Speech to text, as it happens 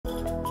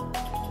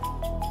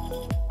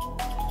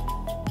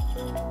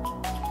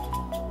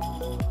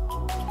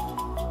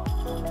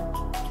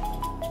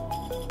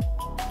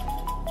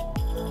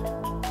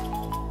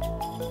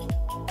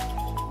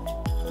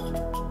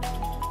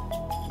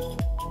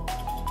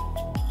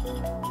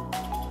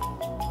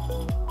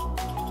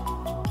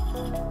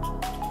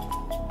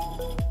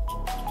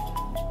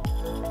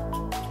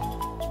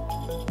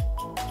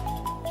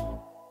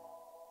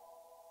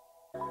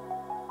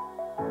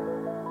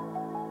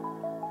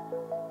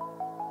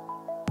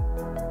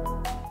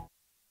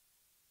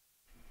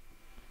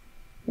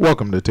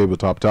Welcome to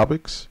Tabletop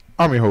Topics.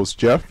 I'm your host,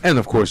 Jeff. And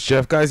of course,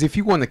 Jeff, guys, if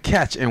you want to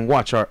catch and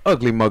watch our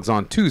ugly mugs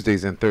on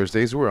Tuesdays and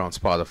Thursdays, we're on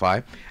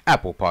Spotify,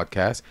 Apple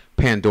Podcasts,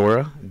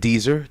 Pandora,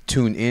 Deezer,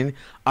 TuneIn,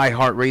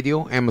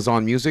 iHeartRadio,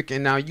 Amazon Music,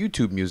 and now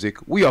YouTube Music.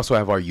 We also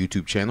have our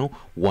YouTube channel,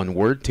 One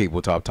Word,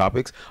 Tabletop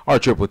Topics, our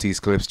Triple T's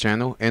Clips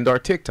channel, and our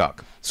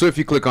TikTok. So if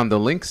you click on the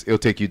links, it'll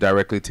take you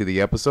directly to the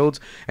episodes.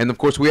 And of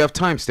course, we have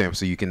timestamps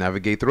so you can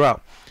navigate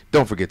throughout.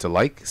 Don't forget to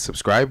like,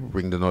 subscribe,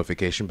 ring the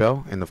notification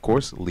bell, and of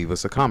course, leave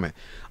us a comment.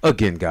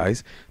 Again,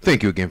 guys,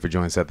 thank you again for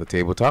joining us at the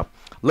tabletop.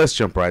 Let's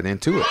jump right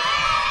into it.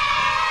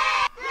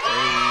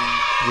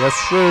 Yes,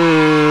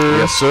 sir.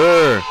 Yes,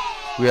 sir.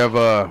 We have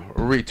a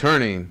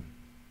returning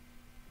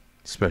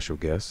special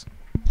guest.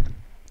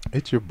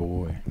 It's your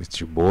boy.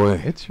 It's your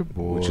boy. It's your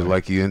boy. Would you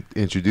like you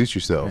introduce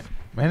yourself?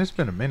 Man, it's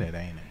been a minute,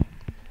 ain't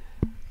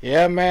it?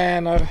 Yeah,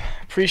 man. I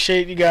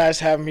appreciate you guys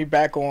having me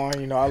back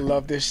on. You know, I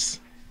love this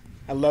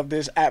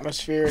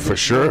atmosphere. For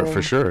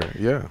sure.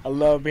 Yeah. I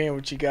love being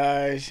with you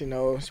guys. You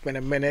know, it's been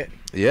a minute.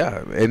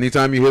 Yeah.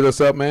 Anytime you hit us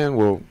up, man,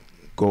 we'll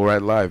go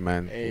right live,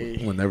 man. Hey,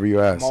 whenever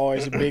you ask. I'm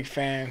always a big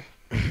fan.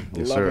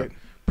 Yes, love sir. it.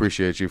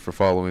 Appreciate you for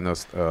following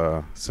us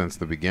since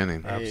the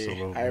beginning. Hey,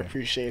 Absolutely. I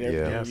appreciate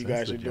everything Yeah, you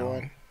guys are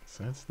doing.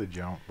 Since the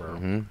jump, bro.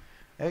 Mm-hmm.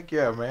 Heck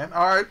yeah, man.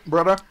 All right,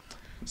 brother.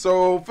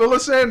 So fill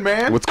us in,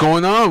 man. What's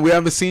going on? We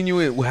haven't seen you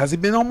in. Has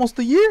it been almost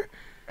a year?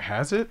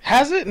 Has it?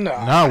 Has it?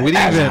 No. No, we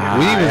didn't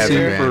even see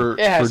it it for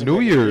hasn't New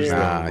been a Year's. year.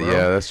 Though, bro.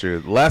 Yeah, that's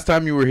true. Last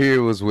time you were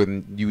here was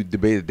when you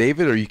debated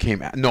David, or you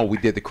came. No, we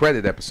did the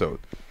credit episode.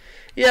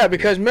 Yeah,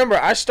 because remember,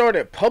 I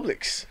started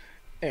Publix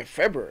in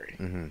February.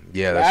 Mm-hmm.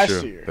 Yeah, that's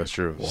Last true. year. That's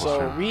true.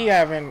 So we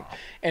haven't,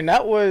 and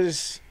that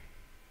was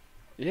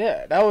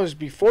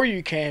before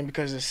you came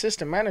because the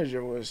assistant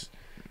manager was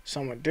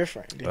someone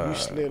different. Then you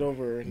slid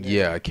over. And then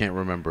Yeah, I can't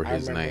remember I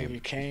his remember name. when you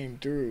came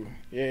through.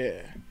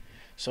 Yeah.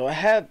 So I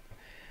had,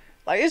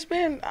 it's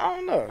been, I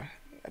don't know.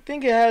 I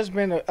think it has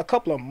been a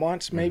couple of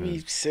months, maybe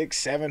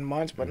 6-7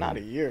 months, but not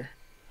a year.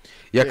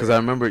 Yeah, because I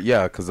remember.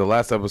 Yeah, because the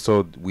last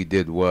episode we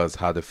did was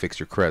how to fix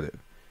your credit.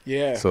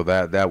 Yeah. So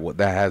that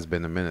has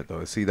been a minute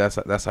though. See,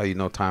 that's how you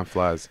know time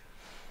flies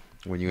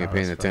when you ain't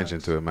paying attention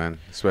to it, man.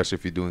 Especially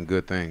if you're doing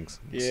good things.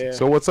 Yeah.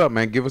 So what's up,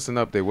 man? Give us an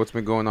update. What's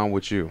been going on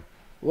with you?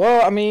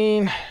 Well, I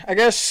mean, I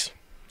guess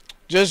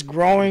just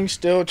growing,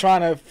 still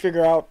trying to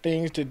figure out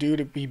things to do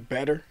to be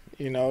better.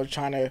 You know,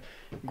 trying to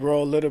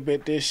grow a little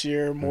bit this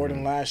year more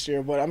than last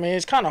year. But I mean,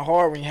 it's kind of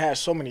hard when you have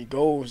so many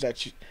goals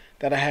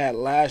that I had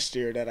last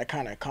year that I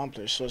kind of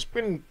accomplished. So it's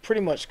been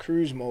pretty much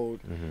cruise mode.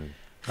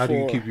 How do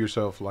you keep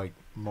yourself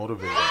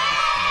motivated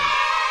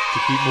to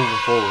keep moving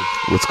forward?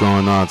 What's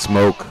going on,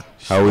 Smoke?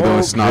 How we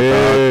doing, Snot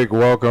Dog? Big,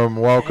 welcome.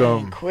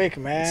 Dang, quick,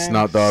 man.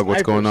 Snot Dog,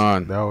 what's going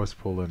on? That was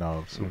pulling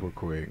up super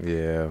quick.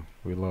 Yeah.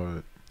 We love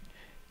it.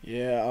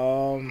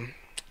 Yeah.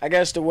 I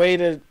guess the way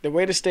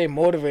to stay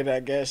motivated, I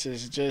guess,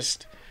 is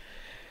just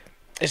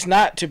it's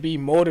not to be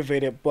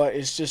motivated, but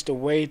it's just a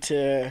way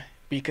to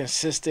be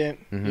consistent.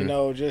 You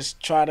know,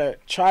 just try to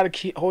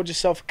hold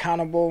yourself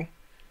accountable.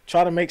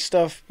 Try to make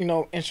stuff,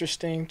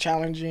 interesting,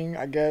 challenging,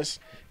 I guess,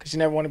 because you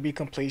never want to be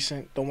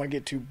complacent. Don't want to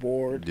get too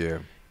bored. Yeah.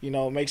 You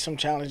know, make some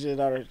challenges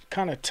that are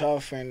kind of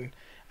tough and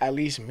at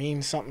least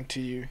mean something to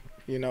you.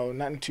 You know,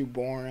 nothing too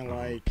boring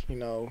like,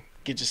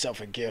 get yourself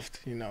a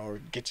gift,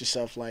 or get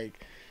yourself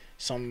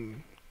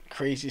some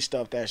crazy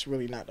stuff that's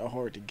really not that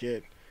hard to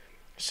get.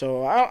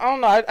 So I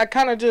don't know. I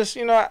kind of just,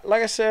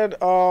 like I said,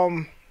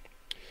 I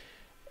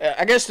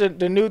guess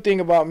the new thing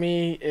about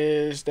me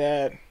is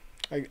that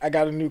I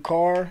got a new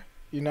car.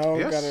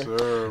 Yes,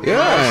 sir.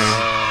 Yeah.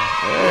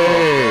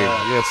 Hey.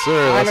 Yes,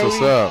 sir. That's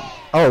what's up.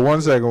 Oh,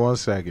 one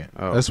second.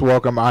 Oh. Let's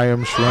welcome I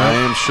Am Shrimp. I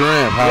Am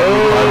Shrimp. How Yo,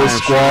 are you? Private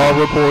Squad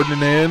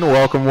reporting in.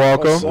 Welcome.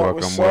 What's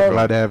Welcome.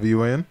 Glad to have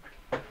you in.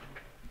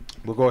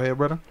 Well, go ahead,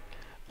 brother.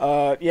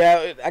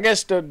 Yeah, I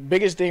guess the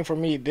biggest thing for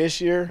me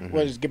this year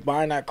was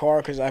buying that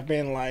car because I've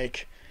been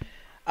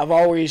I've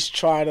always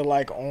tried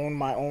to own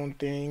my own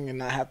thing and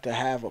not have to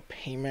have a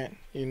payment.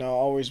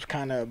 Always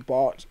kind of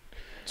bought.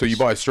 So you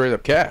buy straight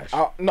up cash?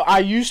 No, I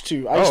used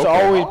to. I used to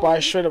always buy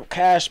straight up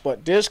cash,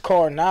 but this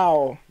car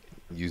now,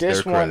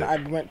 this one I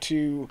went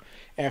to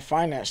and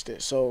financed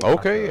it. So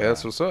okay, yeah,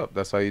 that's what's up.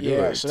 That's how you do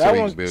it. So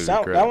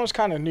that one's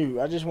kind of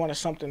new. I just wanted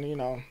something,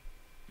 a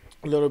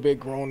little bit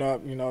grown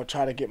up.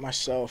 Try to get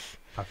myself,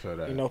 I feel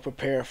that.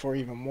 Prepare for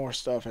even more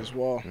stuff as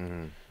well.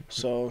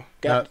 So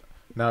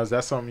now, is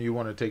that something you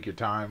want to take your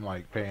time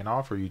paying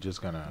off, or you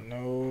just gonna?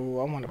 No,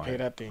 I want to pay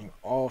that thing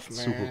off, man.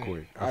 Super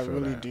quick. I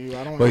really do.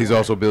 I don't. But he's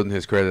also building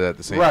his credit at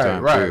the same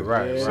time.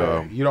 Right. Yeah.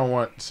 So you don't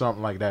want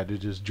something like that to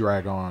just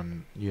drag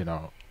on,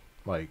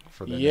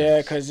 for the.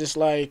 Yeah, because it's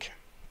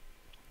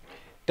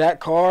that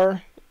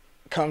car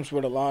comes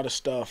with a lot of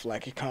stuff.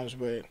 It comes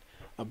with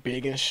a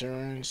big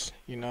insurance,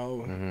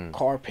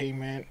 car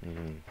payment,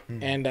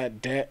 and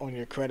that debt on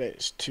your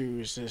credits too.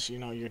 Is just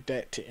your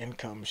debt to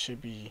income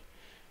should be.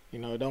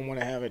 Don't want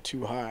to have it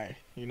too high.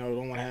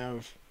 Don't want to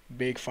have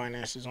big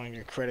finances on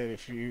your credit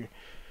if you,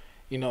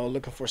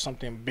 looking for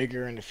something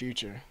bigger in the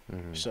future.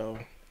 So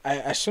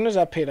as soon as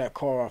I pay that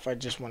car off, I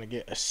just want to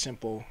get a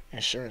simple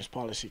insurance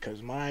policy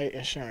because my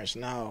insurance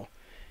now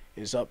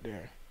is up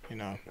there. You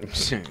know, I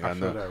feel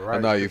know. that, right? I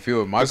know how you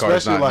feel. My Especially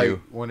car's not like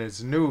new. when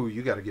it's new,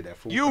 you got to get that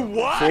full. You coverage.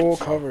 what? full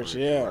coverage.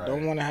 Yeah, Right.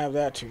 don't want to have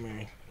that too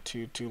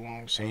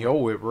long. So. And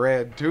your whip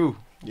red too.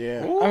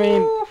 Yeah, Ooh. I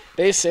mean,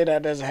 they say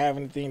that doesn't have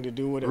anything to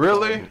do with it.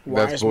 Really? but Why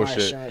That's is bullshit.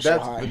 my insurance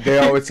That's- so high? They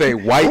always say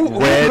white, Who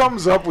red.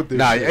 comes up with this?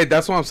 Nah, shit?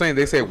 that's what I'm saying.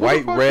 They say Who the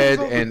white, fuck red,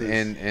 comes up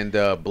with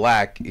and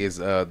black is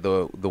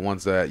the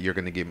ones that you're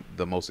gonna get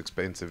the most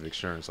expensive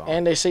insurance on.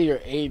 And they say your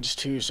age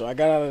too. So I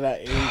got out of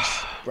that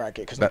age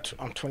bracket because That-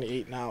 I'm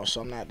 28 now, so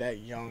I'm not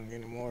that young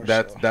anymore.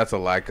 That's so. that's a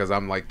lie because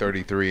I'm like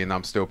 33 and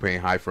I'm still paying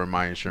high for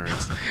my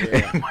insurance.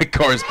 Yeah. And my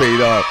car's paid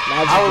off.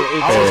 Now I was- just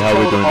get I 18. was Hey, how we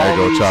told doing, all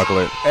Algo these-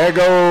 Chocolate?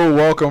 Ego,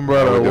 welcome,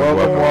 brother. How we doing,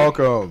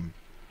 Welcome.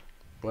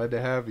 Glad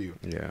to have you.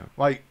 Yeah.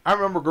 Like, I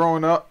remember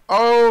growing up.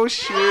 Oh,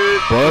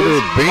 shit. Brother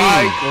It's B.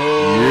 Mike.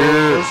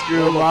 Yeah. What's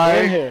good, Look,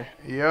 Mike? in here.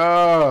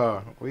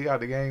 Yeah. We got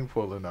the game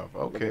pulling up.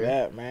 Look at Okay.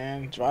 that,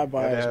 man.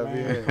 Drive-bys, Glad to have man.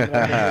 you here. Get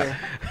out here.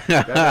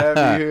 Glad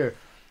to have you here.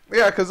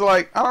 Yeah, because,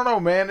 like, I don't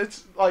know, man.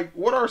 It's like,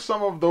 what are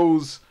some of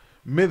those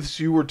myths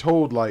you were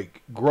told,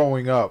 like,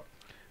 growing up,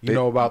 you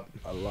know, about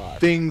A lot.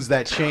 things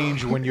that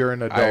change when you're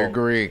an adult? I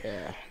agree.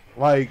 Yeah.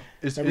 Like,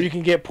 it's Remember, you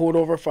can get pulled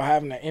over for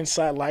having the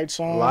inside lights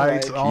on.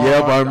 lights like, on.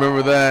 Yep, I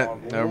remember that.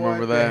 Dog, I remember what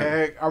the that.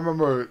 heck? I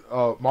remember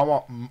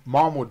my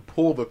mom would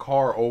pull the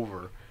car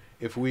over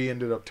if we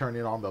ended up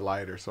turning on the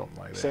light or something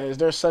like that. So is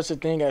there such a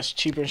thing as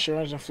cheap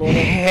insurance in Florida?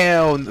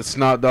 Hell,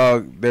 Snot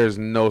Dog. There's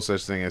no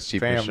such thing as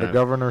cheap Fam, insurance. the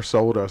governor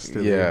sold us to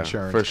the Yeah,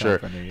 insurance for sure.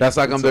 company. That's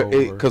like It's I'm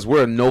over. because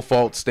we're a no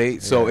fault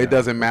state, so Yeah, it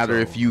doesn't matter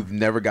it's if you've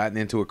never gotten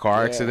into a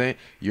car Yeah. accident.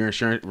 Your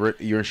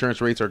insurance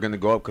rates are going to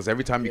go up because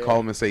every time you Yeah. call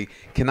them and say,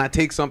 "Can I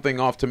take something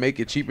off to make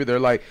it cheaper?" They're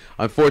like,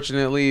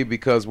 "Unfortunately,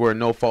 because we're a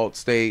no fault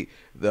state,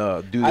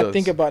 I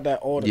think about that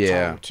all the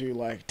Yeah. time too.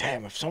 Like,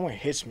 damn, if someone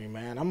hits me,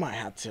 man, I might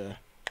have to.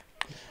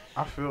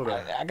 I feel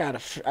that. I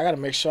gotta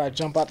make sure I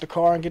jump out the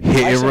car and get the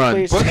Hit and license run.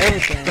 plates and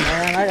everything,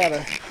 man. I've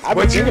been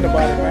But you- thinking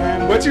about it,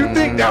 man. But you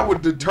think that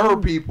would deter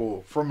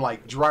people from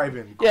like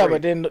driving? Yeah, crazy?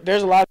 but then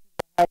there's a lot.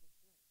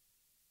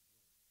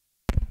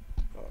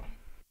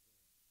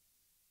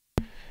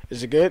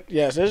 Is it good?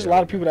 Yes, there's a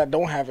lot of people that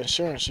don't have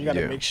insurance. You got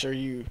to Yeah. make sure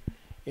you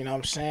know what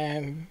I'm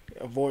saying,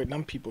 avoid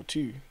them people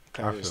too.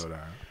 I 'Cause feel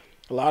that.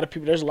 a lot of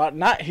people, there's a lot,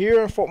 not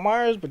here in Fort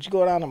Myers, but you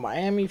go down to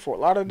Miami, Fort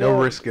Lauderdale.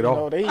 They'll risk it you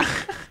all. know,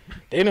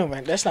 they know,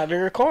 man, that's not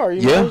their car.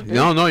 You Yeah,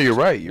 know? no, you're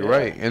right. You're Yeah.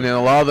 right. And then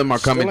a lot of them are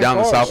coming Stealing down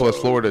to cars. Southwest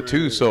Florida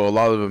too, so a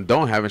lot of them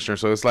don't have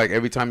insurance. So it's like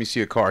every time you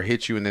see a car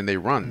hit you and then they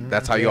run,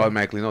 that's how you Yeah.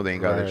 automatically know they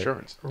ain't got Right.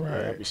 insurance.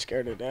 Yeah, I'd be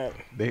scared of that.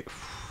 They,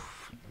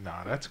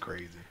 nah, that's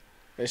crazy.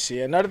 Let's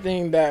see. Another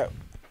thing that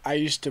I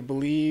used to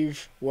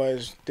believe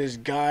was this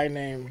guy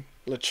named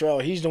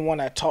Latrell. He's the one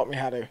that taught me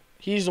how to.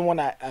 He's the one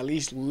that at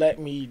least let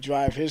me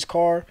drive his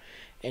car.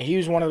 And he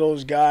was one of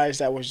those guys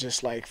that was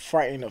just like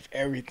frightened of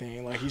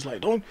everything. Like he's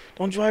like, don't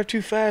drive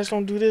too fast,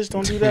 don't do this,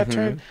 don't do that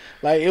turn.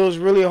 Like it was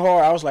really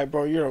hard. I was like,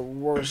 bro, you're the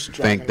worst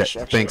driving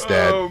instructor. Thanks,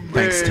 Dad. Oh,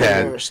 Thanks, man.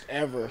 Dad. Worst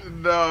ever.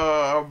 No,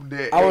 I'm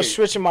dead. I was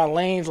switching my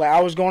lanes. Like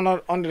I was going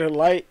under the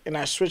light, and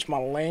I switched my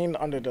lane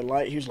under the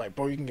light. He was like,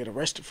 bro, you can get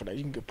arrested for that.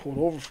 You can get pulled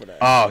over for that.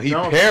 Oh, he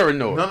No,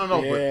 paranoid.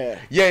 No, yeah.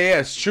 Yeah,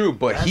 it's true,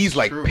 but That's he's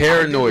like true.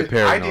 paranoid.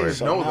 I didn't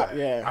So know not- that.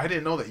 yeah. I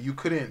didn't know that you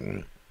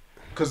couldn't,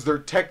 because they're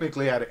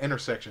technically at an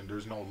intersection.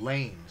 There's no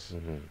lanes,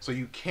 so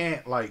you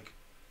can't like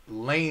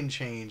lane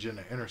change in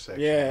the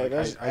intersection. Yeah, Like,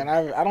 that's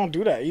I don't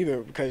do that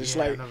either because it's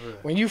Yeah, I like never-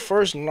 when you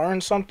first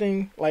learn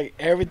something, like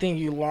everything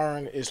you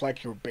learn is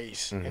like your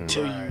base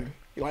until Right.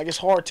 you like it's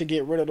hard to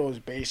get rid of those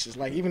bases.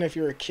 Like even if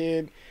you're a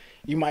kid,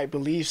 you might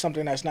believe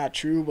something that's not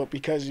true, but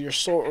because you're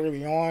so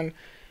early on,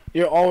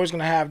 you're always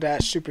gonna have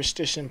that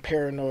superstition,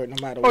 paranoid, no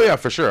matter Oh what. yeah,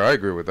 for sure. I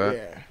agree with that.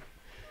 Yeah.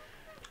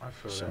 I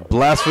feel that.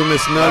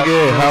 Blasphemous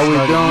Nugget, how we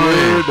Yeah,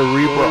 doing? the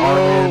Reaper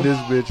Army in this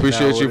bitch.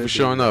 Appreciate now. you What for it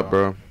showing do, up,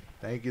 bro.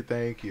 Thank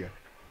you.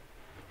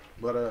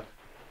 But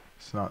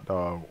it's not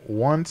dog.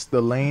 Once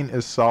the lane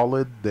is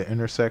solid, the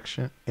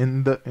intersection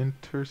At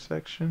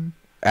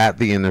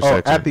the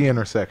intersection. at the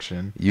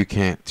intersection. You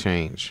can't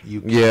change.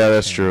 You can't Yeah,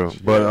 that's true.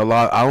 change. But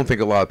Yeah. I don't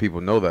think a lot of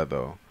people know that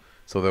though.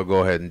 So they'll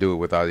go ahead and do it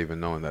without even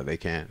knowing that they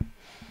can.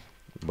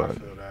 I But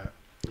feel that.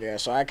 Yeah,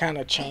 so I kind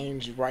of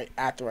change right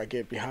after I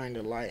get behind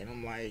the light, and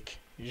I'm like,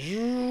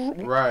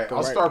 Right. go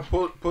I'll right. start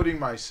putting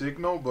my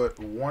signal, but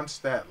once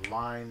that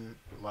line,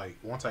 like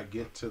once I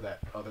get to that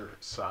other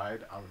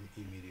side, I'm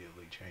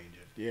immediately changing.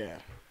 Yeah.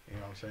 You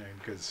know what I'm saying?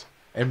 Because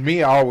and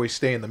me, I always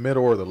stay in the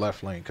middle or the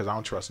left lane because I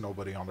don't trust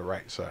nobody on the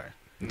right side.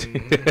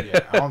 Yeah,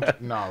 I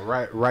don't. No,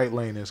 right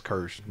lane is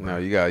cursed. no,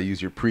 you gotta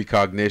use your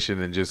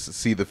precognition and just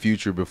see the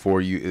future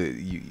before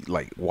you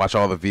like watch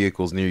all the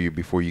vehicles near you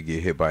before you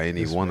get hit by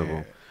any This one of man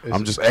them. is-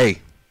 I'm just hey,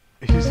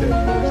 He said,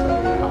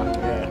 "Hot."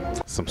 Yeah.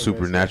 some Okay,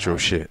 supernatural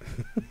so- shit.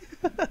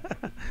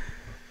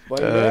 But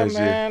yeah, shit.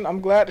 man,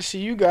 I'm glad to see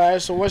you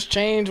guys. So what's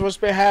changed? What's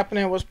been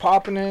happening? What's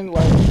popping in?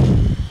 Like,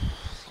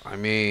 I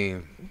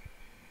mean,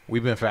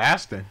 We've been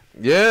fasting.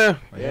 yeah,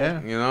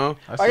 Yeah. you know.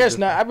 That's I a guess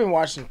good not. thing. I've been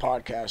watching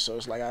podcasts, so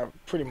it's like I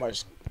pretty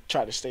much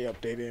try to stay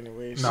updated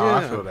anyways. No,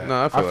 I feel that.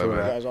 No, I feel that, You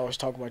man. guys always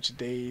talk about your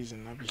days,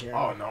 and I be hearing.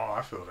 Oh no,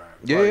 I feel that.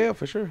 Yeah, Like, yeah,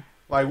 for sure.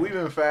 Like we've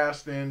been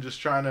fasting, just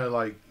trying to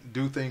like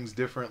do things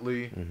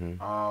differently.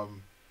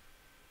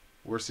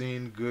 We're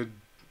seeing good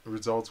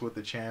results with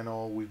the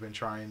channel. We've been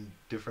trying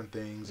different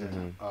things,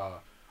 and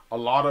a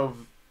lot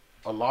of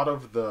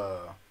the,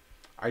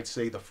 I'd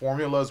say the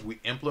formulas we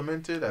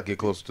implemented. Get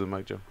closer to the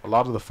mic, Joe. A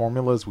lot of the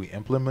formulas we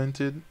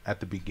implemented at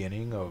the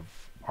beginning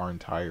of our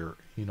entire,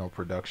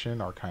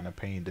 production are kind of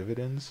paying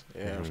dividends.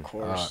 Yeah, of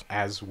course.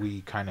 As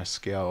we kind of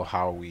scale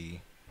how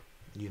we,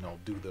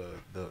 do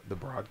the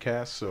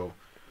broadcast. So,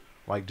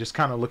 like, just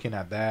kind of looking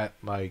at that,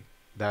 like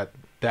that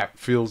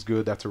feels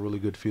good. That's a really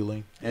good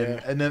feeling.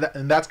 And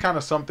that's kind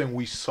of something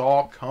we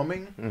saw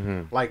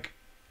coming. Like,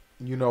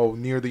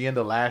 near the end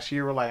of last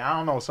year, we're like, I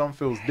don't know, something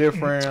feels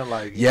different.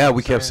 Like,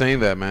 we kept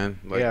saying that, man.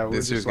 Like,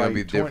 this year's gonna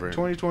be different.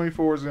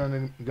 2024 is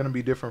gonna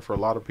be different for a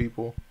lot of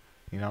people.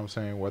 You know what I'm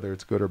saying? Whether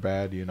it's good or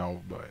bad,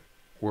 but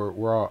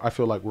we're all, I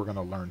feel like we're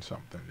gonna learn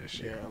something this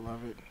year. Yeah, I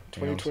love it.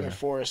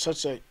 2024 is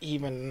such an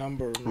even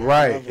number. Man.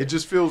 Right. It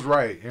just feels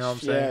right. You know what I'm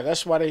saying? Yeah,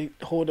 that's why they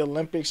hold the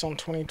Olympics on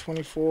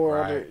 2024.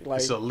 Right. Like,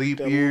 it's a leap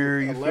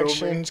year. You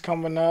elections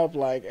coming up.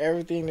 Like,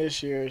 everything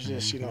this year is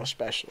just,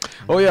 special.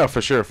 Oh, yeah,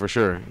 for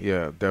sure.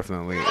 Yeah,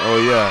 definitely. Oh,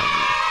 yeah.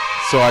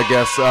 So I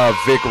guess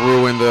Vic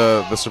ruined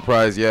the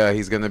surprise. Yeah,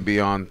 he's going to be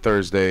on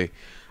Thursday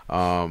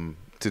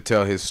to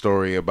tell his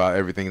story about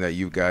everything that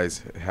you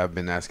guys have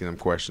been asking him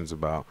questions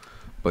about.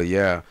 But,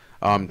 yeah,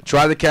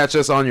 try to catch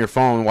us on your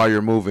phone while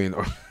you're moving,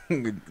 or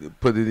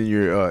put it in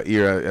your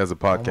ear as a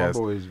podcast.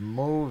 Oh, my boy's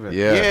moving.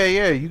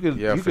 Yeah. You could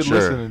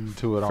listen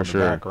to it on the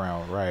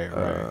background. Right.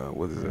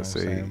 What does that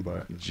say? Saying,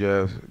 but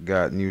Jeff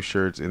got new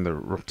shirts in the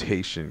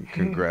rotation.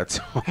 Congrats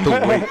on the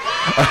weight.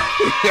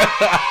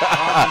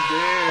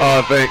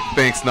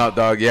 Thanks, Not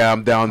Dog. Yeah,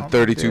 I'm down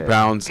 32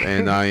 pounds,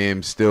 and I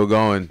am still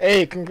going.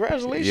 Hey,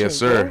 congratulations. Yes,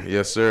 sir. Bro.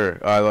 Yes, sir.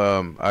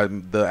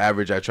 The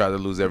average I try to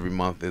lose every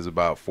month is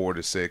about 4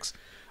 to 6.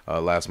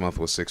 Last month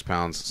was 6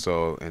 pounds,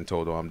 so in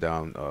total I'm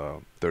down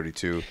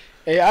 32.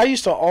 Hey, I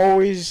used to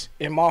always,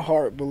 in my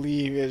heart,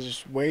 believe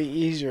it's way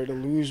easier to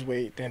lose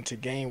weight than to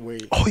gain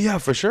weight. Oh yeah,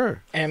 for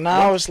sure. And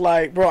now I was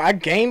like, bro, I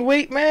gained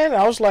weight, man.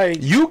 I was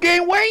like, you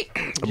gain weight?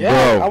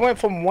 Yeah, bro. I went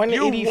from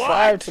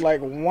 185 to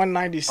like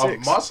 196.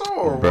 Of muscle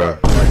or bro.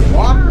 what? Like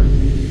water?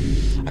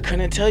 I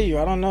couldn't tell you.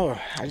 I don't know.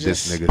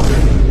 This nigga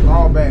said.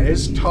 Oh man,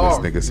 it's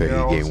tough. This nigga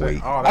said he gained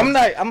weight. Oh,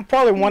 I'm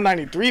probably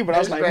 193, but I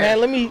was like, man,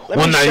 let me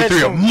 193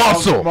 shed of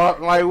muscle.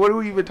 Like, what do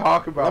we even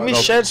talk about? Let me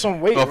shed some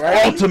weight, Of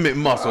right? ultimate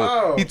muscle.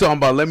 Oh, He talking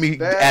about let me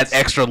add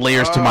extra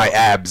layers to my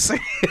abs.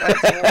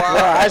 That's Bro, wild.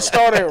 I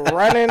started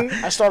running.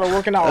 I started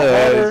working out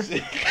harder.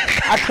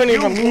 I couldn't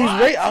even lose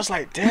weight. I was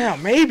like,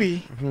 damn,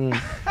 maybe.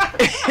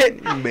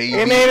 It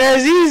ain't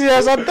as easy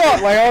as I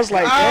thought. Like, I was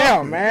like,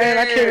 damn, man,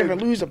 I can't even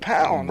lose a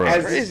pound. Bro.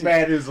 That's As this crazy.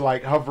 man is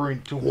like hovering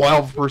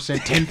 12%,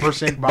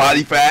 10%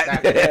 Body fat.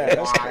 I'm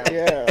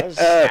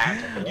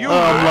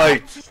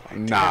like,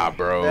 nah,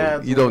 bro.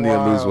 That's You don't need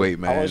to lose wild. weight,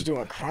 man. I was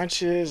doing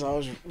crunches. I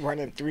was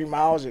running 3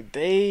 miles a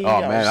day.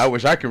 Oh man, I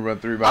wish I could run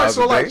 3 miles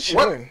so a day.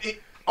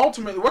 like,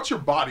 ultimately, what's your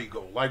body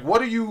goal? Like,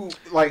 what are you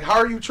like? How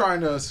are you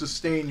trying to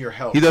sustain your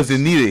health? He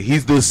doesn't need it.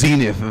 He's the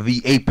zenith,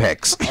 the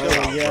apex.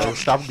 Oh, yeah. Bro,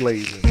 stop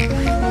glazing.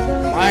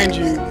 Mind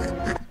you,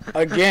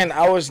 again,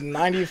 I was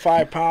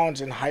 95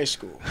 pounds in high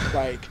school.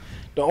 Like,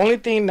 the only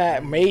thing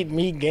that made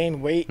me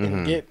gain weight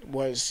and get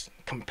was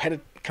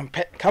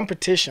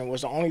competition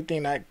was the only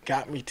thing that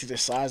got me to the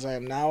size I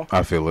am now.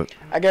 I feel it.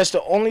 I guess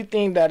the only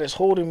thing that is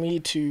holding me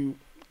to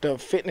the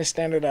fitness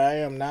standard that I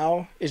am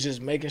now is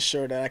just making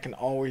sure that I can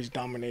always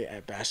dominate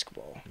at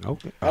basketball.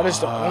 Okay. That is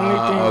the only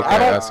thing.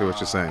 Okay, I see what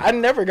you're saying. I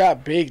never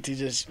got big to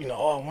just, I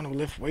want to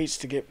lift weights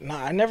to get.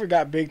 Nah, I never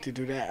got big to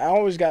do that. I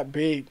always got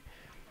big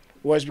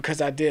was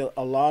because I did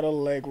a lot of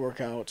leg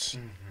workouts,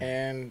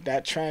 and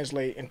that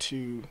translate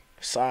into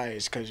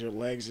size because your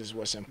legs is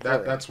what's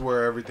important. That's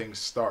where everything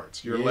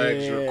starts. Your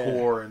legs, your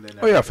core, and then.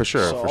 Oh yeah, for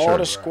sure. So for all sure.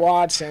 the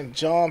squats and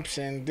jumps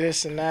and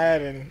this and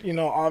that, and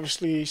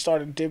obviously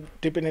started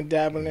dipping and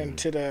dabbling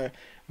into the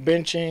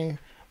benching.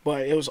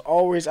 But it was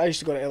always, I used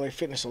to go to LA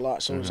Fitness a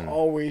lot, so it was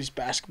always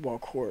basketball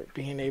court,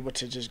 being able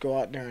to just go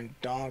out there and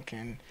dunk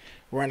and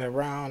run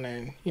around,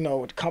 and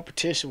the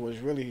competition was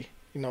really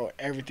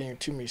everything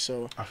to me.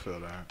 So I feel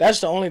that. that's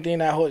the only thing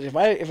that holds. If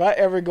I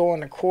ever go on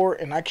the court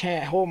and I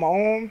can't hold my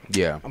own,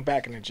 Yeah. I'm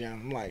back in the gym.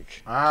 I'm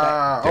like,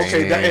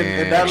 Okay,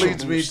 and that Damn.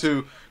 leads me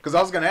to, because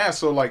I was gonna ask,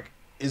 so like,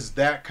 is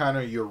that kind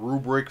of your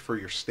rubric for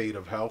your state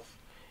of health?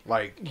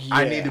 Like,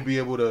 I need to be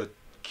able to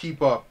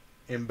keep up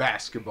in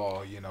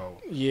basketball,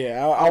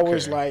 yeah, I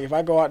always Okay. like, if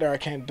I go out there I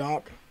can't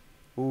dunk,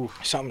 Oof.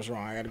 something's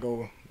wrong. I gotta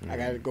go I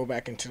gotta go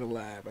back into the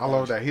lab. I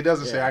love that. He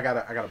doesn't say I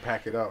gotta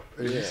pack it up.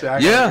 He say,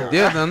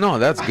 No,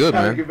 that's good,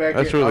 man.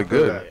 That's really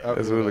good.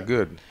 That's really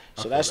good.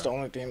 So that's the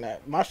only thing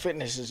that my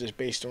fitness is just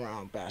based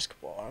around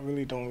basketball. I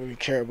really don't really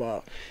care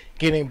about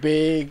getting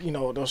big. You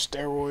know, those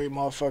steroid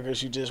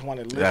motherfuckers who just want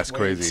to lift That's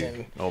weights crazy.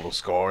 and All those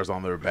scars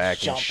on their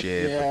back and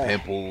shit, the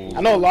pimples.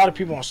 I know a lot of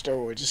people on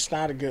steroids. It's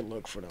not a good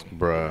look for them,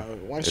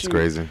 bruh. It's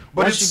crazy.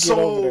 But it's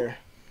so.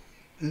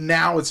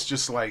 Now it's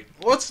just like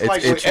it's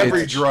like with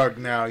every drug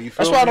now. You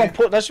feel that's why I don't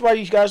put. That's why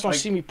you guys don't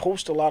see me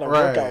post a lot of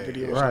workout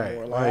videos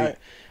anymore. Like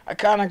I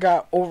kind of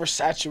got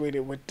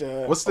oversaturated with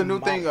the. What's the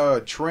new thing?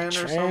 Trend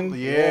or something?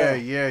 Yeah.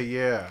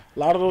 A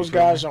lot of those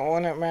guys are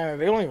on it, man.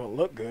 They don't even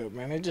look good,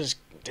 man. They just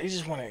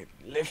want to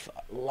lift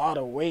a lot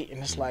of weight,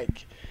 and it's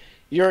like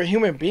you're a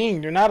human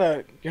being. You're not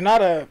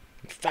a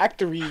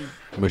factory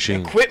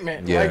machine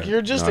equipment. Yeah. Like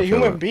you're just a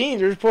human being.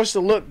 You're supposed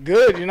to look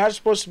good. You're not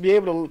supposed to be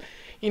able to.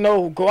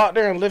 Go out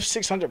there and lift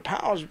 600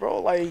 pounds,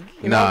 bro. Like,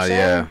 you know what I'm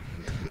saying?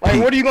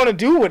 Like, what are you gonna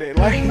do with it?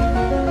 Like,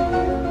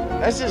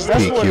 that's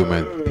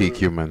peak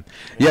human.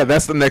 Yeah,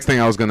 that's the next thing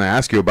I was gonna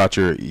ask you about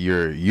your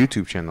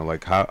YouTube channel.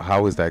 Like,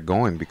 how is that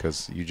going?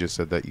 Because you just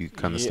said that you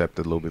kind of stepped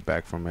a little bit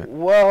back from it.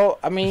 Well,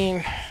 I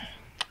mean,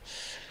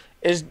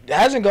 it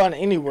hasn't gone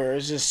anywhere.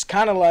 It's just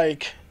kind of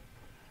like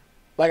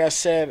I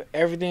said,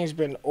 everything's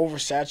been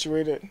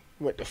oversaturated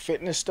with the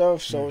fitness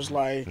stuff. So it's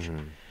like,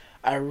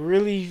 I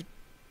really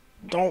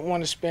don't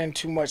want to spend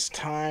too much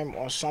time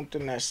on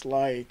something that's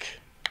like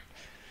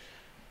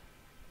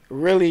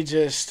really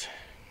just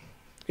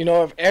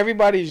if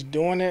everybody's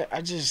doing it,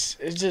 it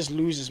just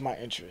loses my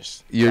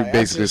interest. You're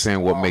basically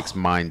saying what makes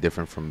mine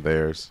different from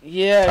theirs.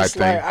 Yeah, it's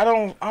like I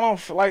don't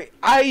feel like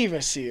I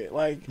even see it.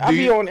 Like I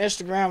be on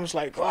Instagram, it's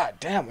like, God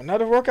damn,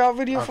 another workout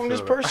video from this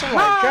person.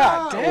 Like,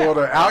 God damn.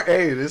 Well,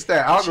 it's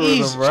that algorithm,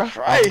 Jesus bro.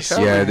 Christ.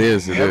 Yeah, it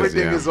is.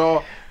 Everything is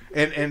all.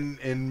 And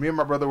me and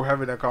my brother were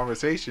having that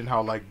conversation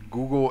how like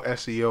Google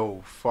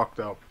SEO fucked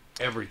up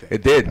everything.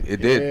 It did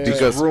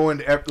because it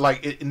ruined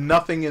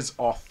nothing is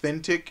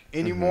authentic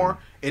anymore.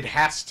 It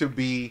has to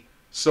be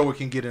so it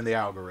can get in the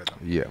algorithm.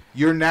 Yeah,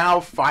 you're now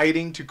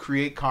fighting to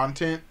create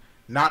content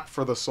not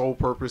for the sole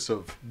purpose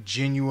of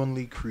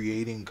genuinely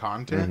creating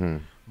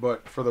content.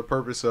 But for the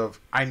purpose of,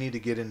 I need to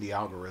get in the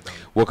algorithm.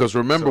 Well, because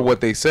remember what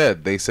they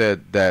said. They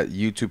said that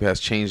YouTube has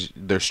changed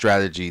their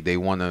strategy. They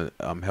want to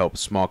help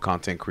small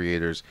content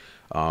creators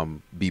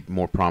be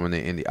more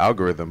prominent in the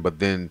algorithm. But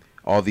then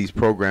all these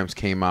programs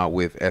came out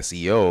with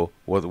SEO.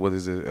 What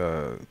is it?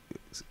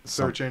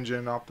 Search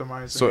engine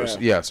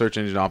optimization. Search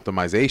engine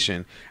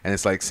optimization. And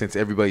it's like, since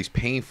everybody's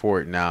paying for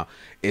it now,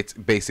 it's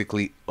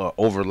basically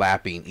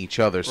overlapping each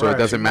other. So it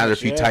doesn't matter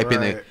if you type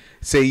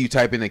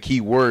in a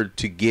keyword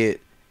to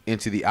get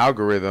into the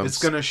algorithm, it's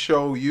gonna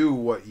show you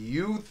what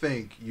you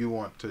think you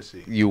want to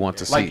see.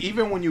 Like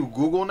even when you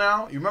Google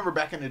now, you remember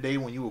back in the day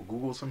when you would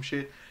Google some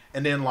shit,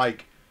 and then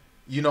like,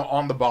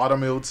 on the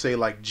bottom it would say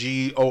like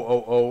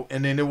GOOO,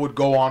 and then it would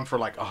go on for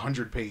like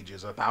 100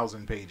 pages,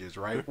 1,000 pages,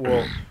 right?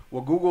 Well,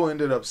 what Google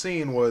ended up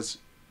seeing was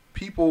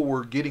people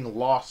were getting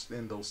lost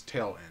in those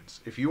tail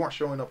ends. If you weren't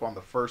showing up on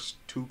the first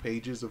 2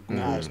 pages of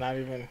Google, it's not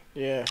even.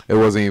 Yeah, it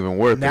wasn't even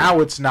worth it.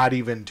 Now it's not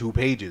even 2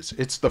 pages.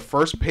 It's the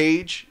first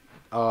page.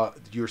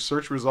 Your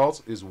search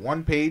results is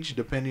 1 page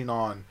depending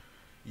on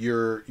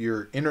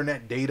your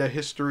internet data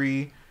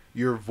history,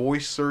 your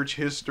voice search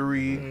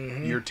history,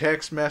 your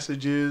text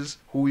messages,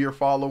 who you're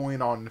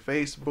following on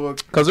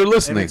Facebook. Because they're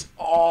listening. And it's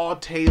all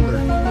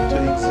tailored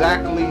to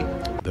exactly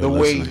the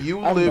way you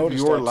live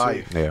your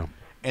life. Yeah.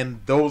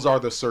 And those are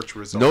the search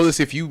results.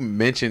 Notice if you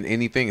mention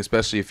anything,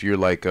 especially if you're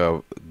like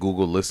a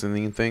Google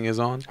listening thing is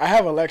on. I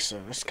have Alexa.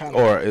 It's kind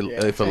of. Or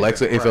if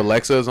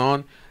Alexa is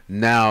on.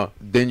 Now,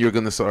 then you're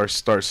gonna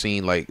start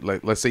seeing like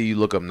let's say you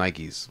look up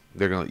Nikes.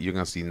 You're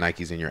gonna see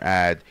Nikes in your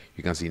ad.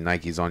 You're gonna see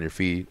Nikes on your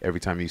feed. Every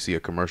time you see a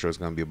commercial, it's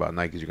gonna be about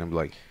Nikes. You're gonna be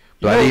like,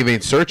 but I didn't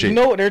even search it. You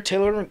know what they're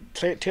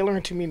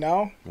tailoring to me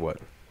now? What?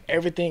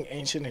 Everything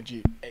ancient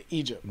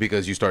Egypt.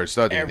 Because you started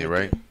studying it,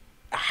 right?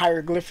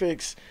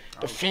 Hieroglyphics,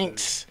 the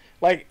Sphinx,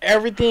 like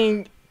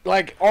everything.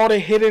 Like all the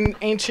hidden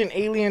ancient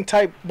alien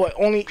type, but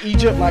only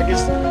Egypt. Like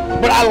it's,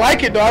 but I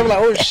like it though. I'm like,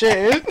 oh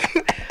shit.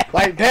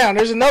 Like, damn,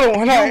 there's another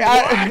one.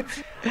 I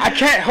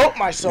can't help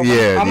myself.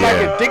 I'm like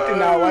addicted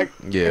now. Like,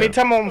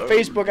 anytime I'm on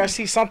Facebook, I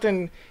see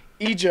something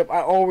Egypt,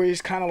 I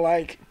always kind of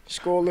like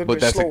scroll a little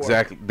bit slower. But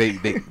that's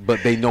exactly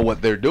but they know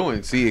what they're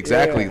doing. See,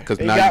 exactly, because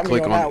now you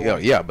click on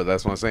but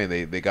that's what I'm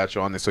saying. They got you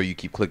on it, so you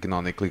keep clicking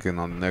on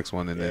the next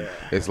one, and then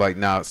it's like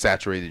now it's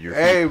saturated your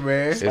feed. Hey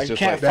man, it's like you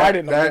can't fight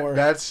it no more.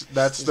 That's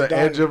the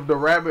edge of the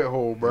rabbit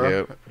hole, bro.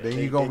 Yep. Then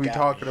you're gonna be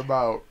talking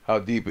about how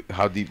deep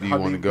do you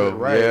want to go?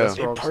 Right, yeah,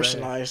 they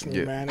personalized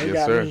me, man.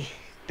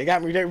 They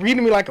got me. They're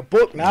reading me like a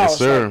book now. Yes, it's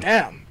sir. like,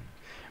 damn.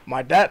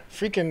 That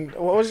freaking,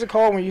 what was it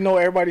called when you know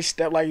everybody's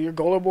step, like you're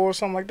gullible or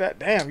something like that?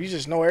 Damn, you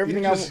just know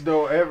everything.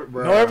 Know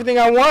everything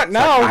I want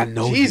now. Like, I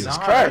know Jesus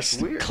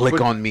Christ.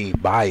 Click on me,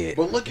 buy it.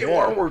 But look at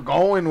where we're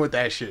going with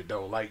that shit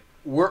though. Like,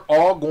 we're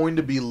all going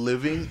to be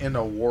living in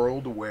a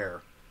world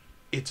where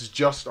it's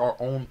just our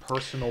own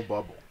personal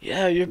bubble.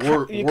 Yeah, you're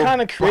We're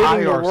kind of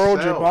creating the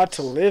world you're about ourselves.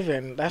 to live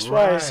in. That's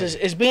why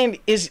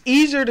it's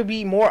easier to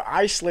be more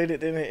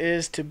isolated than it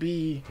is to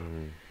be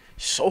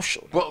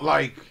social. But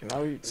like, You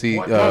know, See,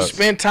 you don't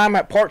spend time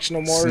at parks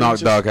no more. Snot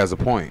Dog has a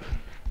point.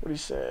 What he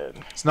said.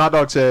 Snot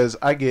Dog says,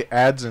 I get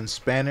ads in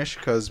Spanish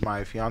because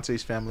my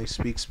fiance's family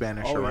speaks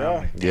Spanish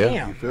around me. Yeah.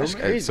 Damn, You feel that's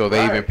me? crazy. So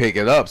they even pick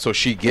it up. So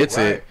she gets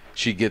Right. it.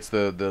 She gets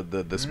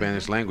the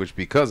Spanish language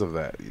because of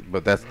that.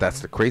 But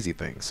that's the crazy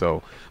thing.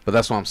 So, but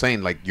that's what I'm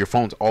saying. Like your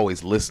phone's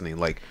always listening.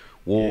 Like,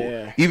 well,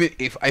 Yeah. even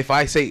if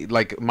I say,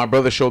 like, my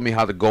brother showed me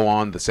how to go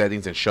on the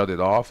settings and shut it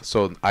off.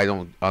 So I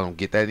don't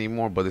get that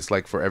anymore. But it's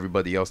like for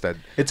everybody else that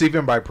It's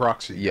even by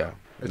proxy. yeah,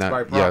 It's not-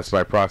 by proxy. yeah, it's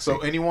by proxy. So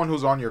anyone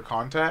who's on your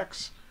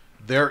contacts,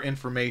 their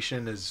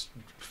information is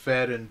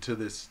fed into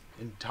this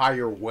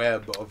entire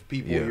web of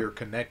people Yeah. you're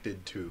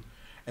connected to,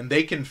 and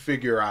they can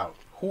figure out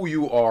who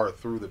you are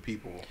through the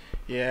people.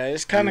 Yeah,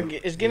 it's kind of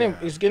it's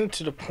getting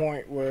to the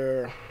point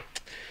where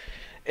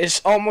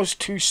it's almost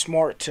too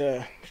smart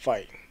to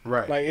fight.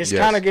 Right. Like it's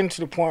Yes. kind of getting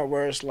to the point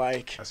where it's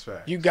like That's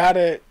fact. you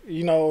gotta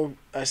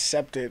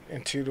accept it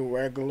into the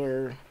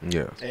regular.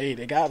 yeah. Hey,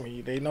 they got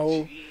me. They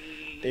know.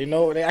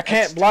 I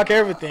can't block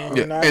everything.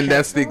 Yeah, You know, I and can't-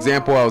 that's the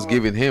example I was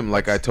giving him.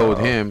 Like I told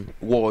him,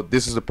 well,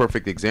 this is a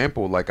perfect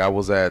example. Like I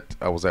was at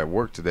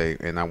work today,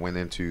 and I went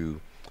into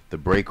the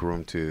break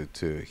room to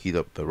heat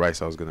up the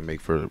rice I was gonna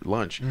make for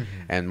lunch,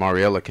 and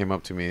Mariella came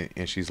up to me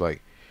and she's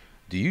like,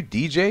 "Do you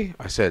DJ?"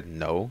 I said,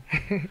 "No."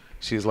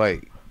 She's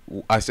like,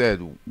 I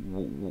said,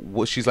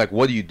 "What?" She's like,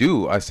 "What do you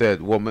do?" I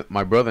said, "Well,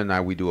 my brother and I,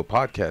 we do a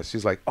podcast."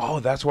 She's like, "Oh,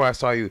 that's where I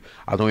saw you."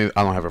 I don't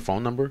have her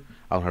phone number.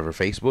 I don't have her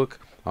Facebook.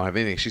 I don't have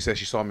anything. She said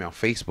she saw me on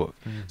Facebook.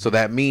 So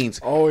that means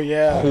Oh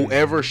yeah,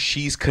 whoever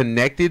she's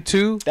connected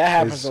to, that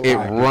happens a it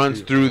lot.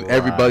 runs through Right.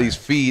 everybody's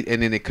feed,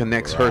 and then it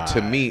connects her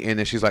to me, and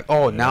then she's like,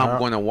 "Oh, now Yeah. I'm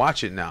going to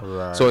watch it now."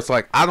 Right. So it's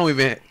like I don't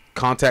even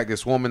contact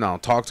this woman. I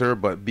don't talk to her,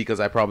 but because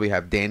I probably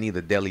have Danny,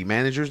 the deli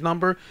manager's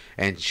number,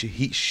 and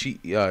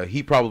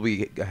he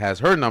probably has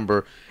her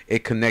number.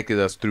 It connected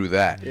us through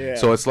that. Yeah.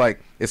 So it's like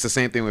it's the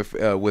same thing with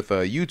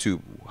YouTube.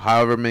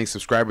 However many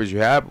subscribers you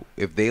have,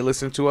 if they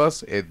listen to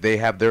us, if they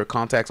have their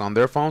contacts on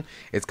their phone,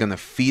 it's gonna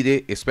feed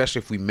it. Especially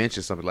if we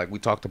mention something like we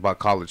talked about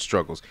college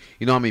struggles.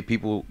 You know how many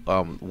people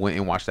went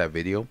and watched that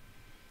video?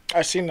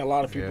 I've seen a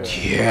lot of people.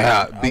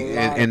 Yeah, A lot of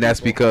and that's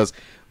people. because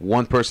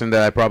one person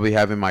that I probably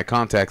have in my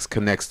contacts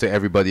connects to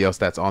everybody else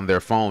that's on their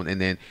phone,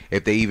 and then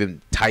if they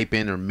even type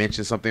in or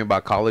mention something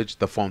about college,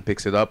 the phone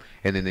picks it up,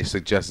 and then it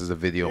suggests a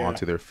video Yeah.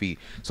 onto their feed.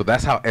 So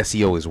that's how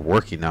SEO is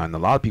working now, and a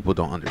lot of people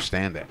don't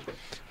understand that.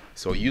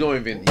 So you don't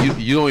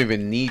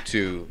even need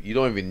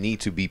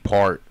to be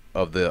part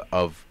of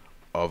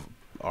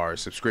our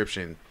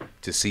subscription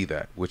to see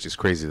that, which is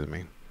crazy to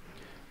me.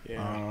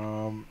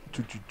 Yeah.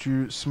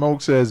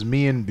 Smoke says,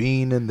 me and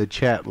Bean in the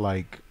chat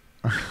like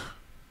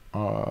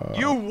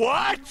You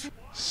what?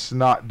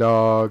 Snot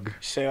Dog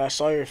Say I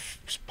saw your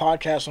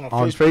podcast on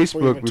on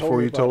Facebook Facebook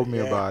before you told me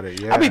about it.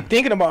 Yeah. I be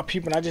thinking about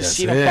people and I just That's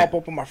see them it. pop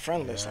up on my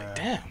friend list. Like,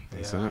 damn,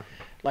 That's it.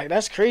 like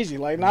that's crazy.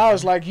 Like now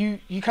it's like you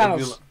kind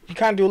It'd of be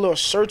do a little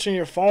search in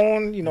your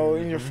phone,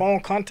 in your phone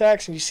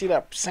contacts, and you see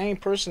that same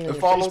person. In It your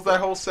follows Facebook. that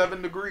whole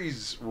 7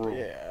 degrees rule.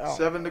 Yeah, I don't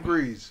 7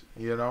 degrees.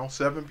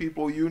 7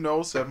 people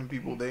 7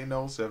 people they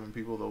know, 7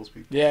 people those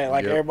people. Yeah,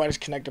 like Yep. everybody's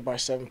connected by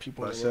 7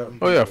 people. By in the world. 7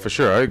 Oh yeah, for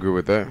sure. I agree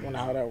with that. I wonder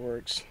how that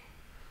works.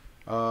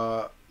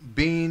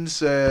 Bean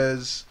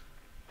says,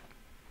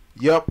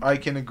 "Yep, I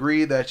can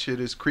agree that shit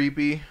is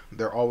creepy.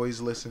 They're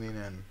always listening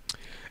in."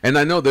 And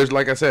I know there's,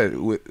 like I said,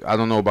 I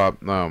don't know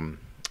about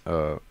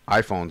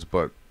iPhones,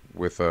 but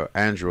with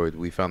Android,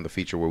 we found the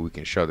feature where we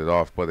can shut it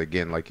off. But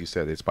again, like you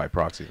said, it's by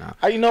proxy now.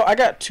 I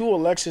got 2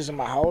 Alexas in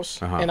my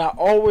house, Uh-huh. and I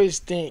always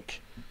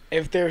think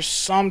if there's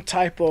some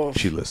type of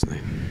She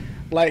listening.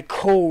 like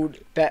code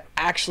that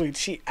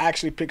she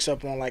actually picks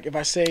up on, like if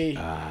I say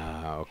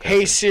Okay.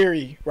 "Hey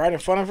Siri" right in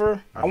front of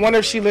her, I wonder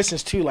if she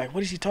listens too. Like,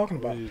 what is he talking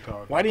about?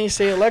 Why didn't you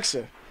say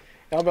Alexa?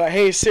 And I'll be like,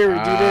 "Hey Siri,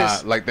 do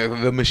this." Like the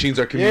machines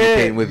are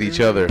communicating with each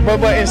other.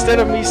 But instead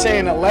of me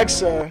saying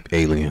Alexa,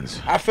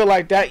 Aliens. I feel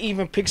like that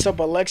even picks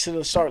upAlexa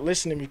to start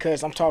listening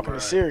because I'm talking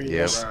to Siri.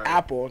 Yep. It's Right.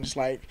 Apple, and it's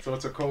like, So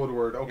it's a code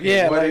word. Okay.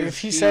 Yeah, what like is if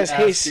he says,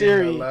 "Hey, asking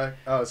Siri,"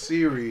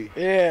 Siri,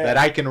 yeah, that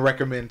I can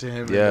recommend to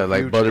him. Yeah, in the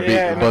like future. Butterbean,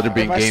 Yeah,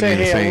 Butterbean if I Gaming say, is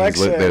 "Hey, saying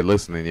Alexa," they're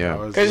listening. Yeah.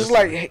 because it's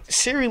like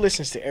Siri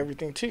listens to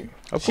everything too.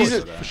 Of She's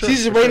course. just, For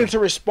she's just waiting to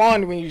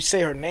respond when you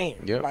say her name.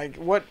 Yep. Like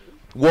what?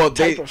 Well,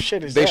 type of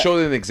shit is they that?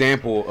 showed an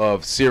example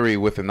of Siri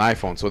with an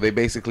iPhone. So they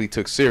basically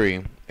took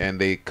Siri and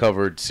they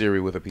covered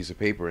Siri with a piece of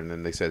paper, and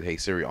then they said, "Hey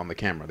Siri" on the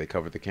camera. They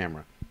covered the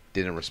camera.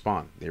 Didn't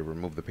respond. They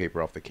removed the paper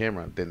off the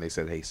camera. Then they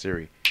said, "Hey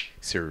Siri."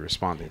 Siri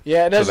responded.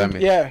 Yeah, it So doesn't.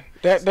 that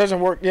that doesn't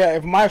work. Yeah,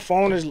 if my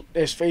phone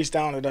is face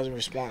down, it doesn't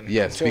respond.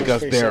 Yes, until it's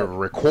because face they're up.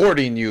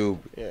 recording you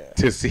Yeah.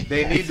 to see.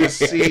 They need to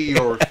see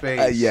your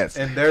face. Yes.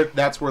 And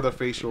that's where the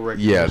facial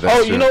recognition. Yeah, that's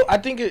Oh, true. you know, I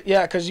think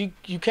because you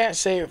can't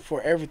say it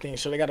for everything,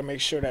 so they got to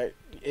make sure that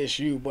it's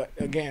you. But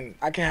again,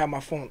 I can have my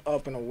phone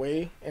up and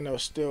away, and it'll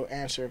still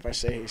answer if I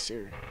say "Hey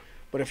Siri."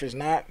 But if it's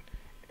not,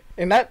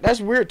 And that's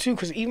weird too,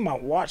 because even my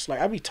watch, like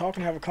I be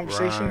talking, have a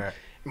conversation, and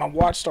my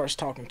watch starts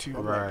talking too.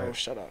 I'm like, bro,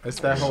 shut up. It's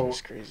that whole.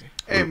 It's crazy.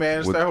 Hey man,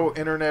 it's that whole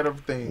Internet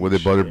of Things. What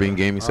did Butterbean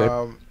Gaming say?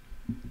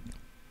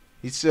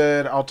 He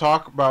said, "I'll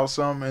talk about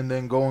some and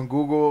then go on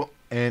Google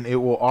and it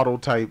will auto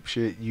type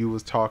shit you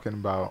was talking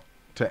about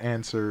to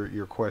answer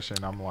your question."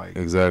 I'm like,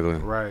 exactly.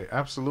 Right,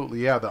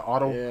 absolutely, yeah. The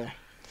auto. Yeah.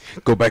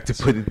 Go back to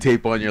putting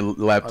tape on your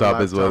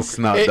laptop as well.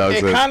 Snot Dog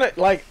said.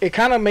 It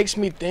kind of makes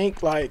me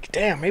think like,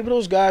 damn, maybe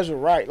those guys were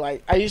right.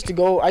 Like I used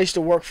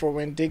to work for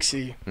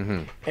Winn-Dixie,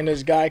 and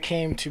this guy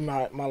came to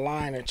my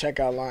line and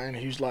checkout line.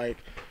 He was like,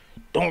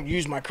 "Don't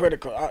use my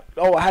credit card."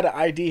 I had to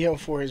ID him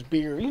for his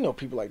beer. You know,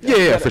 people like that.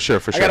 Yeah, for sure.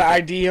 I got to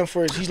ID him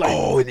for his. He's like,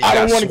 "Oh, and you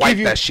gotta swipe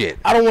that shit.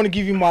 I don't want to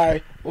give you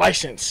my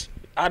license.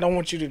 I don't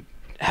want you to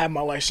have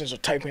my license or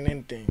type in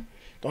anything.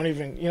 Don't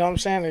even, you know what I'm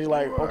saying?" He's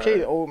like,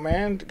 "Okay, old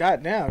man,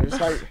 goddamn." It's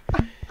like,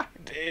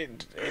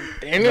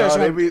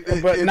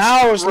 but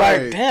now it's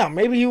like, damn,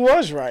 maybe he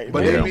was right.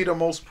 But they'd be the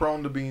most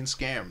prone to being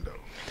scammed, though.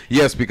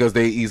 Yes, because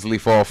they easily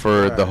fall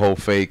for the whole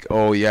fake.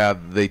 Oh yeah,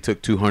 they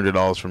took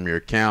 $200 from your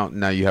account.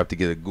 Now you have to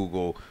get a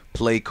Google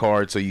Play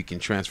card so you can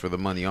transfer the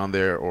money on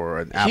there, or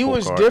an Apple card. He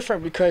was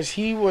different because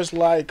he was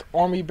like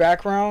Army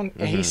background,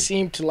 and he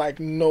seemed to like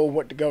know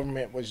what the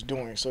government was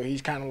doing. So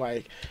he's kind of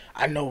like,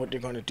 I know what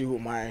they're gonna do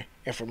with my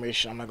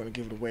information. I'm not gonna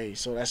give it away.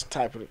 So that's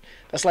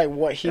that's like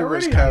what he was.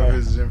 Already have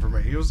his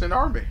information. He was in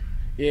Army.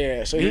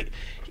 Yeah, so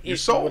he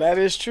sold. Well, that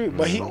is true.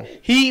 But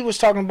he was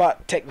talking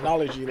about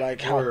technology, like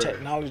how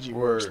technology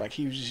works. Like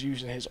he was just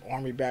using his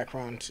Army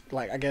background,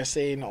 like I guess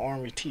say in the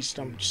Army, teach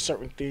them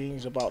certain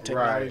things about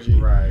technology.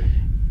 Right.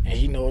 And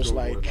he knows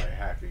like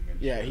hacking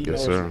and yeah, he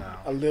knows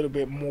a little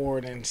bit more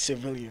than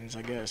civilians,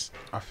 I guess.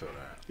 I feel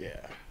that. Yeah.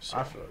 So.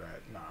 I feel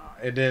that. Nah.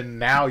 And then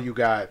now you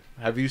got,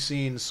 have you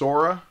seen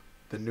Sora,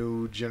 the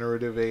new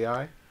generative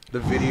AI?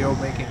 The video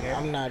making AI?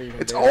 I'm not even.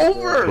 It's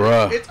over.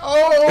 Bruh. It's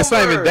over. It's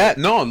not even that.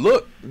 No,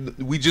 look.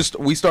 We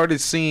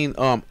started seeing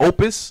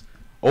Opus.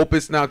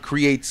 Opus now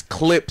creates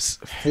clips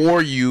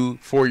for you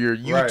for your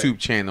YouTube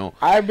channel.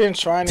 I've been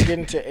trying to get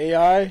into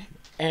AI,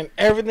 and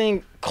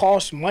everything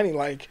costs money.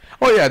 Like,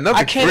 oh yeah,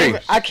 nothing free.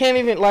 I can't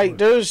even like.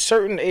 There's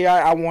certain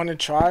AI I want to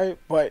try,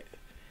 but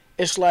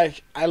it's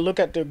like I look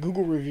at the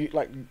Google review,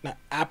 like the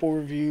Apple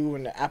review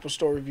and the Apple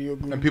Store review.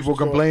 Google and people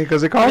Store, complain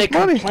because it costs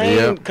money. They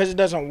complain because it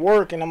doesn't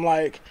work, and I'm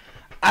like,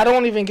 I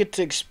don't even get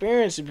to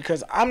experience it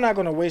because I'm not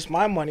gonna waste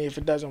my money if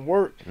it doesn't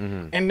work.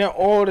 And they're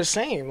all the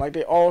same. Like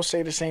they all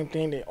say the same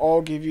thing. They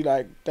all give you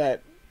like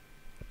that.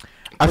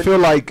 I feel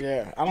like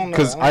I don't know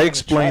because I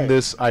explained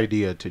this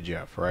idea to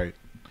Jeff, right?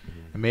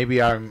 And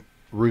maybe I'm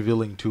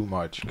revealing too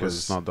much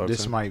because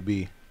this might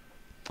be.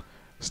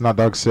 Snot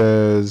Dog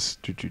says,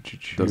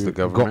 does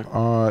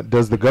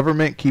the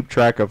government keep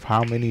track of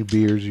how many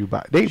beers you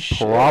buy? They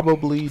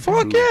probably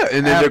fuck do. Yeah,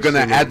 and then they're gonna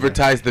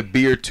advertise the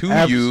beer to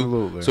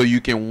you, so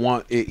you can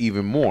want it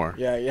even more.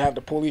 Yeah, you have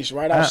the police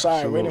right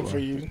outside waiting for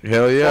you.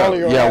 Hell yeah,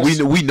 yeah.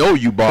 We know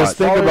you bought. Just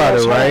think about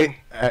it, right?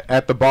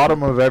 At the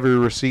bottom of every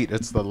receipt,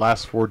 it's the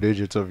last 4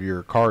 digits of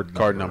your card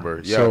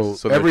number. Yeah.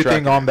 So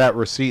everything on that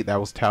receipt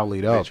that was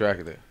tallied up. They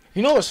tracked it.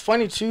 You know what's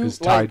funny too? It's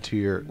tied to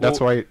your. That's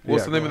why.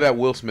 What's the name of that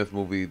Will Smith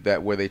movie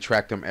where they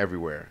tracked him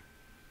everywhere,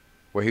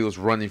 where he was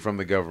running from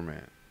the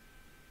government?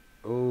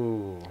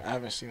 Oh, I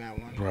haven't seen that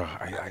one. Bro,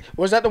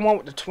 was that the one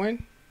with the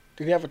twin?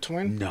 Did he have a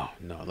twin? No.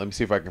 Let me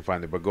see if I can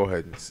find it. But go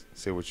ahead and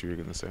say what you were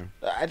gonna say.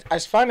 I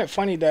find it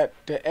funny that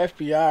the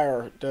FBI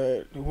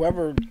or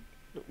whoever,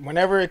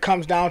 whenever it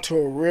comes down to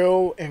a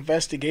real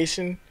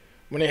investigation,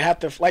 when they have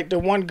to, like the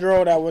one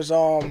girl that was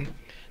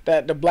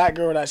that the black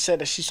girl that said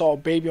that she saw a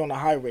baby on the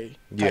highway.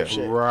 Yeah,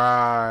 shit.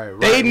 Right.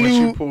 They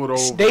knew. She pulled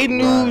over, they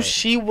knew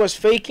she was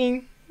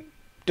faking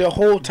the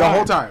whole time. The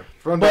whole time,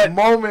 from the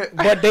moment.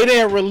 But they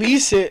didn't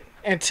release it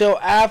until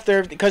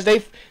after, because they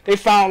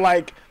found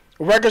like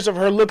records of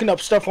her looking up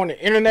stuff on the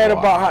internet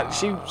about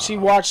how she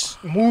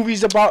watched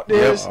movies about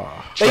this.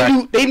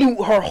 They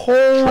knew her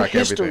whole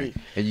history.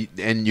 Everything.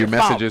 And your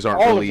messages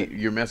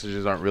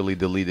aren't really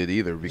deleted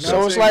either, because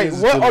so it's like,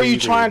 what are you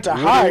trying to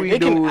hide? They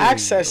can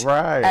access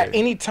at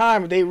any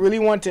time if they really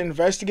want to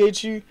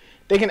investigate you.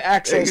 They can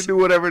access they can do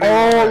whatever they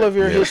all of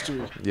your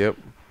history. Yep.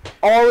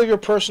 All of your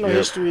personal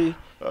history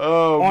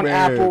on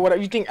Apple.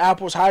 Whatever you think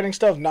Apple's hiding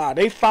stuff? Nah,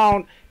 they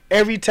found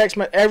every text,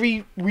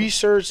 every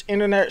research,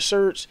 internet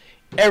search.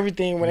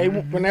 Everything when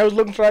they was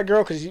looking for that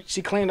girl because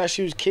she claimed that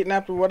she was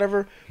kidnapped or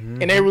whatever,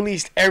 and they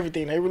released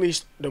everything. They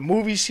released the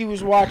movies she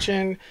was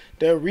watching,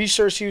 the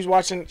research she was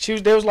watching.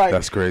 They was like,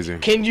 that's crazy.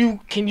 Can you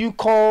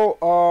call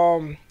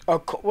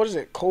what is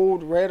it,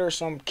 code red or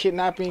some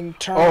kidnapping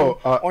term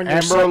on your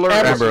Amber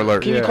Alert? Amber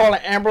Alert. Can you call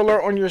an Amber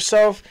Alert on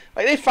yourself?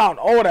 Like they found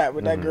all that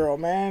with that girl,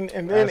 man,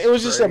 and then it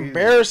was just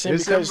embarrassing.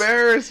 It's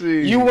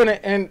embarrassing. You wouldn't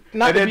and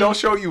then don't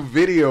show you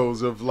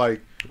videos of like.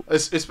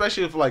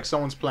 Especially if like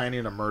someone's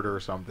planning a murder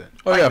or something.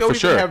 Oh yeah, for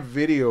sure. They have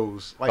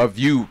videos like, of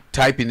you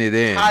typing it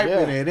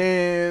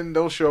in.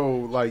 They'll show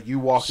like you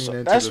walking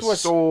into the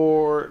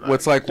store.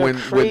 What's like when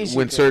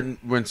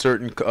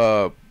certain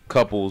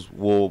couples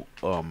will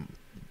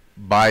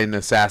buy an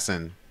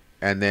assassin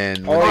And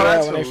then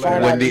when they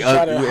find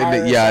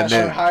out,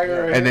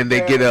 and then they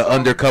get an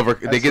undercover.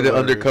 They get an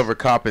undercover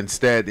cop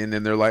instead, and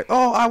then they're like,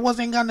 "Oh, I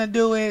wasn't gonna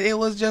do it. It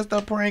was just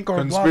a prank or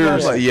conspiracy." Blah, blah,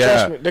 blah. Yeah,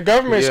 trust me, the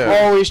government's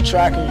always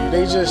tracking you.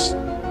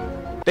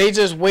 They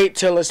just wait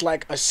till it's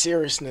like a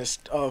seriousness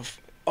of,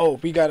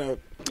 oh, we gotta.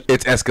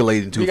 It's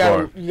escalating too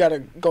far. You gotta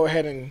go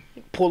ahead and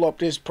pull up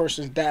this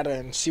person's data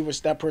and see what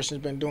that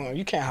person's been doing.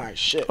 You can't hide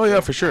shit. Oh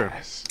yeah, for sure.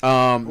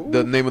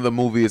 The name of the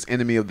movie is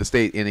Enemy of the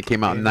State, and it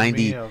came out in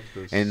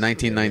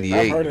 1998.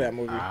 I've heard of that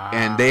movie.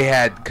 And they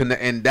had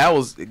and that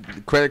was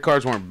credit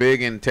cards weren't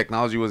big and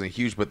technology wasn't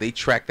huge, but they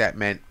tracked that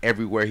man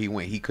everywhere he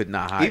went. He could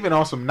not hide. Even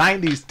on some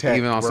 90s tech.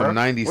 Even on some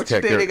 90s What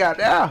tech. you think they got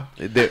now?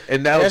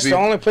 And that's the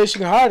only place you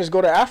can hide is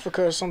go to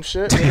Africa or some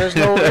shit. There's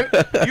no.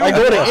 Like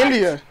go to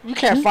India. You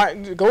can't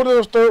find. Go to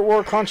those third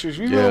world countries.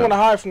 You really want to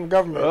hide from the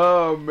government.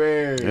 Oh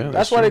man. Yeah,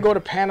 that's why they go to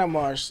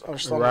Panama or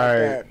something like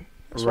that.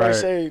 That's why they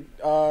say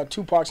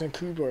Tupac's in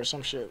Cuba or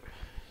some shit.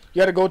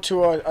 You got to go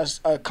to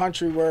a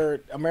country where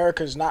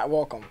America is not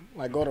welcome.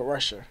 Like go to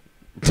Russia,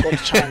 go to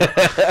China.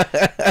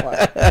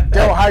 Like,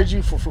 they'll hide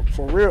you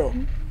for real.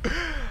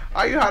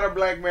 How you hide a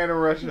black man in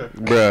Russia?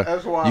 Bruh,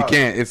 that's why you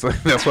can't. It's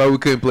like, that's why we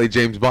couldn't play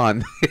James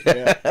Bond.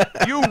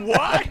 You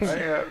what?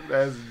 Yeah,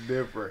 that's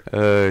different.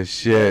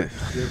 Shit.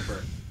 That's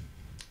different.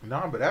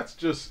 No, but that's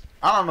just,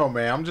 I don't know,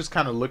 man. I'm just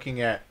kind of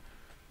looking at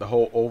the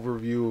whole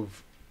overview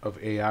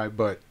of AI,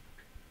 but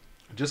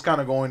just kind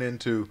of going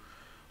into,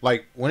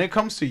 like, when it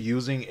comes to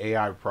using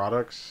AI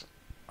products,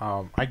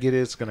 I get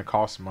it's going to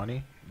cost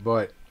money,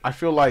 but I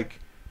feel like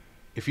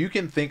if you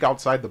can think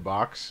outside the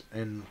box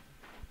and,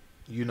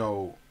 you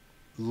know,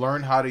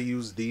 learn how to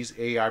use these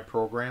AI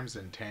programs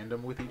in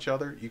tandem with each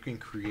other, you can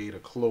create a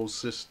closed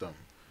system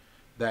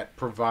that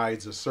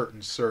provides a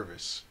certain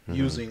service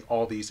using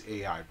all these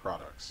AI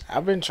products.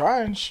 I've been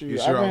trying. You see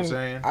what I'm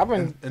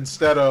saying?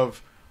 Instead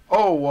of,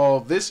 oh,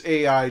 well, this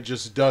AI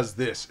just does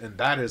this, and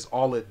that is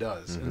all it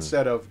does.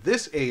 Instead of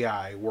this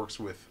AI works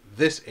with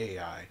this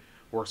AI,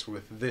 works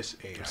with this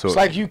AI. So it's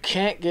like you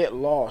can't get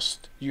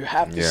lost. You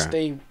have to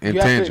stay in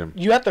tandem.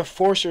 You have to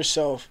force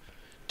yourself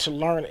to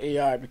learn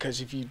AI,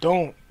 because if you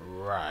don't,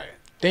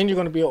 then you're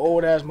gonna be an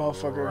old ass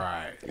motherfucker.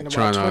 In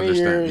about 20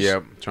 years.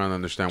 Yep. Trying to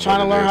understand.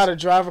 Trying to learn how to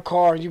drive a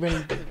car. You've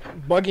been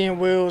buggying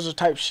wheels or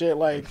type shit.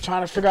 Like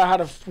trying to figure out how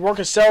to work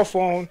a cell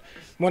phone.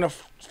 When a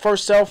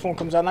first cell phone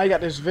comes out, now you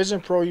got this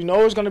Vision Pro. You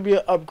know it's gonna be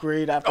an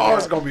upgrade after that.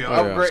 It's gonna be an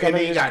upgrade. And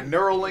then you got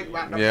Neuralink.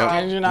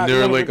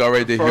 Neuralink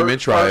already did human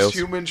trials. First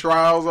human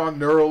trials on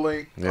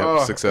Neuralink.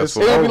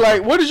 Successful. It'll be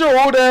like, what is your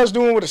old ass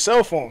doing with a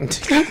cell phone?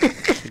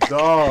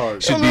 Dog.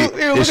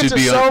 It should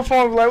be cell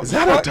phone. Like, is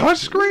that a touch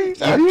screen?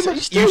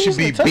 You should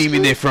be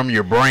beaming it from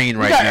your brain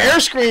right now. We got air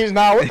screens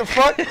now. What the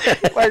fuck?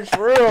 Like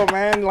for real,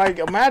 man. Like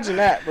imagine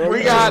that, bro.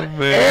 We got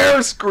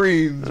air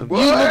screens. You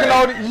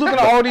looking at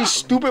all these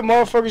stupid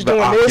motherfuckers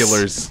doing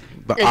this.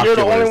 And you're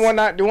the only one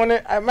not doing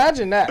it.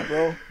 Imagine that,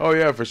 bro. Oh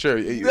yeah, for sure.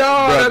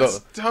 No, that's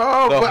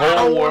tough. But I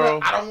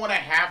don't want to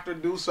have to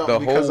do something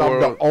because I'm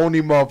the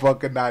only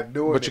motherfucker not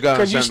doing it. But you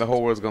gotta understand, the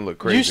whole world's gonna look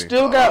crazy. You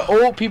still got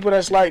old people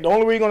that's like, the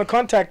only way you're gonna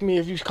contact me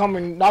if you come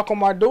and knock on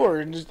my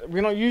door.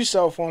 We don't use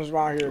cell phones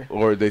around here.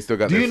 Or they still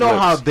got. Do you know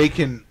how they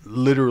can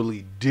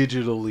literally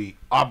digitally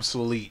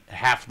obsolete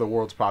half the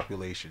world's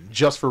population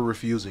just for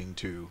refusing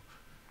to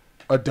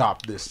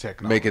adopt this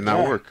technology? Make it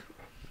not work.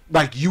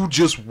 Like, you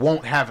just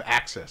won't have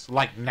access.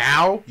 Like,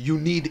 now, you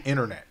need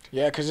internet.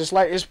 Yeah, because it's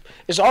like,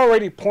 it's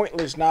already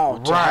pointless now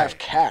to have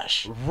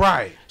cash.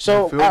 Right.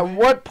 So, at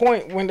what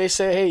point when they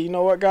say, hey, you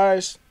know what,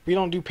 guys? We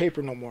don't do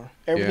paper no more.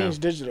 Everything's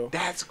digital.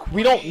 That's crazy.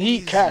 We don't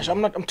need cash.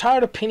 I'm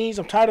tired of pennies.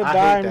 I'm tired of dimes.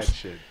 I hate that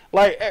shit.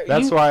 Like,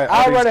 that's why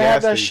I'd rather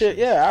have that shit.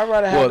 Yeah, I'd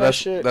rather have that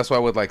shit. That's why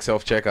with like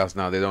self-checkouts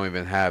now, they don't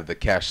even have the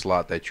cash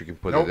slot that you can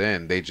put it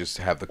in. They just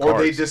have the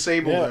cards. Or they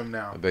disable them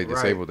now. They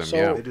disable them,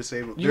 They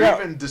disable. They're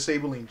even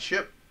disabling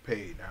chip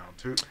pay now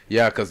too.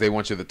 Yeah, because they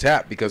want you to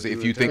tap. Because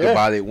if you think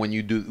about it, when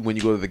you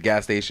go to the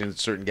gas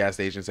stations, certain gas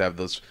stations have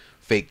those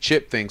fake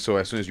chip things. So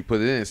as soon as you put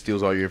it in, it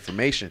steals all your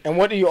information. And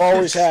what do you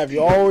always have?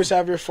 You always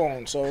have your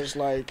phone. So it's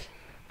like,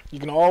 you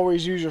can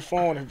always use your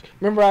phone.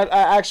 Remember, I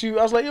asked you.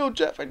 I was like, "Yo,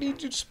 Jeff, I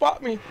need you to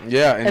spot me."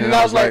 Yeah, and then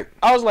I was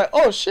like,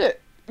 "Oh shit,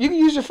 you can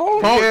use your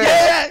phone."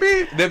 Yeah.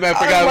 That man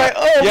forgot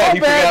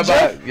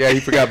about.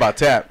 He forgot about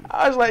tap.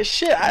 I was like,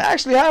 "Shit, I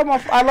actually have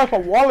I left my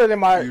wallet in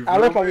my. I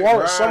left my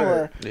wallet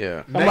somewhere."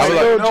 Yeah.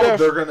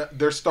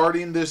 They're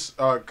starting this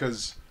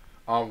because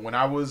when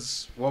I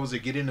was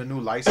getting a new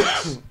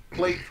license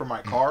plate for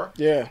my car.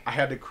 Yeah. I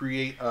had to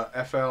create a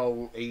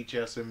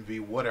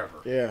FLHSMV whatever.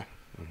 Yeah.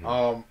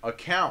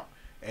 Account.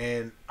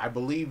 And I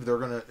believe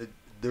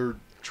they're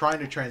trying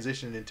to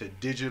transition into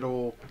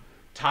digital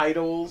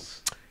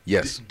titles.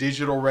 Yes.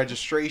 Digital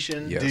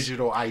registration. Yes.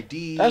 Digital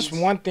IDs. That's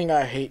one thing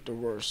I hate the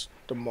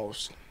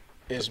most,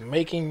 is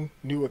making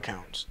new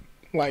accounts.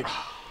 Like,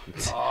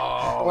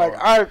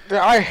 I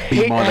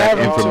hate more that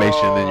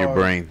information in your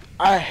brain.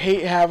 I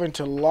hate having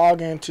to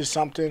log into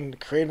something,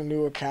 create a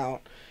new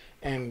account,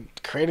 and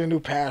create a new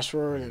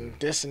password and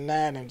this and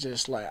that, and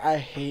just like, I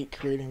hate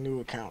creating new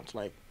accounts.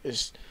 Like,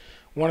 it's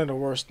one of the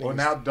worst things. Well,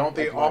 now don't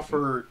they like,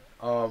 offer?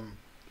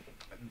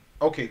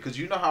 Okay, because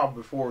you know how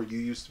before you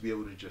used to be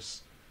able to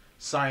just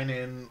sign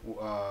in,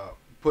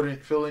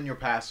 fill in your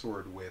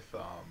password with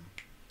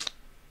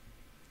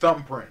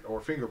thumbprint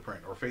or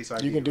fingerprint or Face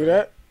ID. You can do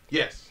that?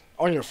 Yes.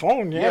 On your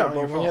phone, yeah. on But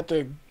your when phone. you have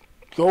to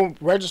go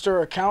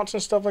register accounts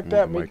and stuff like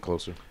that,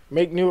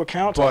 make new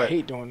accounts, I But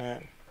hate doing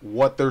that.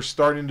 what they're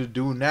starting to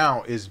do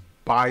now is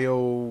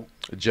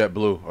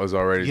JetBlue was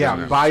already doing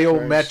that.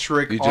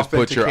 biometric. You just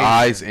put your authentication.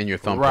 eyes and your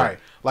thumbprint. Right.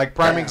 Like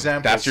prime Damn.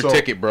 example. That's your so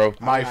ticket, bro.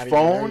 My I'm not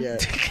phone. even there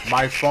yet.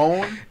 My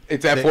phone.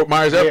 It's at they- Fort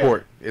Myers yeah.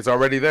 Airport. It's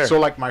already there. So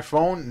like my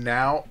phone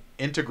now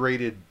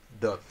integrated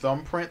the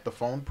thumbprint, the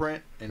phone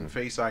print, and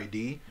Face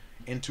ID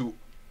into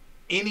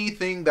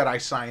anything that I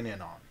sign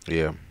in on.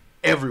 Yeah.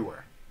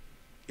 Everywhere.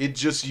 It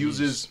just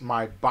uses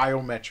my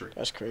biometric.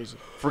 That's crazy.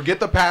 Forget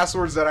the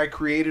passwords that I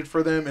created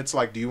for them. It's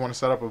like, do you want to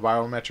set up a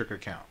biometric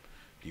account?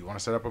 Do you want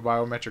to set up a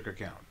biometric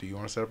account? Do you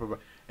want to set up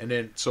and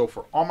then so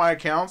for all my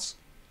accounts,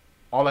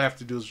 all I have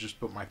to do is just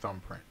put my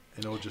thumbprint,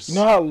 and it'll just. You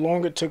know how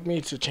long it took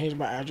me to change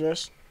my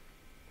address?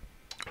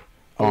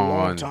 A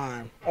long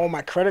time. All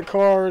my credit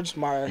cards,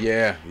 my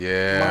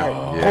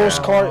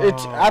postcard.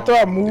 After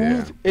I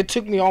moved, it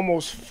took me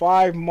almost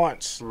 5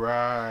 months.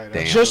 Right.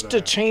 Just to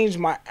change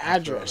my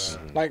address.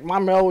 Like my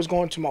mail was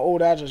going to my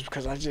old address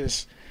because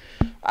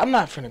I'm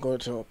not finna go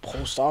to a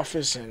post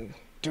office and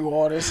do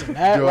all this and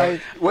that.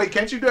 Wait,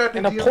 can't you do that?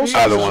 In a post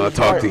I office? don't want to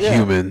talk to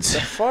humans.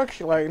 The fuck?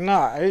 Like,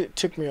 nah. It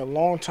took me a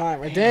long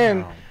time, and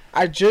then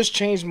I just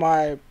changed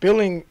my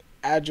billing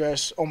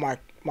address on my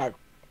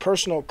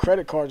personal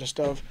credit cards and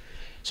stuff.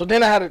 So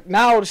then I had to,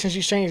 now since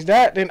you changed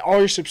that, then all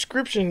your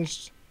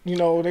subscriptions, you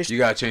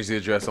gotta change the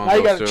address on. Now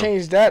you gotta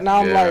change that.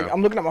 Now Yeah.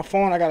 I'm looking at my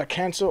phone. I gotta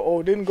cancel.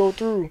 Oh, it didn't go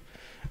through.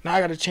 Now I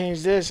gotta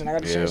change this and I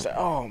gotta change that.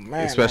 Oh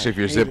man. Especially if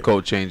your zip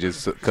code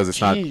changes because it's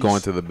not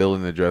going to the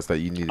billing address that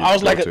you needed. I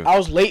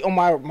was late on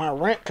my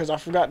rent because I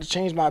forgot to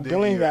change my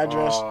billing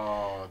address.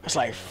 It's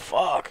like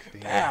fuck.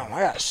 Damn, I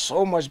got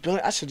so much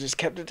billing. I should just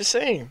kept it the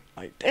same.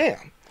 Like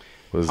damn.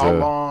 How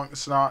long?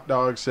 Snot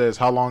Dog says,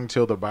 how long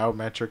till the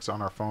biometrics on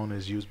our phone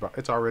is used by?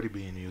 It's already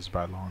being used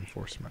by law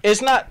enforcement.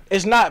 It's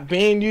not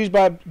being used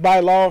by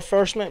law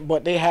enforcement,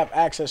 but they have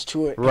access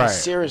to it. Right. In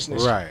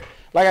seriousness. Right.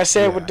 Like I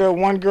said with the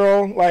one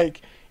girl,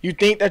 like you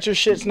think that your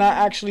shit's not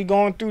actually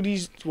going through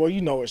these. Well, you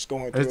know it's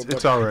going through.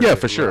 It's already. Yeah,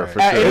 for sure. Right. For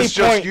sure. It's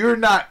just you're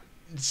not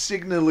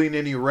signaling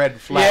any red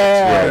flags.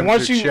 Yeah,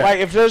 once you check. Like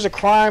if there's a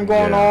crime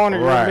going on or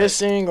you're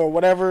missing or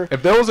whatever,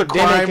 if there was a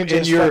crime, then they can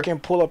just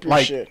fucking pull up your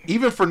shit.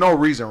 Even for no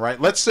reason, right?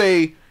 Let's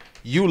say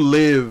you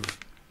live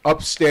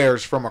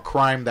upstairs from a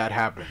crime that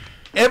happened.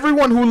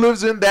 Everyone who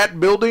lives in that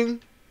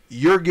building,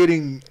 you're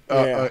getting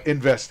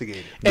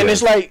investigated. And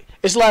it's like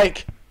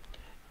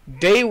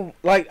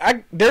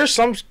there's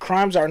some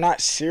crimes that are not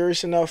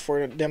serious enough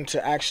for them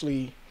to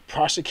actually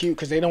prosecute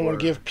because they don't want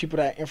to give people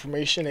that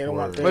information. They don't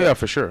want the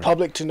for sure.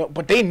 public to know,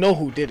 but they know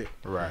who did it.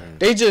 Right.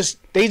 They just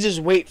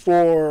wait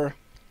for.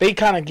 They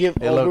kind of give.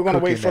 We're gonna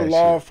wait for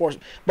law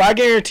enforcement. But I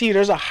guarantee you,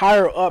 there's a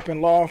higher up in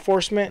law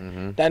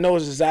enforcement that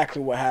knows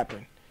exactly what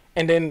happened.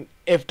 And then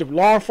if the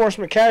law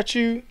enforcement catch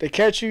you, they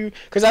catch you.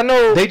 Because I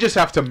know they just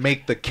have to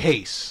make the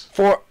case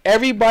for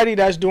everybody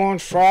that's doing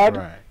fraud.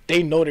 Right.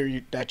 They know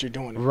that you're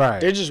doing it. Right.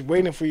 They're just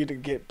waiting for you to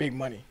get big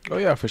money. Oh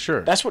yeah, for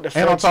sure. That's what the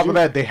feds and on top do. of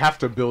that, they have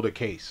to build a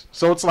case.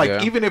 So it's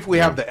like even if we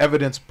have the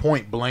evidence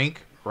point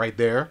blank right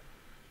there,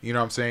 you know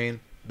what I'm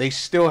saying? They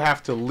still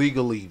have to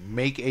legally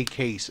make a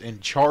case and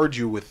charge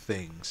you with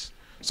things.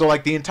 So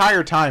like the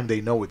entire time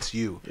they know it's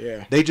you.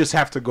 Yeah. They just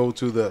have to go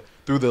through the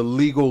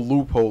legal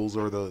loopholes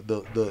or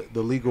the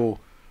legal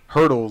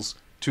hurdles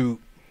to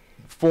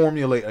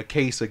formulate a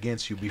case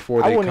against you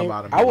before they come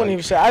out. I wouldn't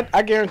even say.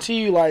 I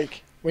guarantee you,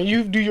 like when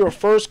you do your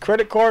first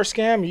credit card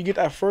scam, you get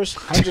that first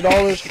 $100,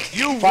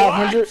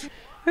 $500.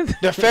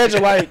 The feds are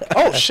like,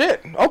 oh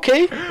shit,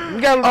 okay,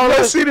 we got.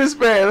 Let's see this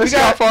man. Let's see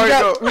how far he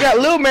go. We got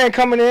Lil Man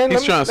coming in.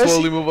 He's trying to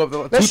slowly move up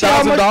the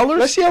 $2,000.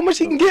 Let's see how much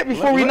he can get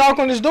before we knock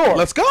on his door.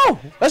 Let's go.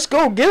 Let's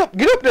go. Get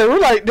up there. We're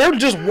like, they're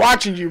just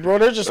watching you, bro.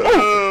 They're just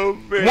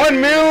 $1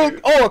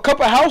 million. Oh, a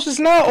couple houses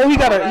now. Oh, he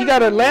got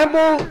a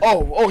Lambo.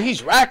 Oh,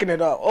 he's racking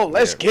it up. Oh,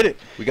 let's get it.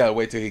 We gotta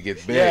wait till he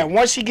gets big. Yeah,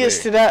 once he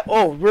gets to that,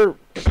 we're.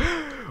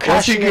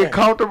 Once he get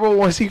comfortable,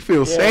 once he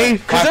feels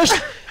safe. Because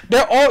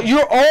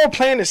you're all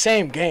playing the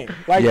same game.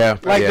 Like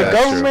the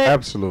government,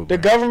 absolutely.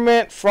 The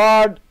government,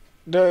 fraud,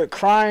 the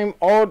crime,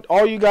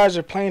 all you guys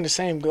are playing the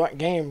same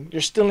game.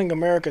 You're stealing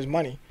America's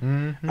money.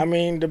 Mm-hmm. I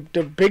mean,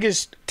 the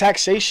biggest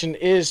taxation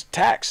is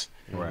tax.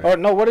 Right. Or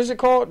no, what is it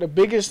called? The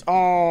biggest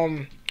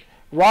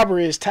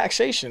robbery is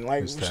taxation.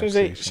 Like as soon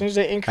as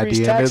they increase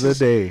at the taxes, end of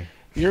the day,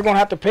 you're gonna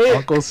have to pay it.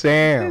 Uncle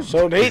Sam.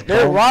 So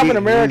they're robbing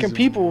American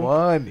people.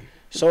 Money.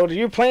 So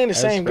you're playing the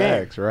same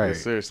game. Right.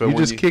 Yes, sir. So you're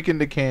just kicking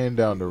the can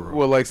down the road.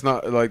 Well, like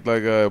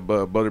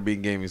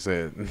Butterbean Gaming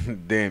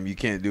said, damn, you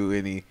can't do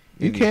any.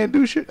 You can't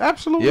do shit.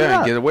 Absolutely not.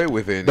 And get away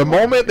with it. The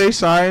moment they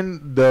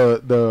signed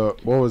the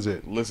what was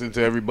it? Listen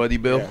to everybody,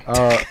 Bill.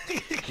 Yeah.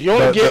 You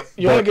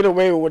only get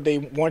away with what they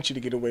want you to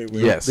get away with.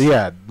 Yes.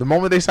 Yeah. The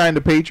moment they signed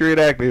the Patriot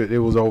Act, it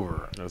was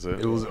over. That's it.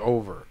 It was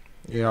over.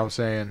 You know what I'm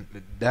saying?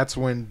 That's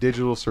when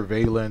digital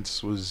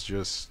surveillance was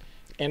just.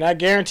 And I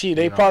guarantee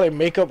they probably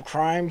make up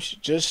crimes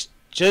just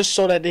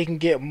so that they can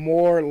get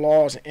more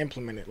laws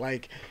implemented.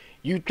 Like,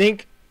 you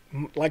think,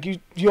 like you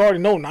already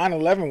know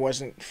 9/11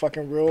 wasn't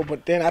fucking real,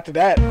 but then after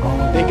that,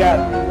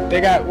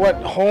 they got what,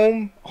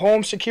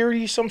 home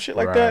security, some shit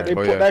like that. They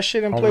put that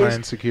shit in Homeland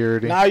place.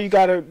 Security. Now you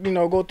gotta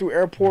go through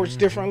airports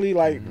differently.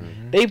 Like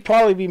they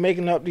probably be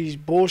making up these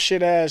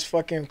bullshit ass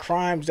fucking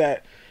crimes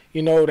that.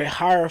 They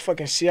hire a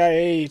fucking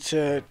CIA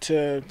to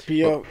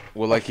be well,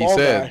 like he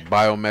said,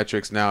 guy.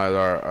 biometrics now at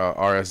our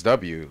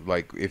RSW.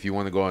 Like, if you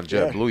want to go on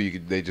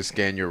JetBlue, they just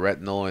scan your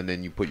retinal and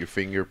then you put your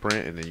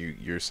fingerprint and then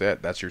you're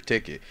set. That's your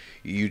ticket.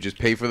 You just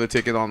pay for the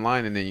ticket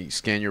online and then you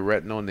scan your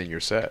retinal and then you're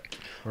set.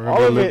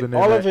 All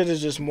of it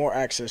is just more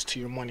access to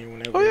your money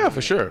whenever. Oh yeah, for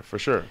sure.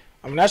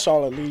 I mean, that's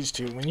all it leads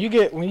to. When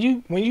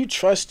you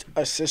trust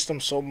a system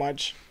so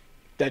much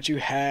that you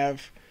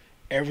have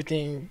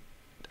everything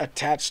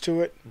attached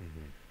to it. Mm-hmm.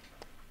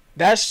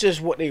 That's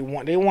just what they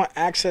want. They want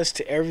access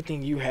to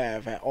everything you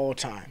have at all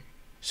time.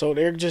 So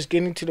they're just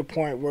getting to the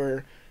point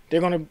where they're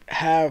going to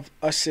have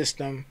a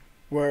system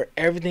where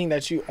everything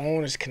that you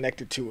own is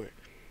connected to it.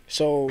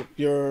 So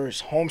your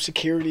home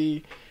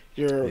security,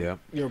 your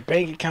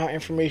bank account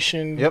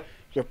information,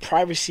 your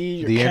privacy,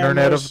 your the cameras,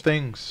 Internet of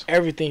Things,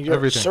 everything,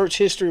 your search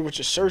history, what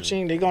you're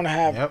searching, they're going to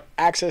have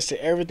access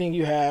to everything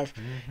you have,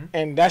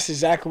 and that's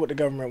exactly what the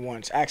government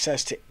wants,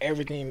 access to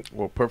everything.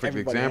 Well, perfect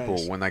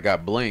example, when I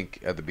got Blink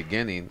at the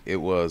beginning, it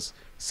was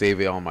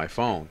save it on my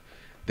phone.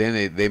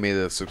 Then they made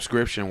a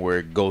subscription where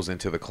it goes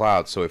into the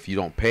cloud, so if you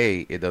don't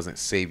pay, it doesn't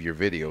save your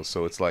videos.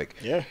 So it's like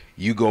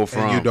you go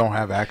from... And you don't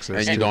have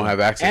access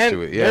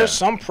to it. Yeah. There's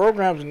some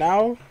programs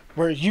now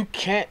where you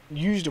can't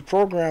use the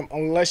program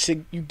unless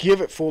you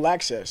give it full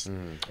access.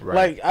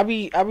 Like I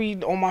be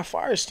on my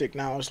Fire Stick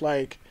now. It's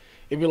like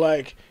it'd be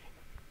like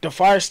the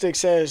Fire Stick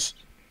says,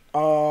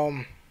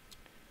 can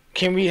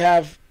we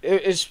have?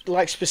 It's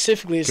like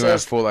specifically it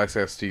says have full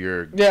access to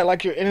your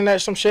like your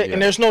internet, some shit,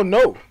 and there's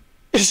no.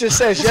 It just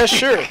says yes,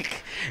 sure.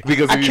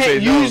 Because if I you can't say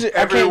use no, it.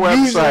 I can't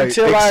use it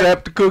until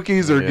accept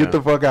cookies or get the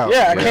fuck out.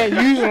 Yeah, I can't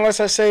use it unless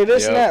I say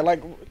this and that.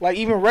 Like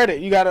even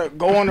Reddit, you gotta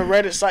go on the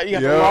Reddit site. You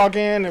have to log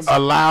in and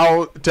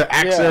allow to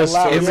access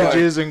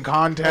images and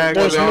contacts.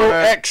 There's no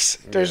X.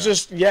 There's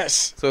just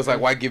yes. So it's like,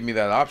 why give me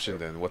that option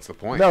then? What's the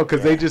point? No,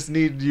 because they just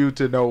need you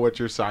to know what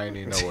you're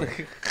signing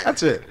away.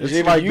 That's it. It's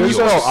you like there's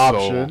no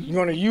option. You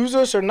gonna use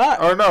us or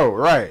not? Or no,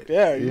 right?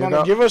 Yeah, you're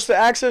gonna give us the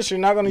access. You're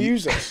not gonna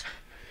use us.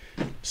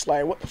 It's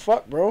like, what the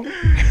fuck, bro?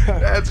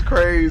 That's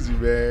crazy,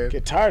 man.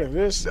 Get tired of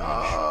this.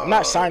 I'm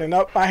not signing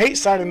up. I hate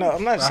signing up.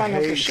 I'm not signing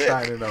up for shit.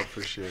 Signing up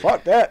for shit.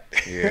 Fuck that.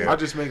 Yeah. I'll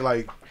just make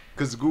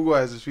because Google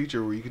has this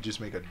feature where you could just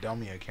make a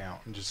dummy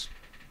account and just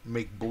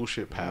make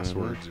bullshit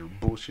passwords or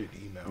bullshit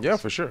emails. Yeah,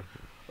 for sure.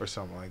 Or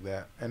something like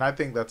that. And I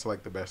think that's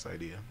like the best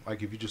idea.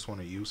 Like if you just want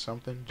to use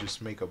something,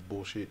 just make a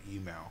bullshit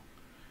email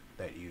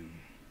that you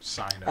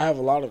sign up. I have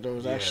a lot of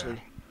those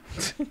actually.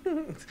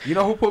 You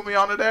know who put me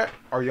onto that?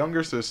 Our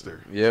younger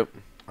sister. Yep.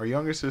 Our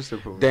younger sister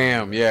put me.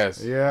 Damn,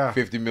 yes. Yeah.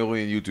 50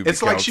 million YouTube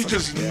It's accounts. like she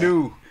just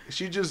knew.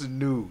 She just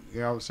knew. You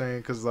know what I'm saying?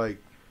 Because, like,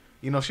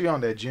 she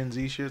on that Gen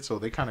Z shit, so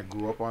they kind of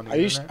grew up on the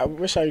internet. I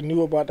wish I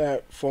knew about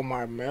that for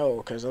my mail,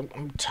 because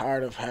I'm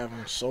tired of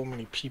having so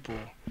many people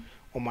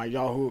on my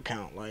Yahoo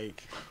account.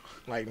 Like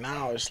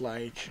now it's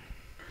like...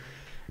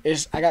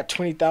 I got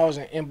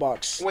 20,000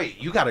 inbox. Wait,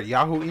 you got a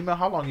Yahoo email?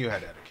 How long you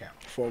had that account?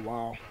 For a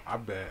while. I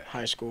bet.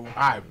 High school.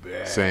 I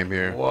bet. Same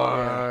here.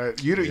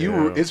 What?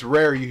 Yeah. It's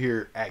rare you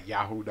hear at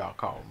yahoo.com.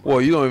 Bro.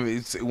 Well, you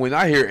know, when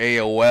I hear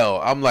AOL,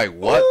 I'm like,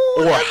 what?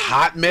 Ooh, or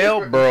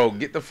Hotmail? Bro,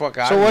 get the fuck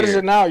out of here. So what is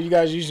it now? You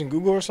guys using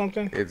Google or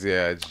something? It's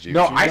Gmail.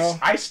 No,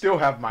 I still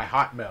have my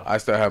Hotmail. I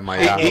still have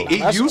my Yahoo.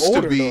 It used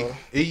to be.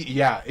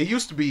 It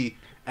used to be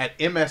at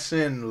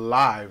MSN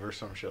Live or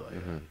some shit like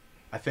that.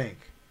 I think.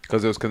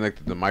 Because it was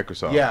connected to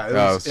Microsoft. Yeah, it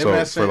was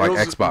MSN. So for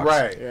like Xbox.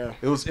 Right. Yeah.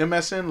 It was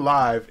MSN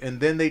Live,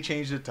 and then they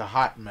changed it to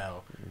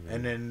Hotmail,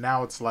 and then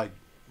now it's like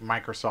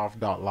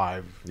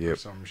Microsoft.live or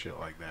some shit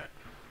like that.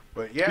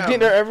 But yeah, you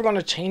think they're ever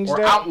gonna change or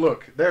that?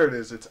 Outlook. There it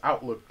is. It's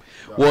Outlook.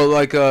 Well,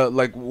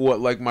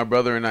 like my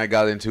brother and I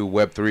got into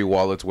Web3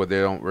 wallets where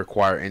they don't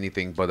require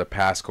anything but a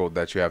passcode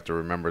that you have to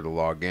remember to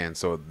log in.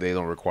 So they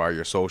don't require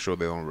your social,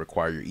 they don't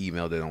require your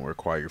email, they don't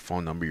require your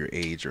phone number, your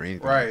age, or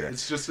anything. Right. Like that.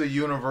 It's just a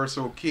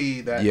universal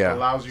key that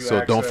allows you.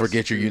 So don't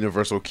forget your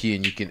universal key,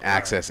 and you can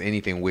access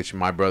anything. Which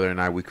my brother and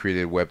I, we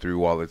created Web3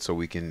 wallets so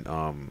we can.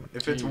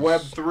 If it's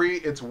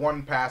Web3, it's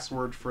one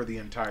password for the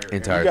entire. You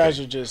guys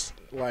are just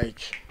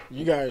like.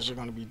 You guys are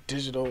gonna be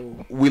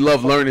digital. We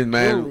love learning,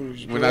 man.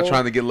 Gurus, we're not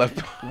trying to get left.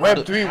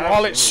 Web3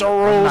 wallet,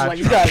 Soros, like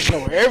you guys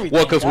know everything.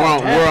 Well, because we're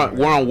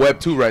on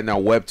Web2 right now.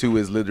 Web2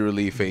 is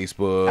literally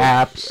Facebook,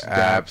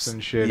 apps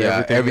and shit.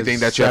 Yeah, everything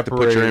that you have to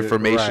put your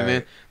information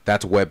in.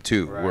 That's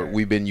Web2. Right.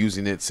 We've been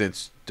using it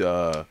since.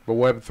 But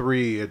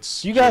Web3,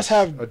 it's. You guys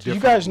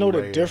know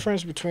the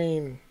difference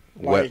between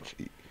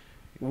like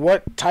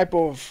what type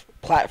of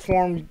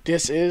platform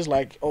this is.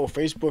 Like, oh,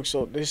 Facebook.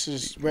 So this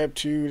is Web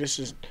 2. This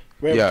is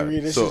Web 3.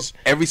 This is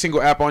every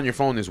single app on your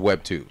phone is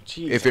Web 2.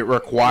 Jeez, if it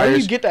requires, where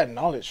do you get that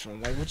knowledge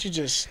from? Like, would you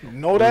just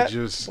know that?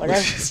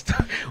 Guys,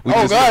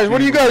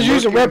 What are you guys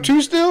using Web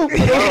 2 still?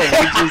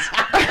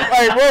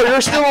 Like, bro,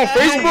 you're still on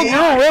Facebook.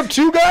 You're a Web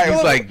 2 guy.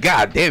 He's like,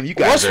 God damn, you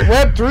guys. What's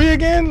Web 3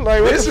 again?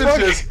 Like, what this the is fuck?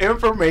 just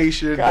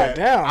information God that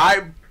damn.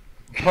 I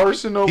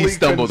personally He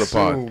stumbled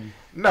consume. upon.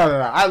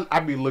 No. I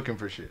be looking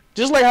for shit.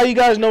 Just like how you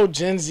guys know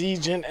Gen Z,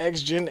 Gen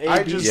X, Gen A,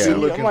 I B, just C. be I'm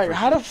looking like, for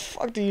how shit. the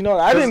fuck do you know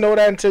that? I didn't know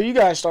that until you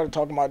guys started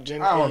talking about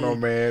Gen I don't A. know,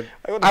 man.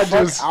 Like, what the I fuck?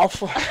 just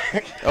Alpha.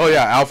 Oh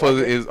yeah, Alpha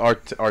is our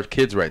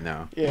kids right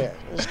now. Yeah,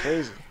 it's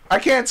crazy. I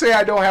can't say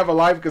I don't have a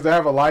life because I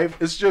have a life.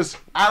 It's just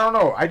I don't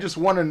know. I just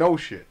want to know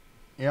shit.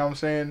 You know what I'm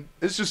saying?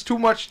 It's just too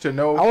much to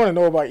know. I want to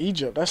know about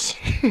Egypt. That's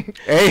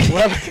Hey,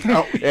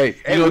 No. hey,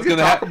 Hey, you know we what's can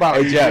gonna talk happen? about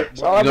Hey, Jack, Egypt.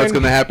 you know what's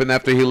gonna happen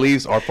after he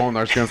leaves? Our phone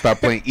are gonna start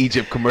playing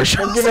Egypt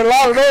commercials. I'm getting a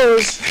lot of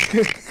those.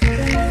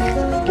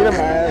 Get him my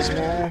ass,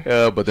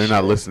 man. But they're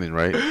not listening,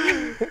 right?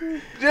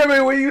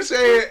 Jimmie, when you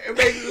say it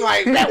makes me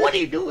like, man, what do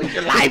you do with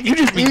your life? You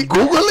just be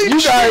googling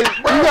You guys,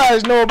 shit, bro. you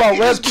guys know about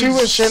You Web just be 2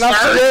 and shit.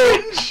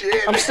 searching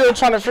shit. I'm still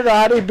trying to figure out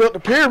how they built the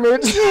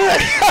pyramids.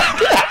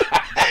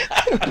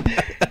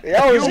 They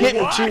always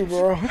getting it too,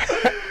 bro.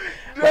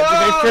 But did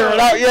they figure it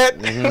out yet?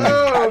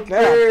 Oh,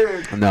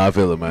 man. No, I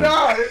feel it, man. No,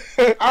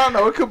 I don't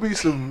know. It could be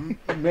some,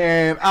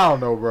 man, I don't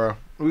know, bro.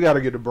 We got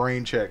to get the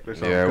brain checked or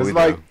something. Yeah, we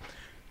like, do.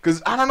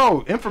 Because, I don't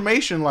know,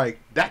 information, like,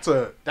 that's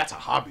a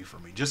hobby for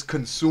me. Just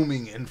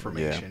consuming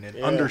information and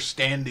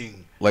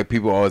understanding. Like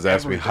people always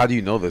ask me, Everything. how do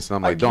you know this? And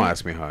I'm like, don't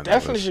ask me how I know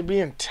Definitely this. should be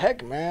in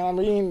tech, man. I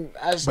mean,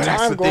 as But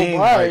that's time the goes thing,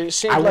 by, like, it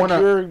seems I like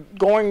wanna- you're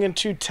going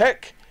into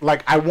tech.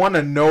 Like, I want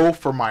to know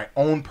for my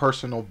own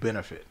personal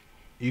benefit.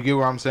 You get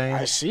what I'm saying?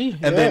 I see.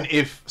 And then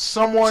if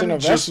someone It's an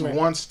just investment.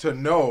 wants to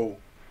know,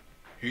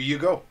 here you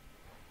go.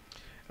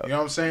 You know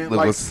what I'm saying? Look,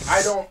 Like let's-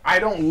 I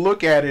don't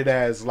look at it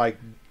as like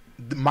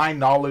my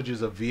knowledge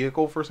is a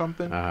vehicle for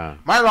something. Uh-huh.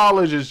 My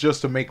knowledge is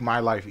just to make my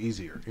life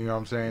easier. You know what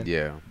I'm saying?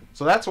 Yeah.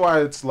 So that's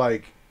why it's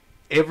like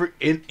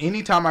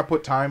anytime I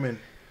put time in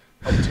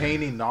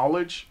obtaining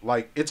knowledge,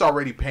 like it's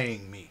already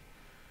paying me.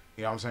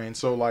 You know what I'm saying?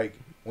 So like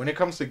when it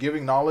comes to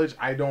giving knowledge,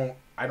 I don't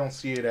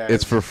see it as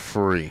It's for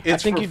free. I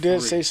think for you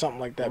did free. say something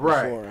like that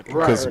Right, before. I think I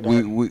Because heard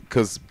that.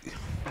 because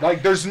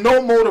Like, there's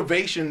no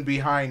motivation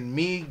behind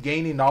me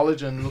gaining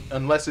knowledge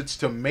unless it's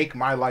to make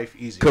my life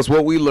easier.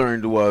 what we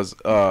learned was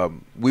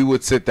we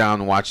would sit down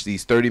and watch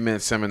these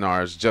 30-minute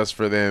seminars just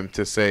for them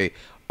to say,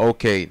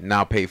 okay,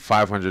 now pay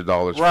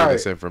 $500 for Right.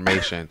 this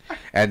information.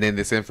 And then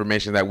this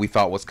information that we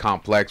thought was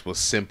complex was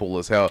simple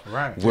as hell.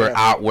 Right.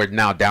 We're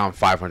now down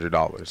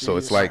 $500. So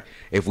it's Jeez. like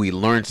if we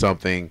learn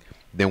something,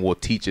 then we'll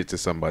teach it to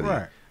somebody.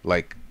 Right.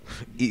 Like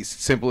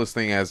simplest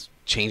thing as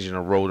changing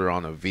a rotor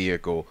on a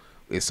vehicle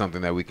is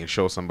something that we can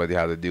show somebody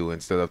how to do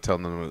instead of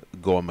telling them to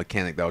go a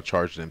mechanic that'll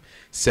charge them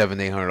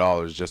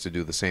 $700-800 just to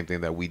do the same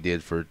thing that we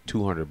did for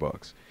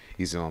 $200.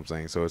 You see what I'm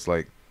saying? So it's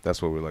like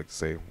that's what we like to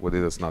say. What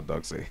did the Snot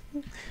Dog say?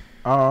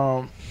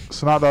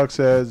 Snot Dog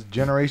says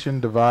generation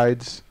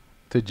divides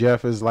to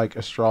Jeff is like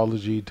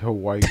astrology to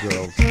white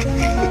girls.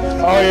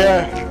 Oh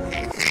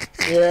yeah,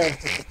 yeah.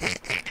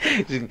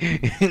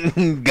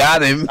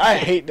 Got him. I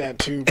hate that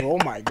too, bro.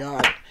 Oh my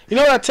god. You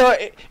know what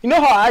you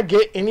know how I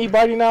get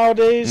anybody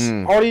nowadays?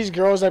 All these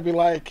girls that be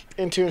like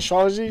into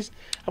astrologies.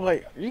 I'm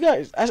like, you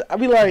guys. I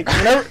be like,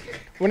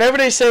 whenever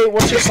they say,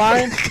 "What's your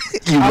sign?"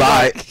 You I'm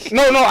lie. like,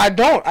 no, I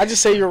don't. I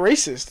just say you're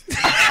racist.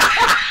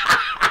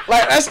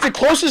 Like that's the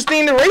closest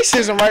thing to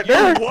racism right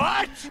there.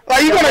 What?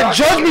 Like you gonna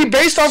judge me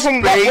based off of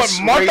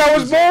what month I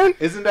was born?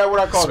 Isn't that what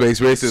I call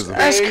Space it? racism.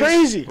 That's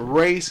crazy.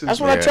 Racism.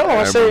 That's what I Yeah, tell them.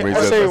 I I say, remember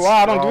he said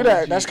wow, I don't do that.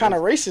 astrology That's kind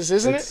of racist,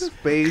 isn't It's it?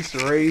 space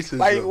racism.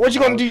 Like, what you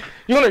gonna do?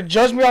 You gonna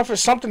judge me off of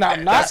something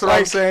I'm not? That's what like,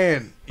 I'm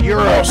saying. You're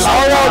Oh, a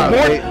sorry, I was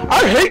born.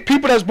 I hate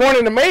people that's born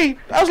in the May.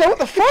 I was like, what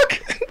the fuck?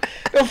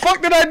 The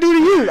fuck did I do to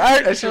you?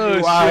 That should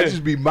be why I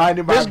just be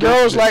minding my This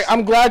girl's business. like,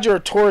 I'm glad you're a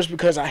Taurus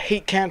because I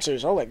hate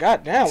cancers. I was like,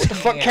 God damn, what the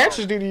fuck Yeah.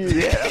 cancers do to you?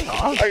 Yeah, that's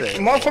all I'm Like,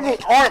 saying.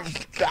 motherfuckers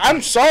aren't.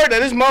 I'm sorry that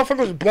this motherfucker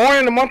was born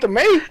in the month of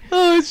May.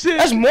 Oh shit.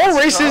 That's more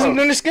racism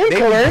than the skin They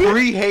color, ain't it?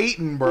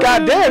 pre-hating, bro.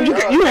 God damn,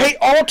 you hate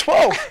all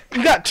 12.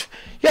 You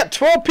got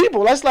 12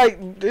 people. That's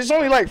like, there's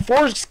only like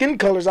 4 skin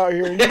colors out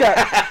here. And you got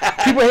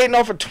people hating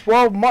off for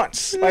 12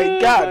 months.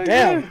 Like, God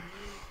damn.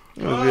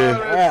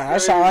 Yeah,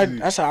 that's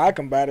how I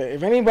combat it.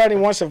 If anybody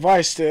wants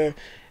advice to,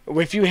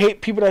 if you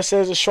hate people that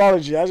says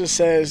astrology, I just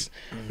says,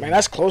 man,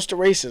 that's close to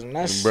racism.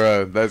 That's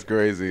Bruh, that's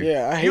crazy.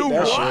 yeah, I hate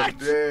that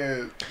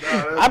shit.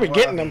 Yeah. I be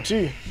getting them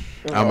too.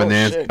 I'm Oh,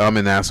 an shit. I'm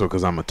an asshole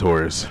because I'm a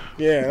Taurus.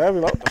 Yeah, that be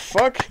like, what the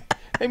fuck?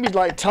 They be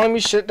like telling me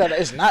shit that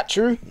is not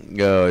true.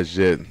 Oh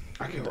shit.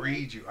 I can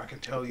read you. I can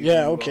tell you.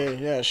 Yeah, okay,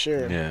 yeah,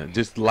 sure. Yeah,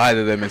 just lie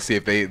to them and see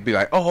if they be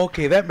like, oh,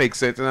 okay, that makes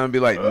sense, and I'll be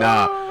like,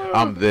 nah,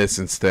 I'm this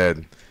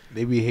instead.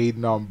 They be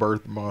hating on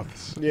birth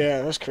months.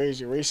 Yeah, that's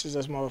crazy. Racist,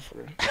 that's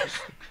motherfucker.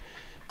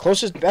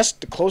 That's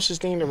the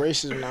closest thing to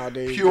racism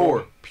nowadays.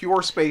 Pure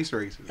space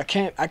racism.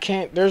 I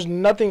can't. There's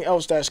nothing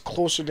else that's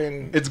closer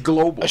than It's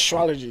global.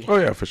 astrology. Oh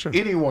yeah, for sure.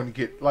 Anyone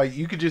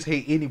you could just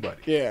hate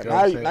anybody. Yeah, You know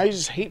what I'm now saying? you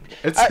just hate.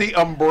 It's the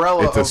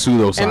umbrella. It's a of,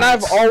 pseudoscience. And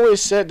I've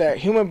always said that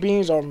human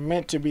beings are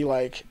meant to be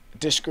like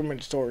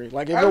discriminatory.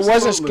 Like if it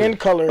wasn't Absolutely. skin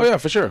color, Oh yeah,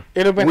 for sure.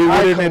 it'd have been We eye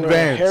wouldn't color,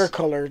 advance. hair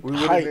color, we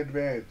wouldn't height.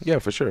 advance. Yeah,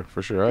 for sure.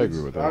 I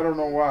agree with I that. don't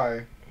know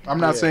why. I'm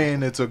not Yeah.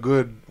 saying it's a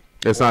good.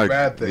 It's or not a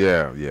bad thing.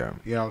 Yeah. You know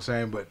what I'm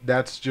saying? But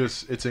that's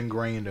just it's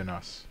ingrained in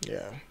us.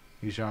 Yeah.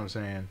 You see what I'm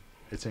saying?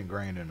 It's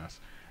ingrained in us.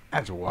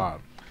 That's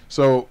wild.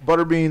 So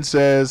Butterbean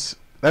says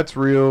that's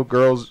real.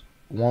 Girls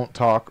won't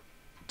talk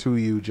to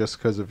you just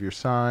because of your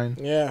sign.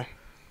 Yeah.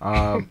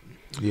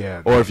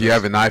 Yeah. Or if you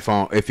have an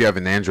iPhone, if you have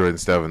an Android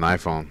instead of an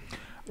iPhone,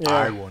 Yeah.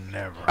 I will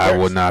never. I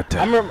would not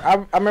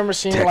I remember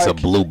seeing text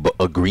like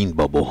a green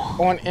bubble.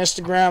 on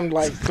Instagram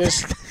like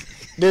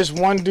this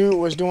one dude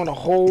was doing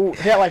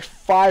he had like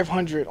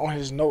 500 on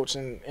his notes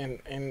in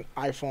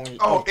iPhone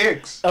Oh,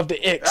 X. of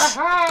the X.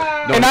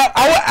 Aha! And I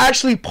would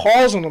actually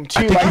pause on them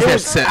too. think Like he's it at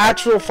was set-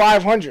 actual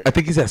 500. I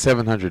think he's at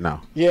 700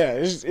 now. Yeah,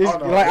 it's Oh,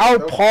 no, like I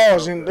would those-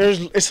 pause and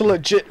it's a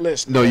legit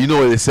list. No, you know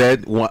what it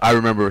said? I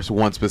remember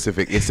one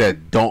specific. It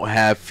said, "Don't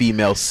have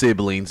female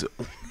siblings."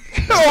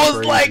 I was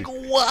crazy. like,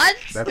 "What?"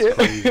 That's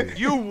crazy.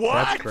 You what?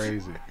 That's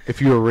crazy. If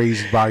you were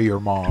raised by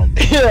your mom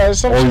Yeah, or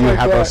something you like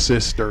have a that.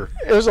 sister,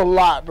 It was a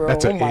lot, bro.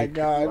 that's Oh a my ick.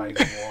 god. Like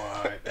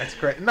what? That's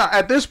crazy. No,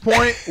 at this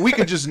point, we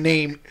could just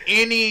name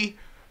any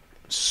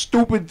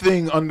stupid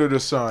thing under the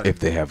sun. If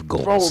they have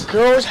Bro, goals.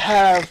 girls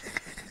have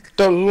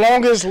the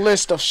longest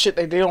list of shit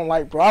that they don't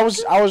like, bro. I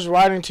was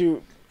riding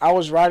to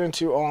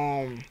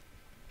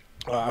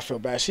I feel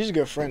bad. She's a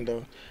good friend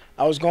though.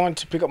 I was going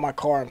to pick up my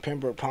car in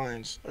Pembroke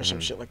Pines or some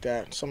shit like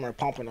that, somewhere in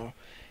Pompano.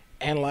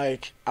 And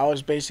like I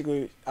was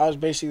basically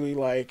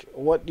like,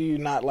 what do you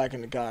not like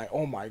in the guy?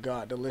 Oh my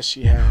god, the list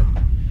she had.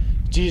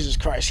 Jesus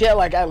Christ. She had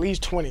like at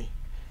least 20.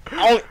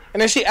 And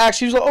then she asked,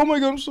 she was like, "Oh my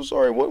god, I'm so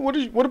sorry.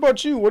 What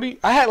about you?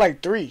 I had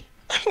like 3."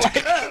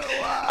 Like,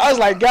 I was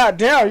like, God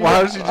damn.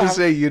 Why don't you just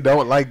say you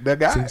don't like the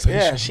guy?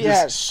 Yeah, she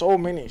had so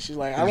many. She's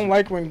like, I don't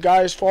like when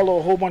guys follow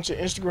a whole bunch of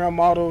Instagram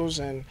models,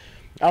 and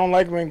I don't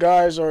like when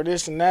guys are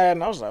this and that.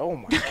 And I was like, oh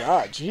my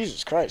God,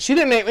 Jesus Christ. She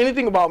didn't name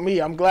anything about me.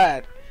 I'm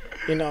glad.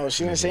 You know,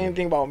 she didn't say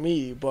anything about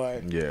me,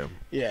 but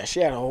yeah, she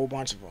had a whole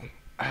bunch of them.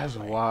 That's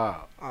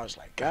wild. I was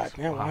like, God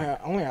damn, I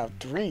only have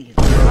 3.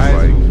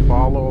 Guys who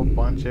follow a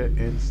bunch of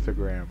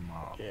Instagram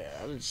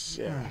models.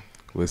 Yeah.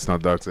 What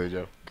Snot Dog say,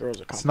 Joe?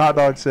 Girls are Snot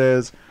Dog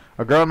says,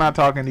 a girl not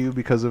talking to you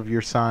because of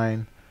your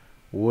sign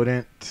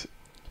wouldn't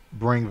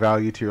bring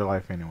value to your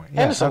life anyway.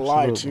 And it's a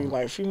lie too.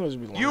 Like females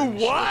be lying. You and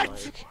shit, what?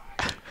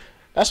 like-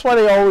 that's why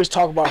they always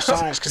talk about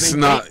signs. Cause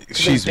Snot.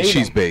 She's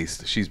them.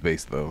 based. She's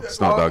based though.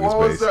 Snot Dog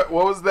is based.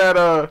 What was that?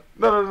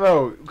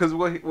 No. Because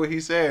what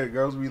he said,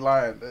 girls be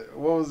lying.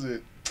 What was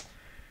it?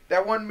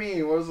 That one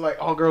meme was like,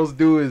 all girls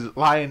do is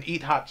lie and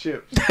eat hot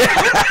chips.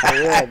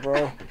 Yeah,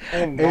 bro.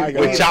 Oh my God.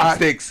 With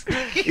chopsticks.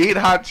 Eat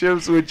hot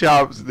chips with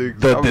chopsticks.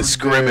 The I'm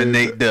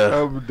discriminate dead.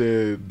 I'm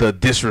dead. the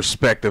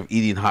disrespect of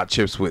eating hot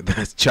chips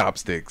with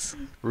chopsticks.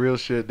 Real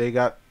shit. They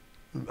got.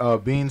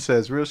 Bean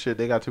says, real shit.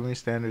 They got too many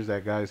standards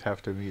that guys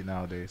have to meet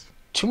nowadays.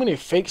 Too many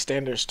fake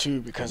standards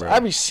too, because Right. I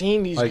be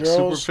seeing these Like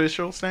girls.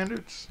 superficial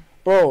standards.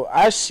 Bro,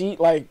 I see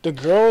like the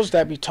girls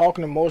that be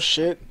talking the most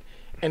shit,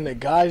 and the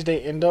guys they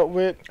end up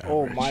with.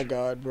 Oh Average. my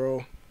God,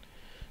 bro.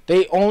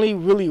 They only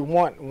really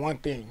want one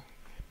thing,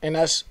 and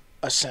that's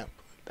a simp.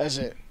 That's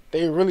it.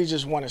 They really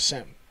just want a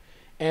simp.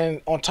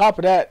 And on top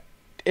of that,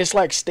 it's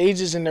like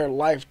stages in their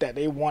life that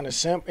they want a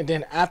simp, and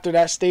then after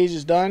that stage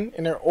is done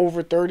and they're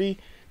over 30,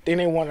 then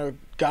they want a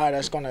guy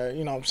that's gonna,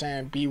 you know what I'm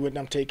saying, be with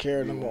them, take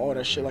care of them, all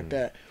that shit like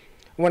that.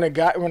 When a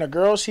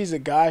girl sees a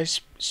guy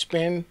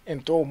spend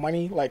and throw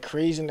money like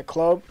crazy in the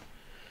club,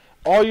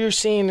 all you're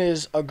seeing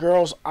is a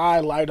girl's eye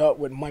light up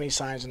with money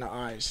signs in her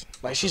eyes.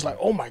 Like she's like,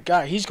 oh my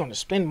God, he's gonna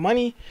spend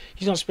money.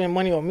 He's gonna spend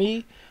money on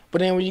me. But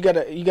then when you got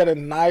a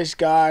nice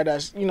guy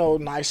that's, you know,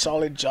 nice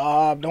solid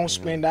job, don't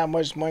spend that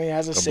much money,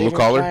 has a savings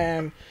collar?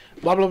 plan,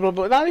 blah blah blah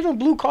blah. Not even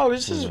blue collar.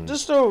 This is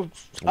just a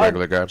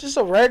Regular guy. just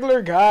a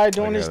regular guy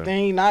doing his got it.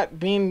 thing, not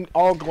being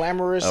all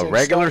glamorous. A and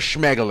regular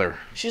stuff. schmegler.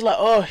 She's like,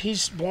 oh,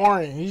 he's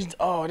boring. He's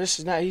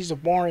a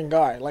boring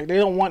guy. Like they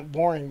don't want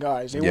boring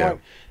guys.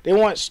 They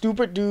want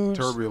stupid dudes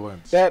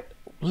Turbulence. that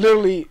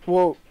literally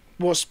will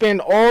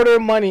spend all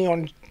their money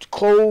on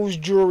clothes,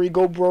 jewelry,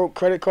 go broke,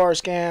 credit card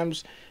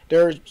scams.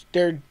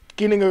 They're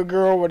getting a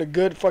girl with a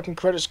good fucking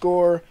credit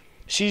score.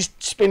 She's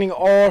spending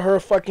all her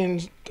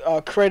fucking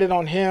credit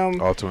on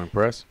him. All to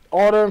impress.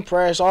 All to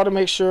impress, all to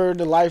make sure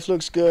the life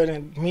looks good.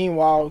 And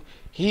meanwhile,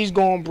 he's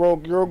going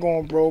broke, you're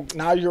going broke.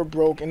 Now you're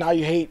broke, and now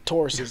you hate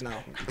Tauruses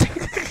now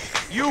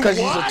You because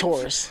he's a what?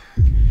 Taurus.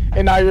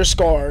 And now you're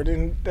scarred,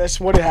 and that's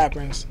what it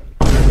happens.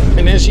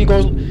 And then she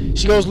goes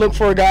look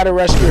for a guy to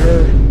rescue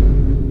her.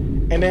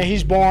 And then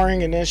he's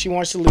boring, and then she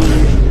wants to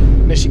leave.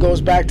 And then she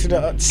goes back to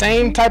the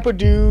same type of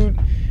dude.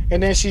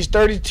 And then she's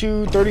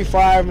 32,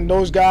 35, and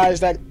those guys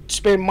that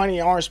spend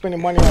money aren't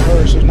spending money on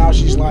her. So now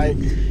she's like,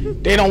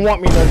 they don't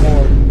want me no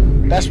more.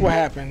 That's what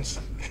happens.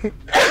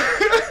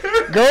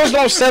 Girls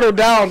don't settle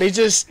down. They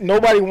just,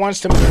 nobody wants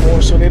them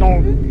anymore, so they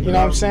don't, you know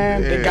what I'm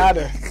saying? They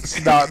gotta.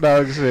 Snot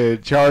Dog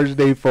said, charge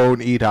their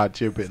phone, eat hot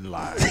chip, and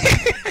lie.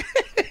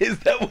 Is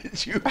that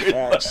what you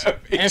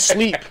And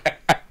sleep.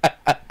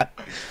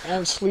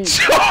 And sleep.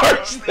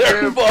 Charge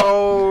their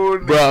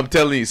phone. Bro, I'm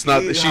telling you,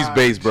 she's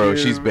base, bro.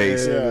 She's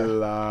base.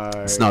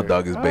 Snot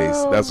Dog is base.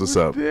 That's what's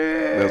up.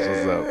 That's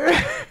what's up.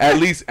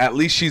 At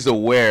least she's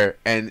aware,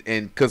 and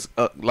because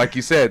like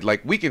you said,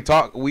 like we can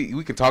talk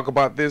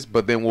about this,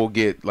 but then we'll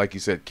get, like you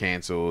said,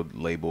 canceled,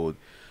 labeled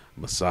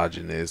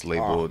misogynist,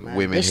 labeled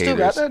women haters. They still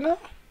got that now?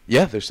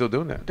 Yeah, they're still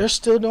doing that. They're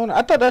still doing it.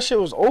 I thought that shit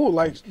was old.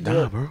 Like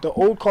the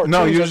old cartoons.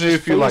 No, usually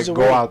if you like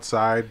go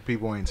outside,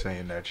 people ain't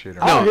saying that shit.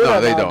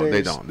 No,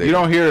 they don't. You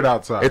don't hear it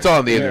outside. It's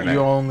on the internet. You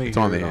only it's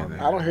on the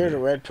internet. I don't hear the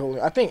red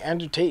pill. I think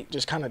Andrew Tate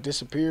just kind of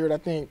disappeared. I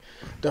think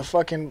the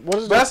fucking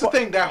that's the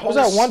thing. That whole was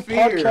that one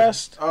sphere,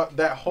 podcast?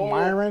 That whole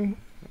Myron.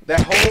 That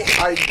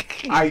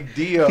whole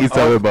idea. He's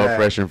talking about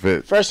Fresh and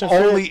Fit. Fresh and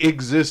Fit only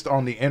exists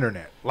on the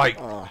internet. Like,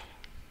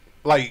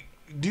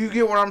 do you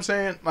get what I'm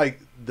saying? Like,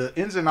 the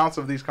ins and outs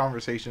of these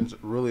conversations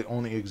really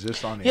only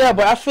exist on the internet.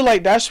 But I feel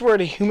like that's where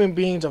the human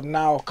beings of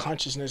now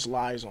consciousness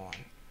lies on.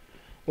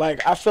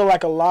 Like, I feel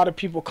like a lot of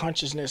people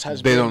consciousness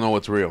has they don't know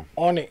what's real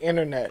on the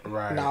internet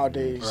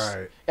nowadays.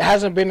 Right. It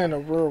hasn't been in the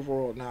real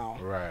world now.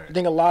 Right. I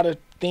think a lot of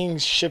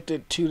things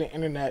shifted to the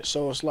internet,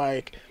 so it's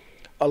like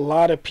a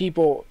lot of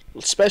people,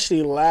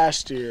 especially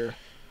last year,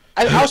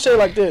 I'll say it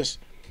like this.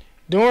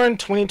 During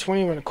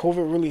 2020 when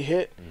COVID really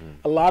hit,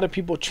 a lot of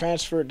people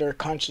transferred their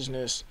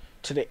consciousness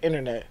to the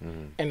internet,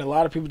 and a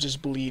lot of people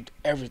just believed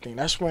everything.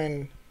 That's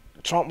when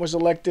Trump was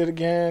elected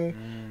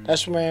again.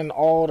 That's when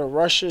all the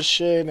Russia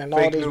shit and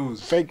all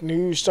this fake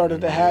news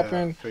started to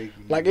happen.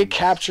 Like, it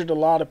captured a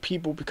lot of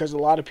people because a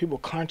lot of people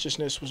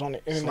consciousness was on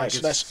the internet, like, so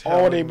that's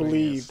all they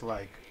believed.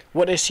 Like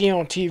what they see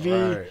on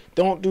TV,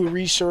 don't do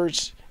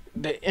research.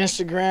 The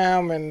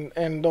Instagram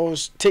and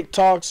those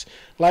TikToks,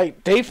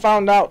 like, they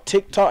found out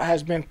TikTok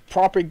has been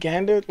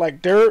propaganda.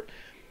 Like, the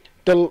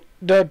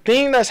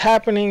thing that's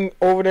happening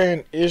over there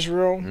in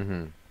Israel,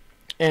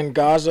 in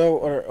Gaza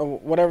or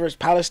whatever it's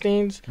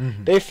Palestinians,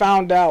 they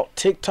found out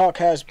TikTok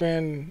has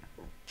been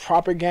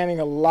propagating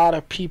a lot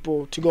of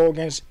people to go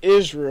against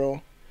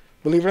Israel,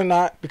 believe it or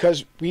not,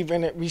 because we've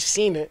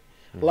seen it.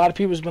 A lot of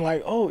people has been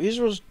like, oh,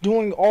 Israel's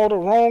doing all the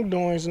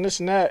wrongdoings and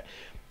this and that.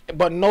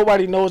 But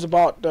nobody knows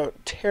about the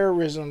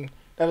terrorism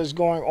that is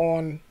going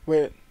on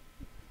with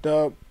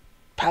the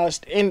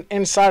Palestine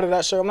inside of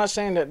that. So I'm not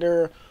saying that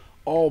they're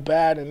all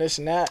bad and this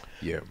and that.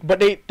 Yeah. But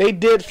they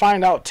did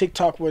find out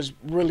TikTok was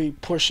really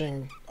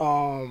pushing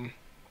a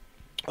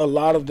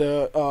lot of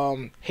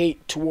the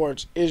hate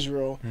towards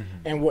Israel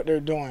and what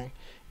they're doing,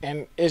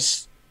 and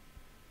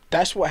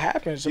that's what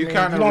happens. You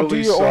kind of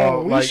really saw,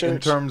 like, in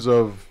terms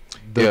of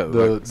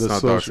the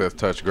Snot says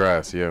touch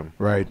grass,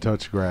 right,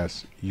 touch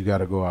grass. You got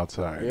to go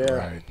outside.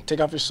 Right. Take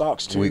off your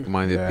socks too.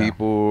 Weak-minded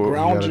people,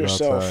 ground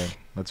yourself.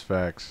 That's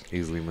facts.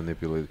 Easily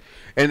manipulated,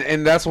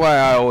 and that's why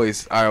I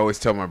always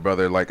tell my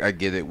brother, like, I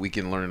get it. We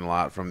can learn a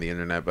lot from the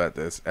internet, but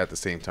at the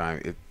same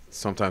time,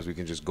 sometimes we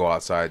can just go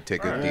outside,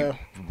 take a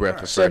deep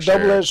breath of fresh air.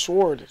 Double-edged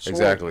sword.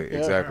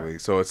 Exactly.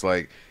 So it's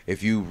like,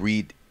 if you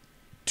read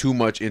too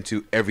much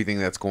into everything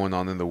that's going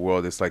on in the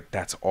world, it's like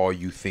that's all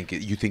you think.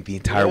 You think the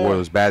entire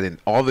world is bad, and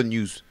all the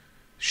news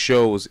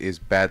shows is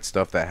bad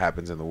stuff that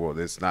happens in the world.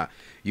 It's not.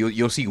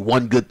 You'll see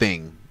one good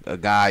thing. A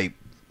guy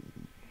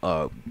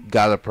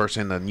got a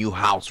person a new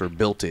house or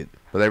built it,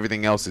 but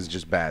everything else is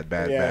just bad.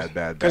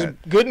 Because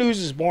good news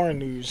is boring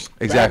news.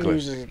 Exactly. Bad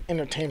news is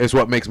entertainment. It's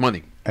what makes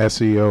money.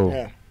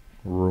 SEO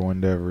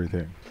ruined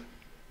everything.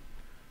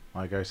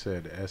 Like I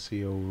said,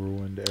 SEO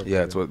ruined everything.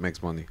 Yeah, it's what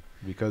makes money.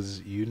 Because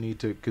you need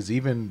to, because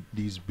even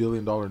these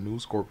billion-dollar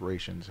news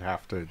corporations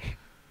have to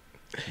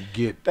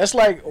get. That's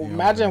like,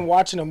 imagine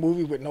watching a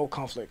movie with no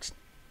conflicts.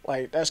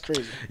 Like, that's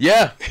crazy.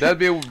 Yeah, that'd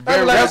be a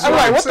very. I'm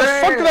like, what the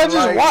fuck did I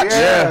just watch?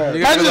 Yeah,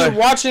 imagine just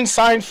watching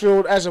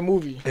Seinfeld as a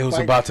movie. It was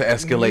about to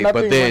escalate,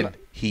 but then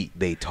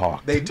they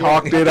talked. They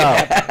talked it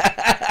out.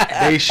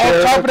 They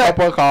shared a cup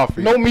of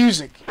coffee. No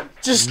music.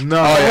 Just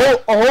a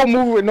whole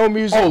movie with no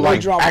music, no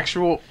like drama.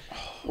 Actual,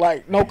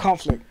 like, no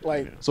conflict.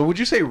 Like, so would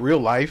you say real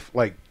life,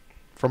 like,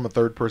 from a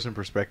third-person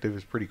perspective,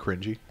 is pretty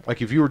cringy?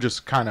 Like, if you were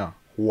just kind of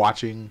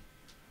watching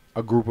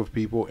a group of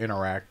people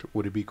interact,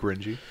 would it be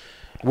cringy?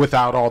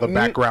 Without all the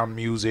background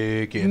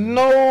music and because and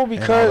all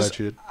that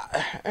shit?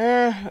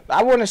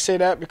 I wouldn't say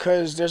that,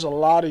 because there's a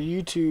lot of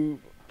YouTube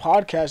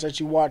podcasts that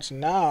you watch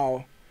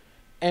now,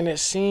 and it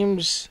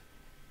seems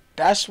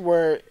that's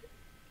where...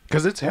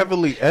 Because it's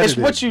heavily edited. It's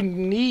what you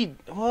need.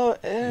 Well,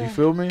 you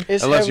feel me?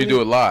 Unless you do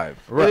it live.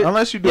 Right.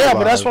 Unless you do it live. Yeah,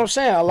 but that's what I'm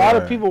saying. A lot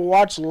of people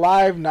watch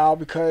live now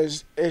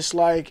because it's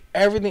like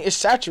everything is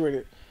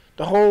saturated.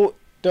 The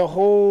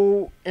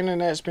whole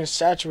internet's been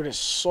saturated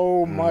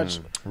so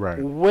much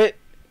with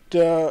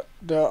the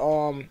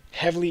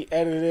heavily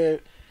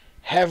edited,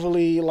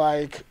 heavily,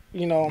 like,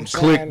 you know what I'm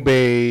saying?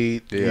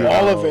 Clickbait,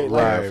 all of it.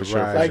 Right, for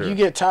sure, right. Like you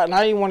get tired.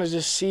 Now you want to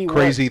just see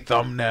crazy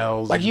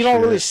thumbnails. Like and you don't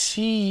shit. really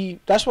see.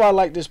 That's why I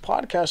like this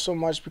podcast so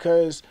much,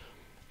 because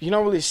you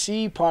don't really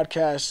see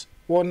podcasts.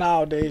 Well,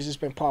 nowadays it's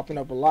been popping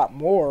up a lot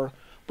more,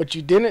 but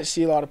you didn't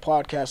see a lot of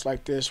podcasts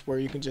like this where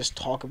you can just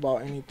talk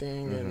about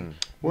anything and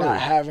not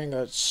having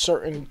a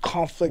certain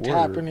conflict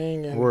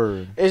happening.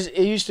 And it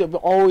used to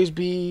always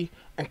be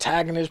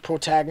antagonist,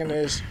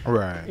 protagonist.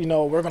 Right. You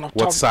know, we're gonna talk.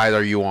 What side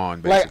are you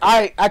on? Basically?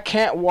 Like I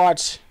can't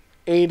watch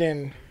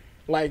Aiden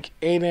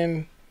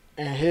and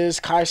his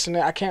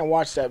Kaisen. I can't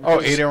watch that.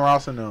 Aiden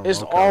Ross and them.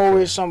 It's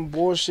always some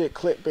bullshit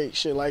clickbait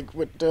shit, like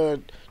with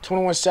the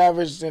 21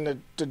 Savage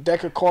and the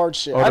deck of cards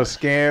shit. The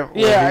scam.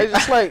 Yeah, it's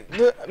just like,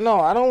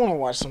 no, I don't want to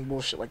watch some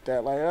bullshit like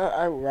that. Like,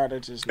 I would rather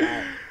just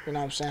not. You know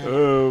what I'm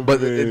saying?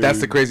 But that's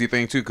the crazy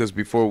thing too, because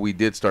before we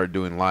did start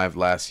doing live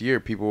last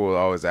year, people would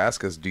always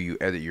ask us, "Do you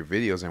edit your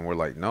videos?" And we're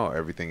like, "No,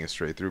 everything is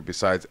straight through."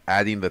 Besides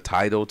adding the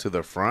title to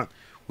the front,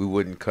 we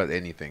wouldn't cut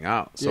anything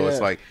out. So it's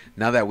like,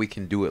 now that we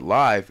can do it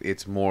live,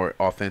 it's more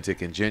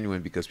authentic and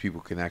genuine because people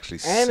can actually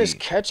see. And it's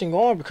catching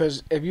on,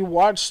 because if you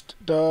watched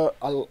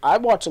I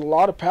watch a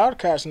lot of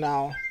podcasts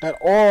now that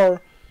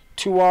are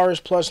 2 hours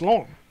plus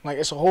long. Like,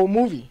 it's a whole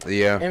movie.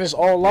 Yeah. And it's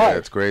all live. Yeah,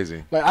 it's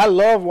crazy. Like, I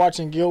love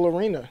watching Gil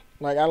Arena.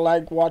 Like, I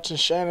like watching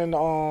Shannon.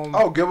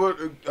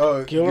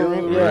 Gilbert. Gil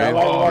Arena. Yeah, I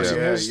like watching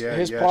his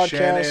podcast.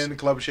 Shannon,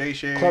 Club Shay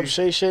Shay.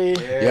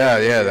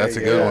 Yeah, that's a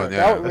good one.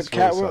 Yeah,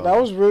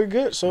 that was really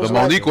good. So the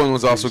Monique one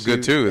was also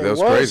good too. That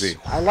was crazy.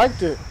 I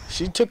liked it.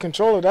 She took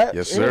control of that.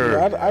 Yes, interview.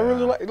 sir. I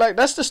really like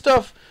that's the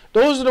stuff.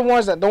 Those are the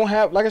ones that don't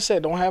have, like I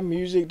said, don't have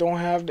music, don't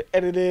have the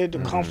edited, the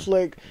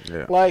conflict.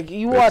 Yeah. Like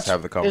you They watch,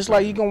 just have it's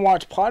like you can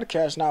watch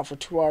podcasts now for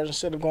 2 hours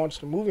instead of going to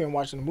the movie and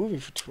watching the movie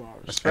for 2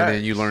 hours. And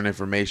then you learn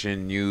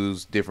information,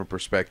 news, different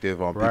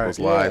perspective on people's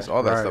lives,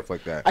 all that stuff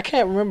like that. I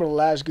can't remember the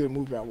last good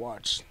movie I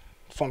watched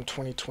from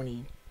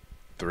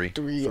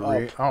 2023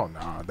 up. Oh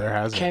no, there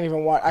hasn't. Can't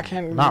even watch. I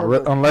can't. Not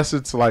remember. unless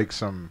it's like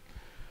some.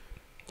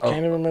 Can't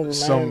even remember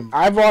the name.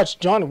 I've watched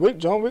John Wick.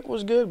 John Wick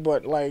was good,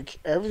 but like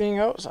everything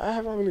else, I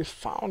haven't really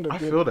found a I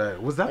good. feel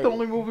that. Was that the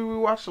only movie we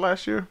watched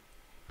last year?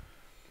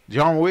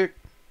 John Wick.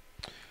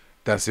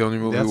 That's the only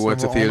movie we went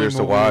to theaters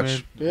to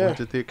watch.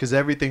 Because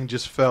everything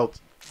just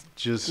felt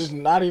just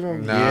not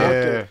even worth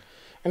it.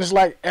 And it's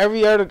like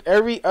every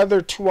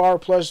other 2 hour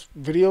plus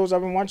videos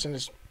I've been watching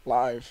is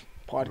live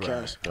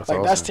podcast. Right. Like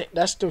awesome.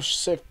 that's the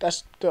shift.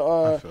 That's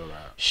the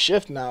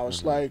shift now.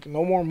 It's like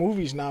no more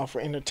movies now for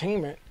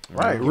entertainment.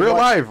 Right, real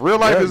life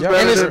is better.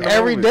 And it's than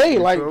every movies. day.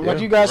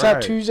 Like you guys have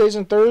Tuesdays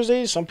and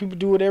Thursdays. Some people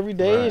do it every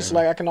day. Right. It's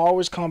like I can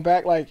always come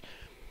back. Like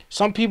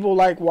some people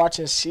like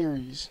watching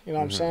series. You know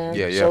what I'm saying?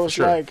 Yeah, so for it's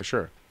sure, like, for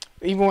sure.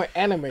 Even with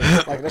anime,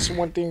 like that's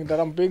one thing that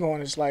I'm big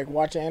on. Is like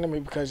watching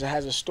anime because it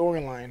has a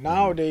storyline.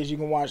 Nowadays you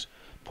can watch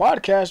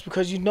podcasts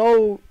because you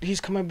know he's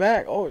coming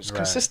back. Oh, it's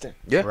consistent.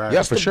 Yeah, Right. yeah,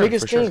 That's for the sure.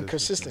 biggest thing,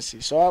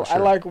 consistency. So I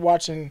like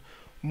watching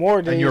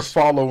more days. And you're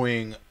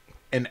following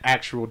an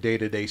actual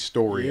day-to-day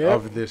story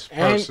of this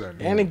person.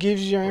 And it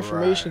gives you your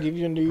information, gives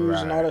you your news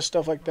and all that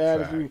stuff like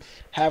that. Facts. If you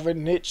have a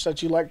niche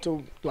that you like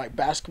to, like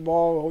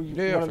basketball, or you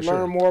want to learn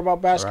sure. more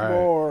about basketball,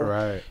 or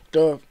Right.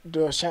 the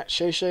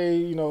Shay,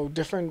 you know,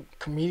 different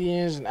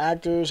comedians and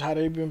actors, how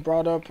they've been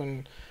brought up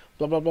and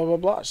blah, blah, blah, blah,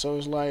 blah. So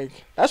it's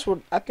like, that's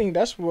what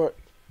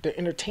the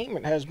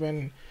entertainment has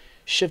been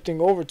shifting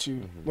over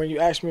to. When you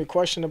ask me a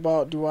question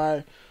about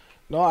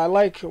I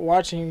like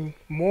watching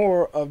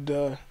more of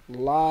the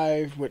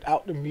live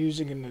without the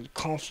music and the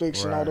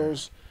conflicts and all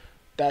those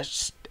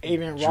that's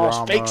Aiden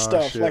Ross fake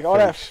stuff, like all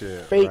that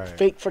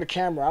fake for the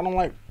camera. I don't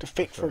like the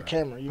fake for the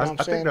camera. You know what I'm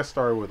saying? I think that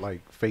started with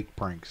like fake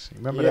pranks.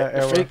 Remember that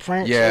era? The fake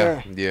pranks.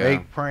 Yeah.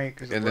 Fake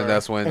pranks. And then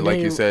that's when, like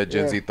you said,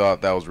 Gen Z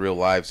thought that was real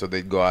life, so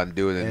they'd go out and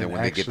do it, and then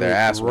when they get their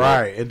ass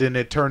right, and then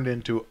it turned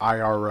into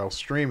IRL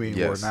streaming,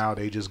 where now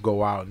they just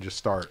go out and just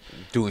start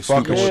doing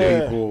fucking stupid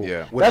shit. people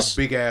with a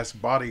big ass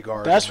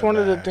bodyguard. That's one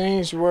of the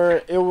things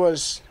where it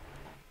was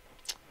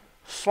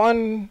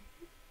fun.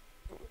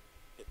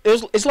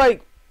 It's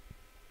like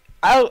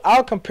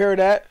I'll compare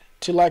that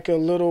to like a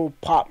little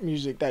pop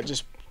music that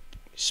just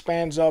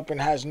spans up and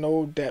has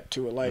no depth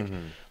to it,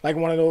 like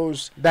one of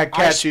those that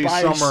catchy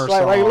summer song,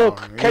 like a little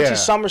catchy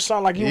summer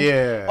song, like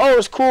oh,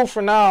 it's cool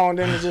for now, and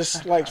then it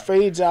just like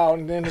fades out,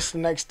 and then it's the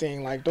next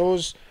thing. Like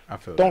those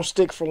don't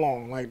stick for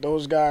long. Like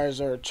those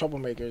guys are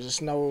troublemakers.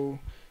 It's no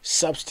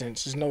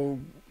substance.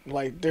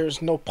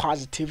 There's no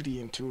positivity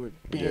into it.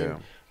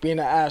 Being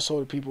an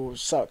asshole to people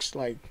sucks.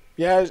 Like,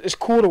 yeah, it's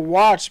cool to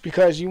watch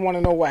because you want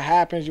to know what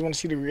happens. You want to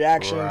see the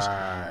reactions,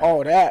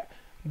 all that.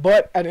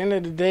 But at the end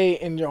of the day,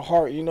 in your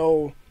heart, you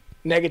know,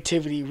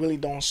 negativity really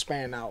don't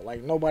span out.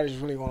 Like, nobody's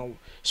really going to...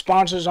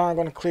 Sponsors aren't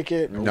going to click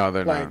it. No,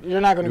 they're not.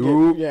 You're not going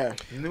to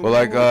get... Well,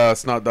 like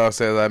Snot Dog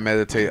says, I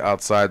meditate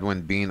outside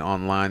when being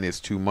online is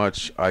too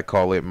much. I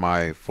call it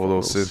my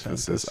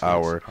photosynthesis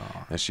hour.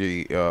 And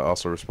she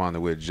also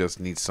responded with, just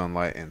need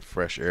sunlight and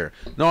fresh air.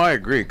 No, I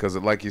agree, because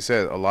like you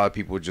said, a lot of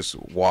people just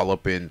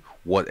wallop in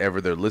whatever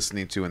they're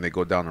listening to, and they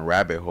go down a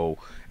rabbit hole,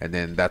 and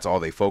then that's all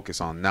they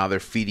focus on. Now they're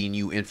feeding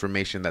you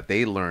information that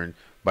they learned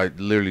by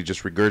literally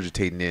just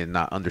regurgitating it and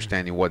not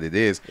understanding what it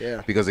is.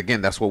 Yeah. Because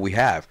again, that's what we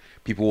have.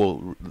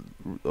 People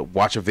will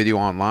watch a video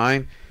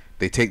online,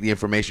 they take the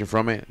information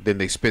from it, then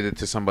they spit it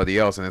to somebody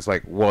else, and it's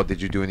like, well,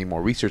 did you do any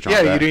more research on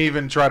that? Yeah, you didn't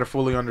even try to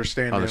fully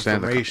understand the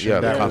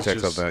information. the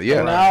context of that.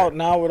 Yeah. And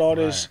now with all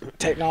this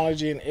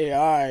technology and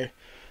AI,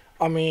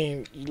 I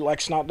mean, like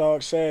Snoop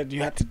Dogg said,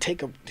 you have to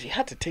take a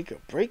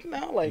break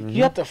now. Like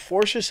you have to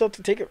force yourself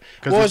to take it.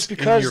 Well, it's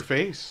because in your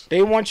face.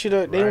 They want you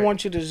to. They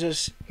want you to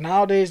just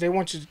nowadays. They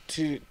want you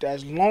to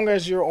as long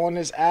as you're on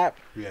this app.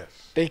 Yes.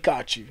 They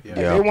got you. Yeah.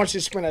 Like, they want you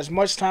to spend as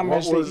much time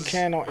as you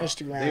can on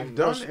Instagram. They've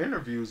done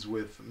interviews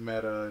with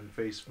Meta and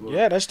Facebook.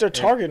 Yeah, that's their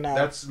target now.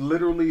 That's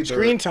literally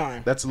screen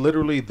time. That's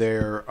literally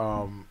their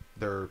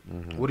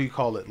what do you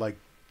call it? Like,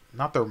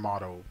 not their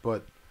motto,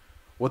 but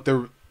what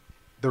their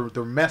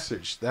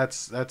message.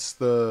 That's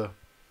the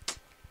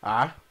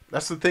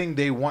thing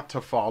they want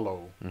to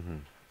follow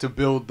to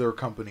build their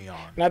company on.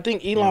 And I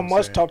think Elon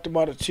Musk talked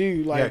about it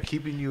too, like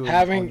keeping you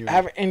having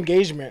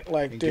engagement,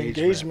 like the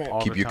engagement,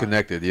 keep you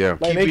connected. Yeah,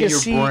 like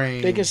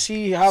they can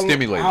see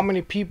how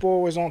many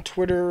people was on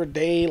Twitter a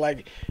day,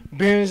 like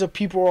billions of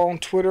people are on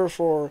Twitter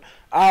for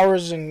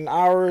hours and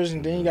hours,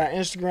 and then you got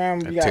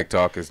Instagram, you got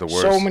TikTok is the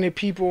worst. So many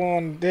people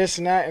on this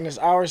and that, and it's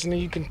hours, and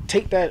then you can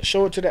take that,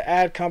 show it to the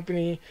ad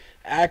company,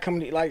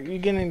 like you're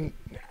getting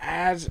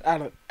ads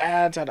out of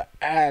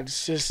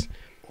ads, just.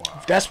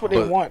 Wow. That's what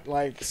they want.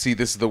 Like, see,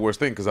 this is the worst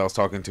thing, because I was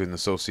talking to an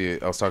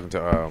associate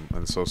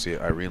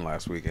Irene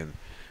last week, and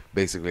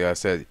basically I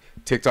said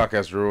TikTok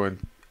has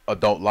ruined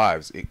adult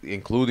lives,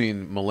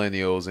 including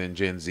millennials and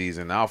Gen Zs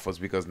and alphas,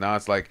 because now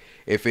it's like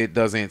if it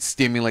doesn't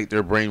stimulate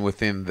their brain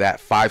within that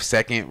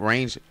 5-second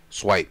range,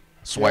 swipe.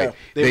 Yeah.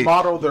 They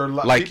model their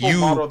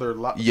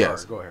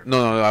Yes. Sorry, go ahead.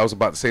 No, I was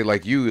about to say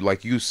like you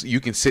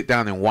can sit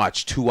down and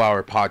watch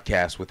 2-hour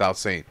podcasts without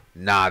saying,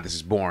 nah, this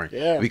is boring.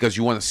 Yeah. Because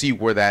you want to see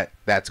where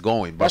that's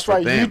going. But that's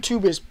why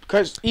YouTube is,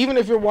 because even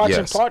if you're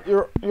watching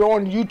you're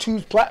on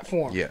YouTube's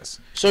platform. Yes.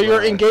 So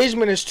your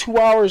engagement is 2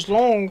 hours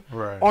long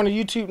on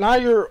the YouTube. Now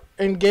you're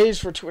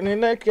engaged for 2, and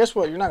then guess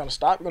what? You're not gonna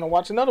stop. You're gonna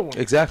watch another one.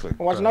 Exactly.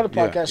 Watch another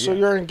podcast. So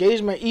your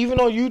engagement, even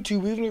on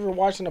YouTube, even if you're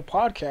watching a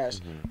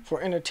podcast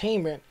for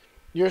entertainment,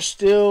 you're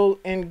still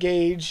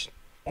engaged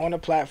on a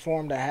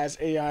platform that has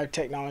AI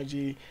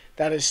technology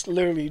that is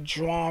literally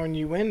drawing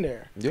you in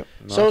there. Yep.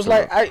 So it's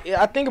like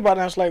I think about it,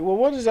 and I was like, well,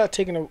 what is that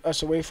taking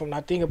us away from? And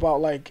I think about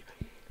like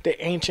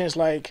the ancients,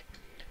 like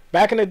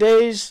back in the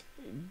days,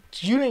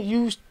 you didn't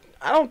use.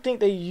 I don't think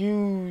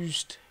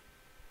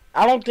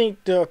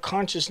the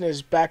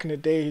consciousness back in the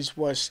days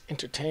was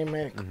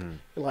entertainment.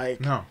 Like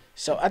no.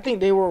 So I think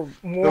they were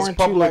more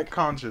into like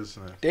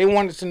consciousness. They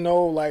wanted to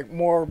know like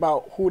more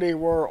about who they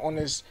were on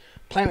this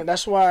planet.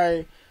 That's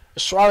why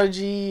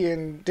astrology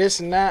and this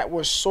and that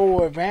was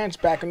so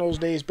advanced back in those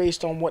days,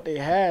 based on what they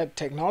had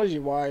technology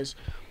wise,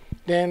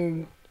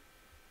 than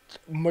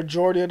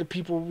majority of the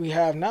people we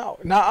have now.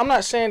 Now I'm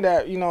not saying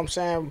that, you know what I'm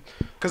saying,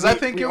 because I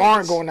think we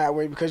aren't going that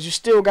way, because you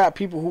still got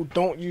people who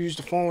don't use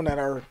the phone that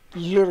are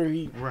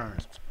literally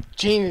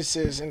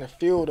geniuses in the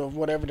field of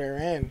whatever they're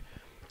in.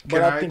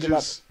 But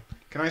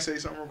can I say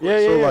something real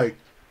quick? So like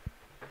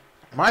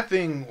my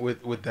thing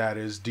with that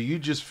is, do you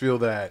just feel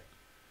that,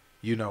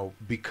 you know,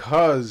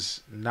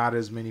 because not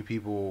as many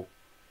people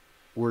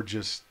were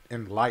just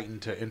enlightened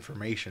to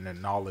information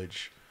and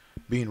knowledge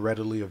being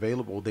readily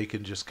available, they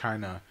can just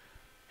kind of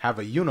have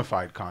a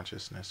unified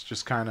consciousness,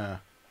 just kind of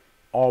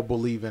all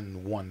believe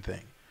in one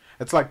thing?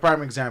 It's like,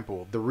 prime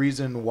example, the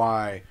reason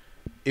why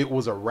it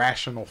was a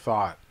rational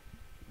thought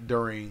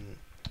during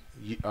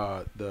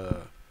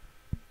the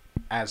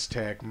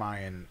Aztec,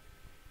 Mayan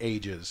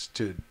ages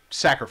to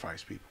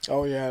sacrifice people.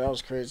 Oh yeah, that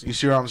was crazy. You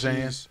see what I'm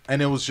saying? Jeez.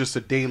 And it was just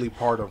a daily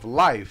part of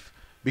life,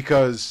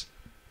 because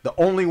the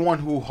only one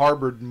who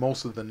harbored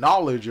most of the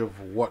knowledge of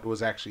what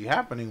was actually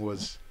happening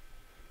was,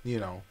 you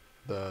know,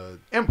 the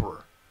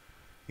emperor.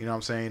 You know what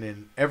I'm saying?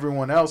 And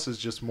everyone else is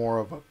just more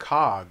of a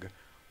cog.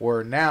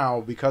 Where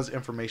now, because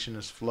information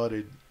is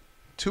flooded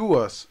to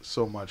us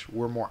so much,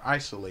 we're more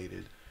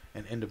isolated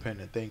and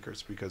independent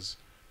thinkers, because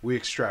we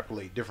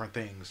extrapolate different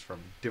things from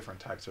different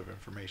types of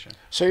information.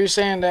 So you're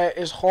saying that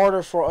it's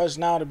harder for us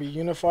now to be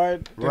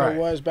unified than it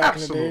was back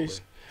in the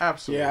days?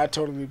 Absolutely. Yeah, I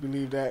totally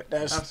believe that.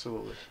 That's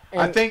absolutely.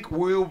 I think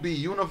we'll be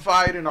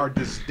unified in our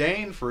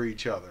disdain for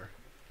each other.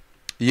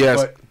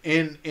 Yes. But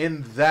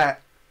in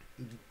that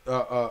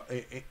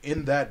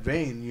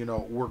vein, you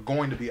know, we're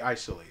going to be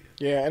isolated.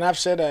 Yeah, and I've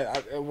said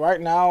that.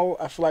 Right now,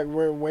 I feel like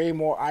we're way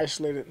more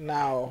isolated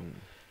now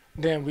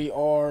than we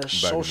are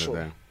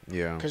socially.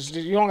 Yeah. Because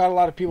you don't got a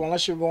lot of people,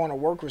 unless you're going to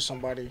work with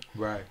somebody.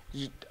 Right.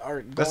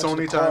 That's the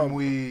only time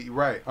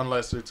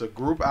unless it's a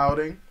group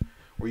outing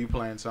where you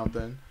plan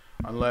something,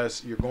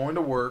 unless you're going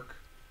to work,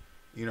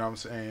 you know what I'm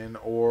saying,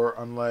 or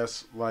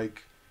unless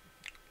like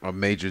a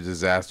major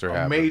disaster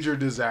happens.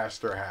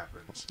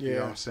 Yeah. You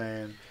know what I'm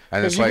saying?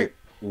 And it's like,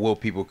 will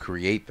people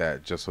create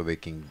that just so they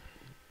can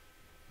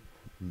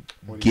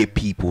get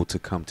people to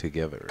come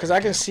together. Because I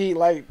can see,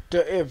 like,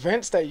 the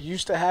events that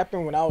used to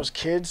happen when I was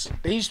kids,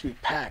 they used to be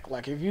packed.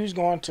 Like, if you was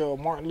going to a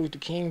Martin Luther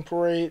King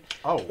parade,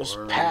 it was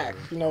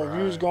packed. You know, if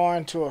you was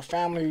going to a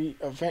family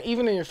event,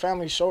 even in your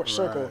family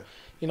circle,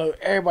 you know,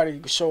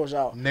 everybody shows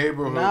out.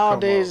 Neighborhood.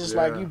 Nowadays, it's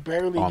like you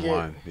barely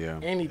Online,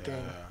 get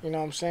anything. You know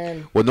what I'm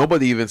saying? Well,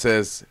 nobody even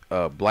says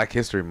Black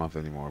History Month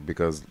anymore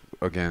because,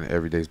 again,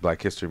 every day's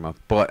Black History Month.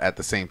 But at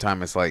the same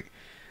time, it's like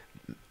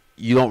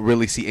you don't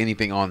really see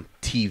anything on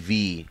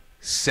TV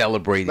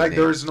celebrating like it.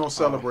 there's no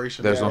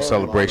celebration. There's no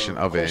celebration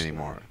of it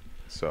anymore.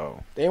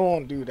 So they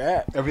won't do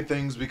that.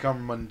 Everything's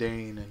become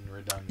mundane and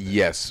redundant.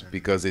 Yes,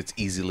 because it's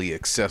easily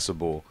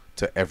accessible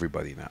to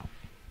everybody now.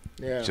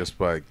 Yeah. Just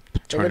by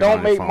if it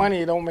don't make money,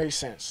 it don't make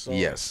sense. So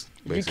yes.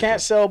 If you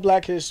can't sell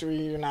Black History,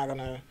 you're not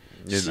gonna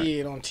see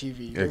it on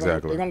TV.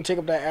 Exactly. They're gonna take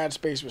up that ad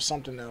space with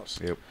something else.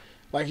 Yep.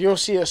 Like you'll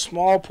see a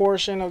small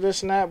portion of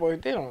this and that,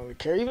 but they don't really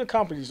care. Even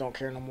companies don't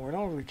care no more. They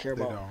don't really care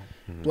about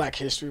Black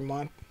History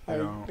Month.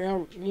 Like, they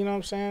don't, you know what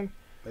I'm saying?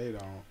 They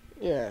don't.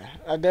 Yeah,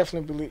 I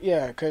definitely believe.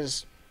 Yeah,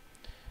 because,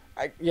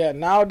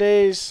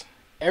 nowadays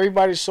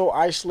everybody's so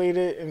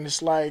isolated, and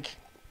it's like,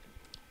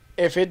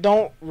 if it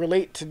don't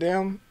relate to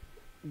them,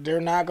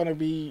 they're not gonna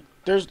be.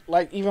 There's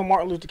like even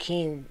Martin Luther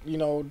King. You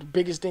know, the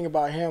biggest thing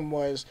about him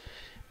was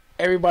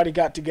everybody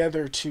got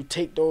together to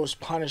take those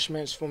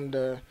punishments from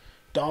the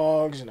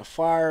dogs and the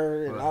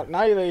fire. And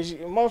nowadays,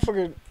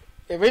 motherfucker,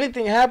 if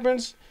anything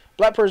happens,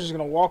 black person's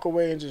gonna walk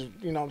away and just,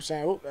 you know what I'm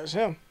saying, oh, that's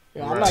him.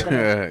 You know, I'm not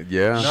gonna.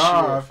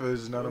 No, I feel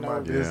it's none of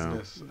my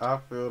business. I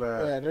feel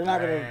that. Yeah, they're not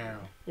gonna,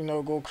 you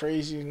know, go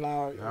crazy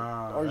now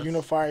or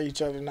unify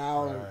each other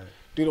now and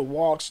do the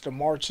walks, the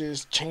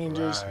marches,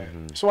 changes.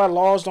 That's why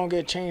laws don't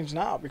get changed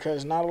now,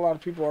 because not a lot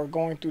of people are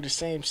going through the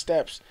same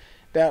steps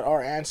that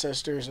our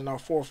ancestors and our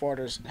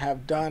forefathers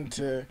have done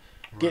to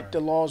get the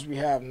laws we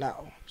have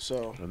now.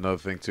 So another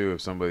thing too,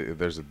 if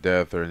there's a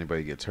death or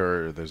anybody gets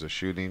hurt or there's a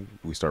shooting,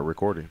 we start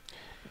recording.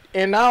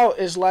 And now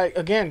it's like,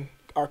 again,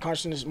 our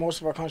consciousness, most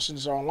of our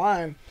consciousness are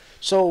online.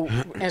 So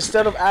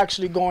instead of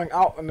actually going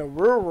out in the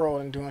real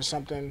world and doing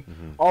something,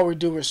 all we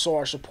do is show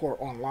our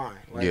support online.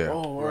 Like, it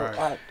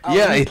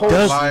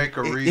does.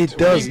 It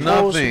does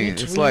nothing.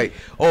 It's like,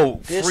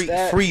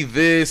 free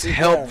this,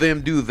 help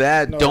them do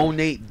that,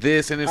 donate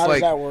this, and it's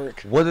like, how does that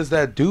work? What does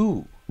that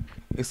do?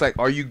 It's like,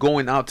 are you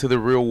going out to the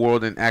real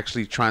world and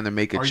actually trying to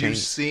make a change? Are you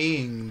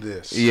seeing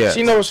this? Yeah.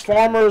 Seen those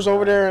farmers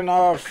over there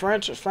in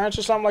French or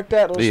something like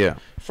that? Those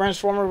French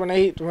farmers,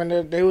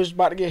 when they was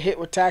about to get hit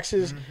with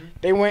taxes,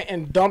 they went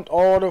and dumped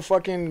all the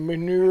fucking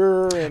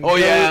manure and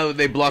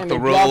they blocked the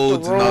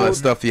roads and all that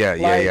stuff. I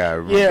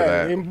remember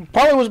that. It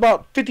probably was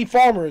about 50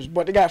 farmers,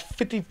 but they got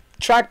 50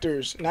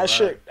 tractors, and that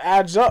shit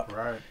adds up.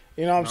 Right.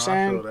 You know what I'm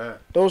saying? I feel that.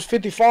 Those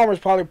 50 farmers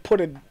probably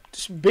put a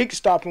big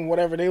stop in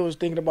whatever they was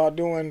thinking about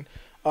doing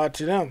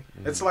to them.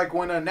 It's like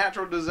when a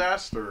natural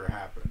disaster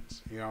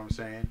happens. You know what I'm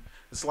saying?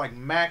 It's like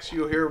max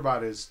you'll hear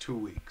about is 2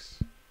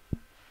 weeks.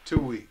 2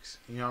 weeks.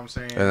 You know what I'm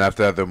saying? And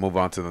after that, they'll move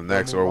on to the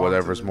next or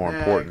whatever's more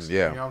important.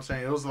 Yeah. You know what I'm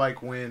saying? It was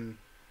like when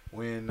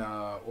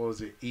what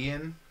was it?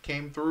 Ian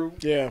came through.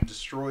 Yeah.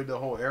 Destroyed the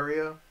whole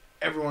area.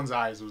 Everyone's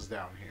eyes was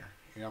down here.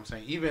 You know what I'm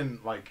saying? Even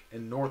like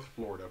in North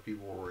Florida,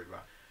 people were worried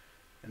about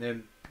it. And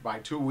then by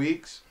 2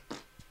 weeks,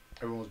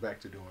 everyone was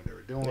back to doing what they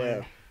were doing.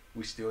 Yeah.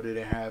 We still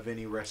didn't have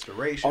any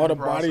restoration. All the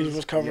bodies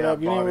was covered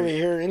up. You didn't really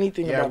hear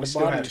anything about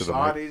the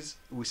bodies.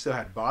 We still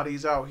had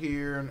bodies out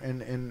here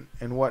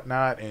and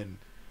whatnot, and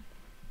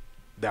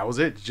that was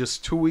it.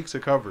 Just 2 weeks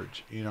of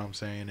coverage. You know what I'm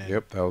saying? And,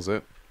 yep, that was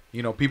it.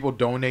 You know, people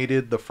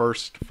donated the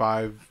first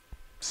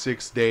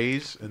 5-6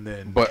 days, and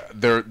then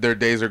their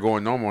days are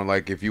going normal.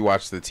 Like if you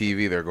watch the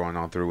TV, they're going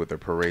on through with their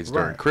parades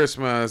during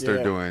Christmas.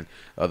 They're doing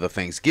the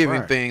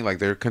Thanksgiving thing. Like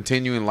they're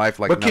continuing life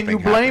like nothing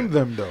happened. But can you blame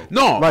them though?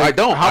 No, like, I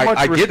don't. How much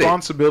I get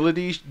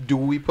responsibility do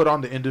we put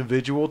on the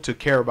individual to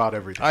care about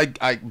everything?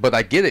 But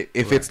I get it.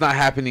 If it's not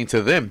happening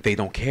to them, they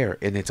don't care,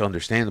 and it's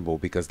understandable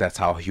because that's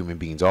how human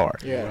beings are.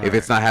 Yeah. If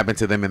it's not happening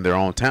to them in their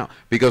own town,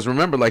 because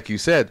remember, like you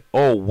said,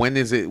 when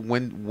is it?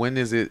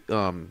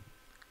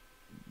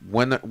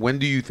 When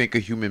do you think a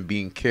human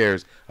being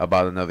cares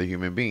about another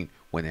human being?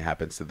 When it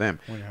happens to them.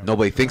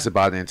 Nobody thinks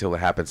about it until it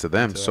happens to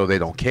them, so they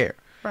don't care.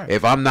 Right.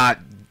 If I'm not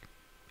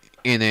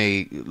in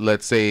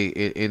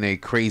a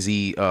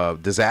crazy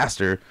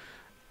disaster,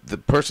 the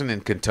person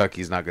in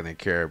Kentucky is not going to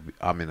care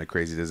I'm in a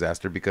crazy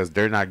disaster because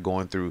they're not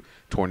going through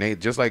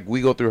tornadoes. Just like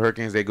we go through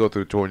hurricanes, they go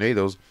through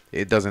tornadoes.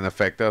 It doesn't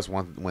affect us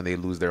when they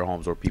lose their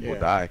homes or people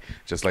die.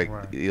 Just like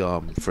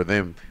for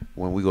them,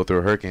 when we go through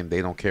a hurricane,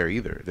 they don't care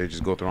either. They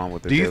just go through on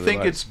with their daily lives. Do you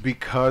think it's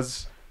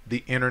because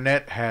the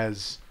internet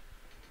has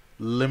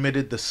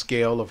limited the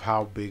scale of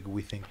how big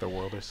we think the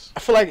world is?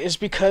 I feel like it's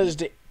because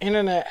the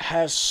internet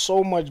has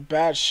so much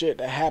bad shit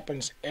that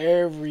happens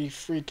every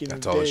freaking day.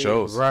 That's all it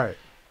shows. Right.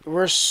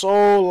 We're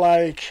so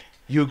like,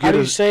 used to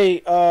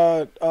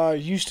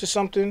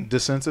something?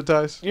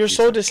 Desensitized? You're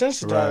so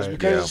desensitized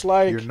because it's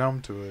like... You're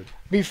numb to it.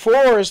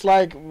 Before, it's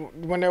like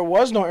when there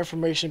was no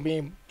information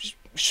being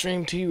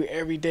streamed to you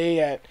every day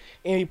at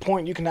any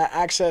point. You cannot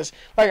access.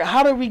 Like,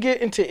 how did we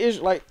get into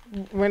Israel? Like,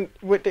 when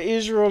with the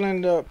Israel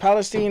and the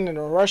Palestine and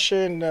the Russia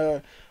and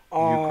the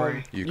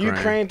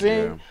Ukraine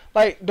thing. Yeah.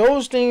 Like,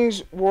 those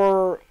things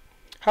were,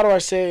 how do I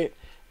say it?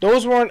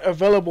 Those weren't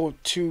available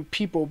to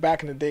people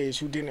back in the days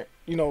who didn't,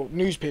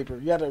 newspaper.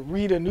 You had to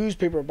read a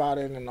newspaper about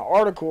it and an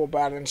article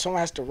about it, and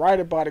someone has to write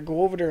about it,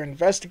 go over there,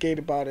 investigate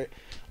about it.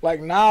 Like,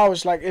 now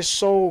it's like it's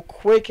so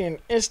quick and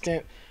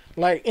instant.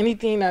 Like,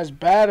 anything that's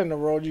bad in the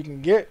world you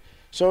can get.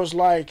 So it's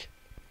like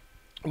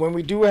when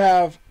we do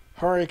have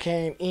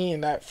Hurricane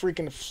Ian that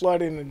freaking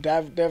flooded and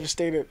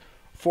devastated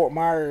Fort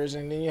Myers,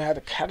 and then you had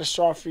a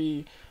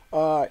catastrophe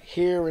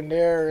here and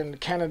there in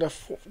Canada,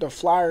 the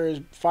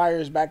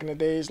fires back in the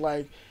days.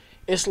 Like,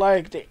 it's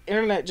like the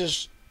internet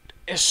just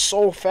is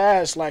so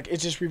fast. Like, it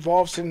just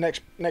revolves to the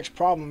next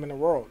problem in the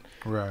world.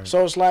 Right.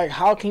 So it's like,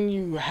 how can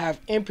you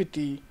have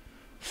empathy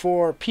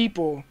for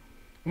people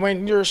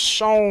when you're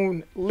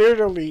shown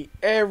literally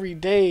every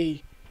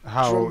day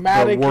how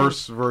dramatic the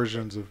worst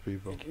versions of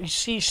people? You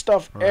see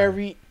stuff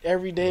every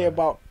day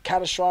about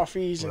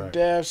catastrophes and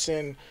deaths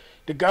and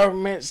the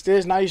government's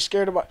this. Now you're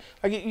scared about,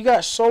 like, you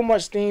got so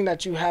much thing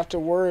that you have to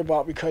worry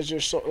about because you're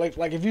so like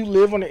if you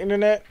live on the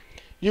internet,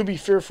 you'll be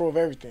fearful of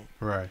everything.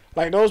 Right.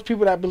 Like, those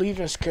people that believe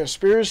in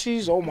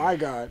conspiracies, oh my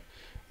God,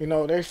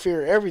 they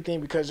fear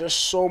everything because there's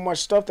so much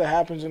stuff that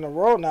happens in the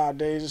world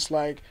nowadays. It's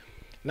like,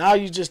 now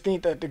you just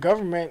think that the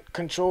government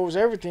controls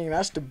everything.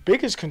 That's the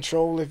biggest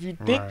control. If you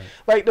think,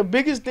 like, the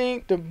biggest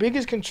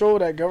control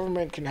that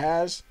government can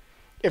has,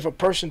 if a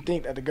person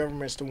think that the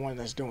government's the one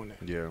that's doing it.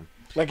 Yeah.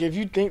 Like, if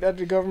you think that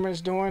the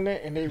government's doing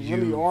it and they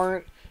really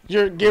aren't,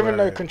 you're giving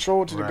the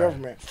control to the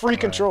government. Free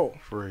control.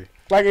 Free.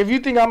 Like, if you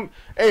think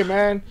hey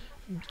man,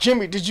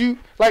 Jimmie, did you,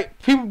 like,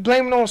 people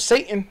blaming on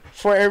Satan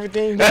for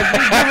everything.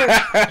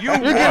 Like, you're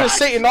giving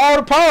Satan all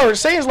the power.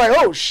 Satan's like,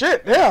 oh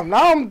shit, damn,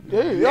 now I'm,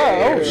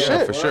 oh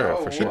shit. For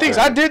sure. He thinks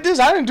I did this,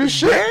 I didn't do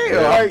shit.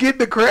 Damn, like, I get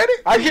the credit?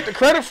 I get the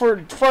credit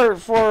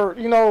for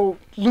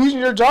losing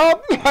your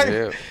job.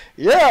 Like,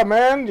 yeah,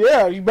 man,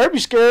 yeah, you better be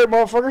scared,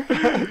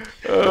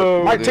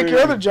 motherfucker. Might take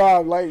your other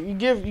job. Like, you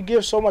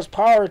give so much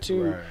power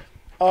to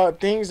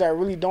things that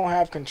really don't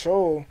have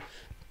control.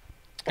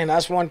 And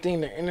that's one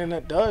thing the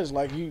internet does.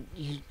 Like, you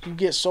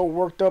get so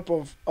worked up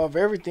of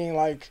everything,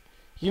 like,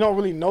 you don't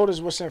really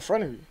notice what's in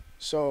front of you.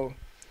 So,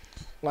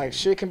 like,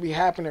 shit can be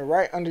happening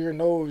right under your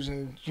nose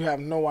and you have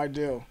no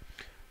idea.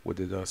 What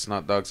did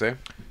Snot Dog say?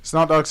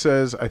 Snot Dog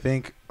says, I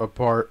think a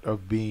part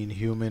of being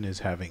human is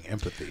having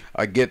empathy.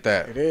 I get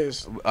that. It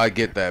is. I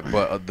get that,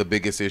 but the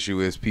biggest issue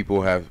is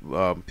people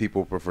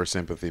prefer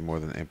sympathy more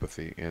than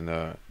empathy,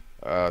 and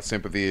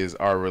sympathy is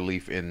our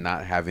relief in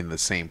not having the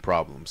same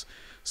problems.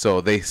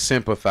 So they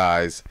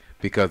sympathize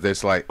because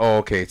it's like, oh,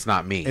 okay, it's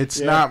not me. It's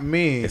not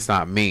me. It's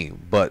not me.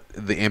 But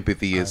the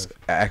empathy is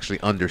actually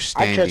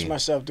understanding. I catch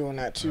myself doing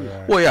that too.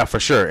 Right. Well, yeah, for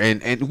sure.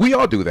 And we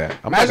all do that.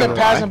 Imagine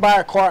passing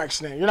by a car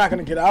accident. You're not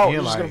going to get out.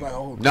 You're just going to be like,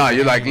 oh. No,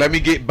 you're like, let me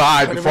get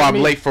by before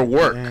I'm late for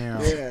work.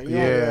 Damn.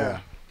 Yeah.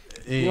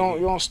 You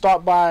don't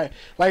stop by.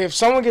 Like, if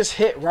someone gets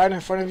hit right in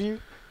front of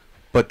you.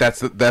 But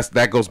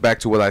that goes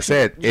back to what I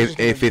said.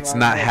 If it's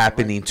not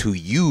happening to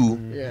you,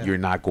 you're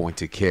not going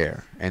to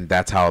care, and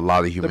that's how a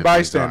lot of human the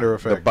bystander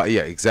effect.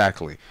 Yeah,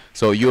 exactly.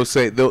 So you'll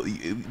say,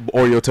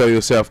 or you'll tell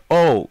yourself,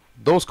 "Oh,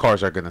 those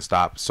cars are gonna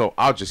stop, so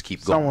I'll just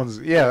keep going."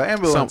 The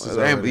ambulance.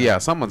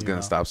 Someone's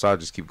gonna stop, so I'll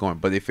just keep going.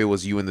 But if it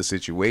was you in the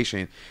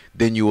situation,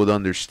 then you would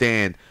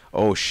understand.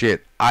 Oh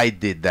shit, I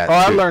did that. Oh,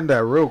 I learned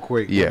that real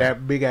quick. Yeah,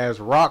 that big ass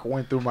rock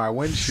went through my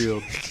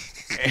windshield,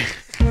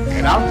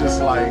 and I'm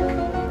just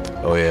like.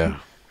 Oh yeah.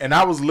 And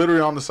I was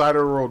literally on the side of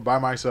the road by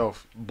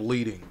myself,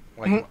 bleeding,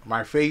 like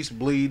my face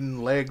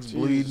bleeding, legs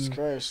bleeding.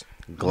 Christ.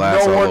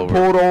 Glass no all one over.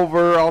 pulled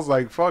over. I was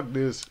like, "Fuck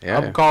this!" Yeah.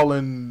 I'm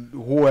calling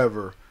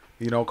whoever. Call.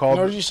 You know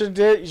what you should have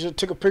did? You should have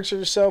took a picture of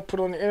yourself, put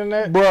it on the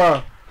internet.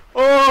 Bruh.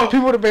 Oh,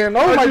 people would have been,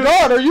 oh my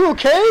God, are you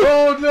okay?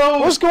 Oh no,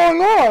 what's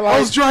going on? Like, I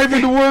was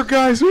driving to work,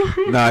 guys.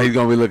 Nah, he's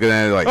gonna be looking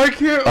at it like, I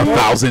can't,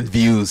 1,000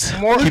 views.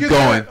 Keep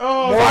going.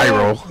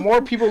 Viral. More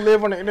people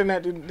live on the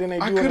internet than they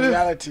do in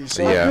reality.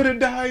 So I could have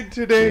died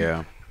today.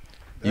 Yeah.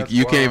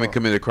 You can't even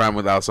commit a crime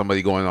without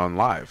somebody going on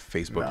live.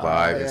 Facebook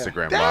Live,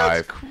 Instagram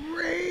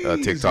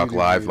Live, TikTok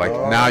Live. Like,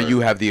 now you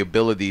have the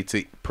ability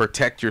to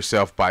protect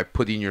yourself by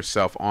putting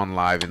yourself on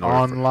live in order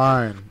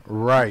online.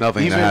 Right.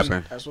 Nothing to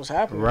happen. That's what's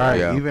happening. Right.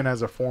 Yeah. Even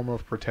as a form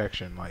of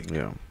protection, like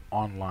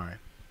online.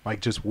 Like,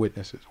 just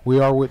witnesses. We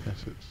are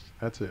witnesses.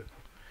 That's it.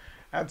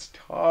 That's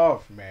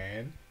tough,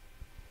 man.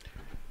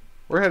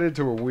 We're headed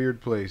to a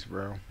weird place,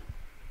 bro.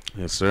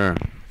 Yes, sir.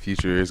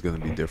 Future is going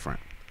to be different.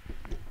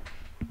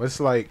 It's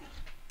like,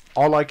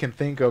 all I can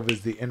think of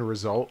is the end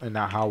result and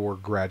not how we're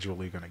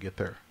gradually going to get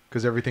there.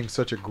 Because everything's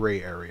such a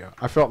gray area.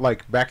 I felt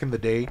like back in the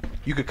day,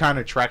 you could kind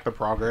of track the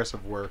progress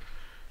of where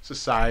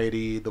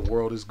society, the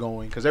world is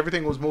going. Because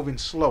everything was moving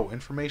slow.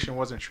 Information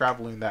wasn't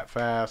traveling that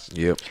fast.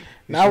 Yep.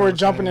 Now we're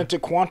jumping into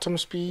quantum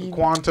speed.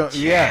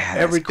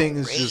 Everything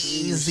is just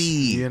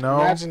easy.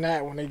 Imagine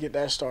that when they get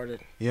that started.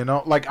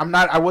 Like,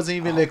 I wasn't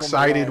even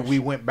excited we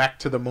went back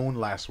to the moon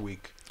last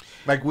week.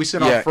 Like we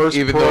sent our first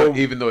probe.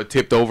 Even though it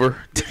tipped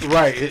over.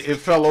 Right, it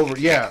fell over.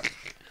 Yeah.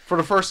 For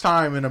the first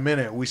time in a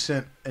minute, we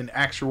sent an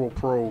actual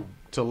probe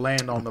to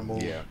land on the moon.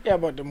 Yeah,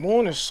 but the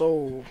moon is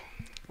so...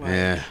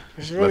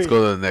 It's really, let's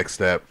go to the next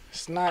step.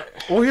 It's not...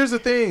 Well, here's the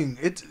thing.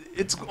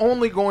 It's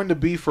only going to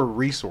be for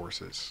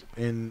resources.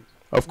 And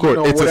of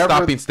course, it's a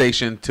stopping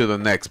station to the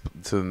next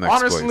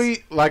honestly,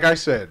 place. Like I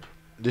said,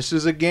 this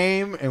is a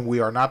game, and we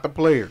are not the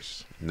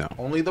players. No.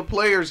 Only the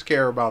players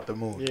care about the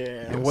moon.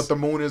 Yeah. And what the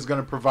moon is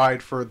going to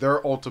provide for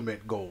their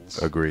ultimate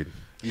goals. Agreed.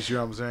 You see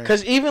what I'm saying?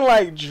 Because even,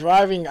 like,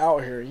 driving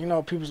out here, you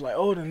know, people's like,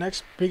 oh, the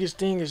next biggest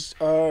thing is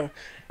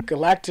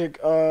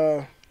galactic...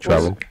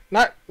 travel?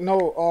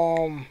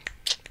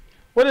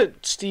 What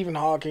did Stephen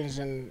Hawking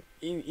and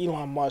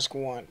Elon Musk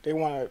want? They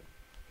want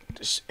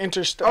to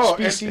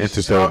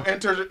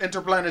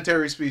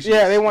interplanetary species.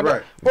 Yeah, they want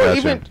right. Well, gotcha.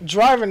 Even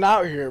driving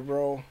out here,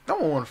 bro. No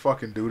one want to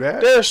fucking do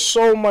that. There's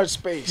so much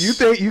space. You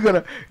think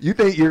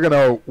you're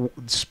gonna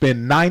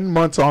spend 9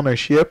 months on a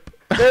ship?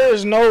 There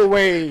is no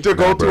way to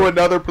go to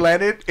another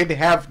planet and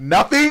have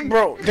nothing,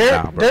 bro.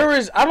 There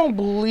is. I don't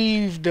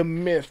believe the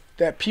myth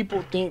that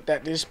people think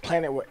that this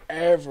planet will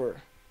ever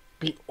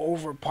be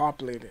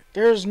overpopulated.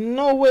 There's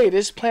no way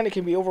this planet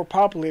can be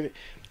overpopulated.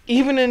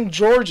 Even in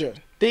Georgia,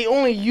 they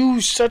only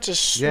use such a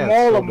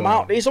small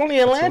amount. There's only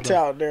Atlanta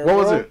out there. What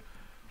was it?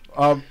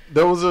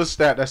 There was a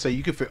stat that said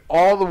you could fit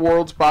all the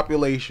world's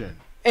population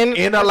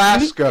in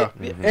Alaska,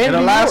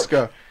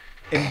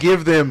 and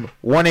give them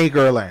 1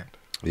 acre of land.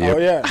 Yep. Oh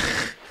yeah,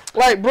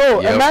 like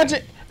bro,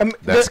 imagine.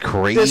 That's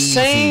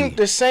crazy.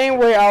 The same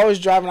way I was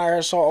driving out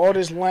here, saw all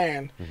this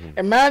land. Mm-hmm.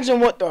 Imagine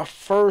what the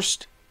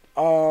first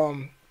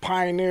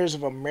pioneers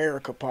of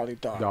America probably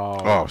thought.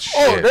 Oh shit!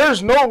 Oh,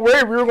 there's no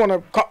way we were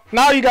gonna.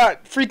 Now you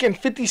got freaking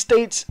 50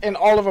 states in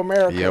all of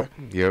America.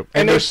 Yep.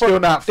 And they're still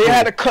not full. They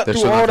had to cut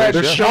through all that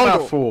jungle. They're still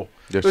not full.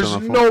 There's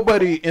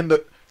nobody in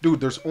the dude.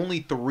 There's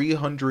only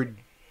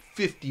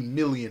 350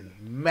 million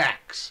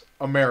max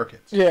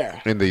Americans.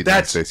 Yeah. In the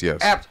United States,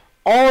 yes.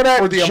 All that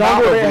for the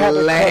jungle amount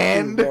of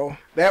land through,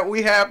 that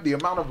we have, the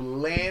amount of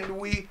land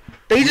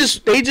they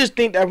just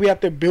think that we have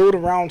to build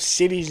around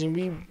cities and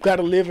we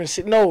gotta live in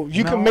cities. No,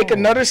 you can make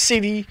another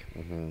city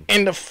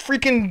in the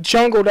freaking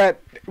jungle that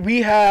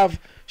we have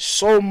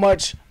so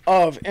much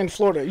of in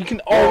Florida. You can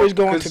always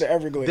go into the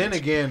Everglades. Then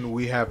again,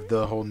 we have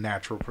the whole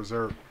natural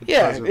preserve.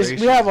 Yeah, we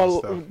have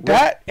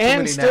that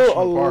and still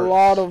a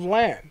lot of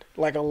land.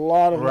 Like a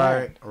lot of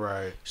land.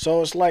 Right.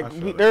 So it's like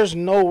there's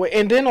no way.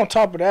 And then on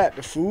top of that,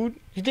 the food.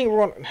 You think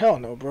we're on? Hell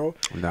no, bro.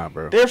 Nah,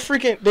 bro.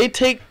 They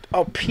take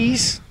a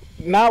piece,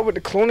 not with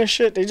the cloning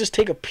shit. They just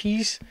take a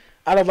piece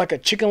out of like a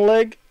chicken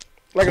leg,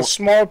 like a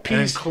small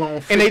piece,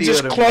 and they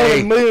just clone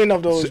a million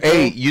of those.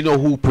 Hey, you know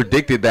who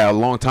predicted that a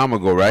long time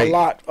ago, right? A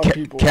lot of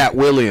people. Cat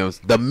Williams,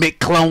 the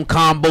McClone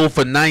combo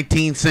for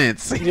 19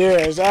 cents. Yeah,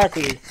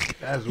 exactly.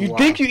 You wild.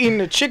 Think you're eating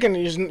the chicken,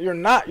 you're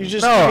not. You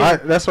just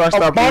that's why I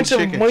stopped a bunch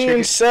eating chicken. Of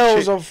million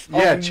cells of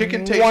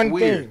chicken tastes one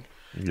weird.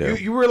 Thing. Yeah.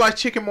 You realize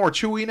chicken more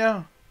chewy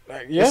now?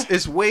 Yeah,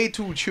 it's way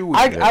too chewy.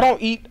 I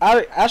don't eat.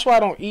 That's why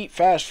I don't eat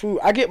fast food.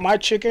 I get my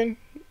chicken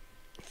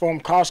from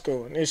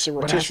Costco, and it's a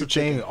rotisserie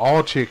chicken.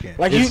 All chicken,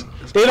 like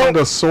they don't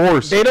the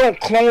source. They don't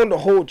clone the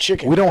whole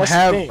chicken. We don't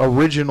have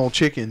original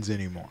chickens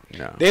anymore.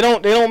 No, they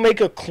don't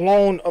make a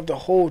clone of the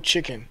whole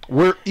chicken.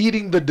 We're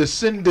eating the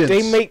descendants.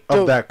 They make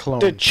that clone.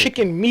 The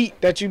chicken meat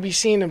that you be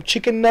seeing them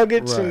chicken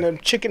nuggets and them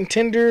chicken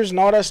tenders and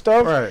all that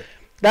stuff. Right,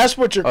 that's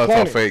what you're cloning.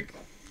 That's all fake.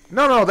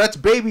 No, that's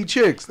baby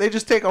chicks. They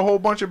just take a whole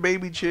bunch of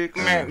baby chicks.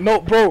 Man,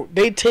 no, bro.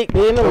 They take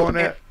in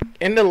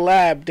the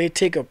lab. They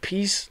take a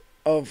piece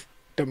of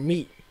the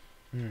meat.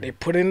 They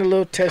put in a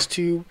little test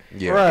tube.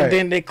 Yeah. Right. And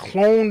then they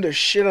clone the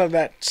shit out of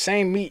that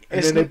same meat.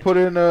 And then they put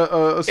in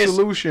a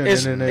solution.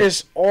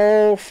 It's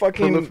all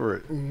fucking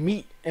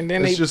meat. And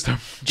then it's just a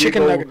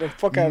chicken nugget. The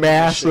fuck out of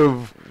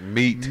massive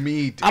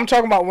meat. I'm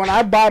talking about when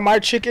I buy my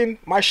chicken,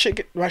 my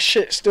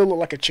shit still look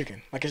like a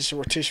chicken. Like it's a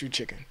rotisserie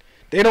chicken.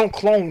 They don't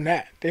clone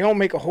that. They don't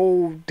make a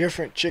whole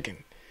different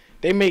chicken.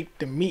 They make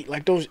the meat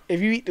like those. If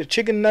you eat the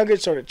chicken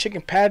nuggets or the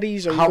chicken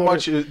patties, or how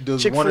much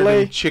does Chick-fil-A, one of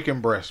them chicken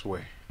breasts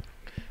weigh?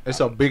 It's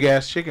a big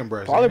ass chicken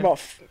breast. Probably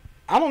about.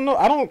 I don't know.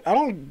 I don't.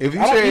 If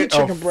you say eat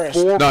chicken breast.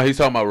 No, he's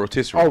talking about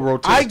rotisserie. Oh,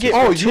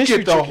 rotisserie. You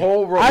get the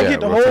whole. I get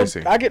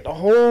the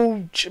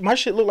whole. My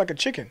shit look like a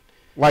chicken.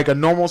 Like a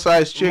normal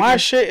size chicken. My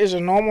shit is a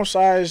normal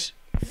size.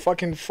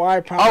 Fucking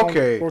 5 pound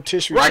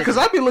rotisserie. Right, because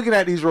I be looking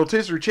at these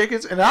rotisserie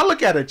chickens, and I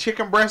look at a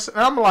chicken breast, and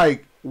I'm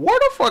like, where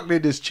the fuck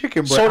did this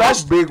chicken breast? So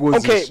how big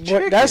was this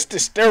chicken? But that's the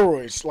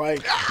steroids.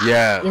 Like,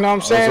 yeah, you know what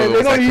I'm saying?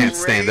 They can't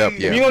stand up.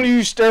 Yeah, if you're gonna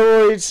use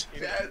steroids,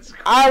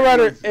 I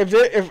rather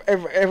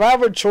if I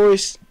have a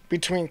choice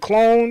between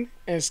clone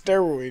and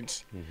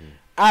steroids,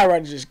 I'd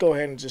rather just go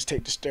ahead and just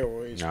take the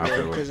steroids,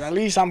 because at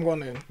least I'm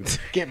gonna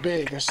get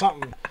big or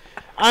something.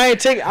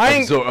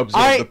 Absorb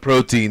the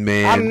protein,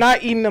 man. I'm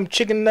not eating them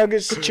chicken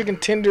nuggets, chicken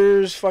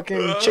tenders,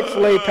 fucking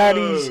Chick-fil-A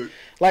patties.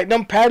 Like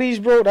them patties,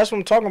 bro. That's what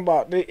I'm talking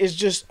about. It's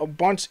just a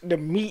bunch the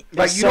meat.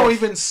 Like itself. You don't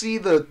even see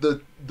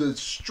the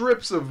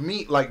strips of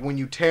meat. Like when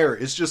you tear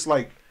it, it's just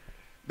like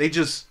They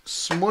just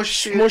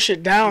smush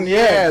it down.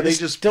 Yeah, they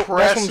just press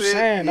that's what I'm it.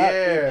 saying.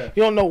 Yeah.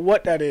 You don't know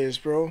what that is,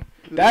 bro.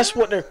 That's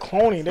what they're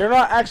cloning. They're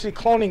not actually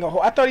cloning a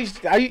whole.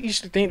 I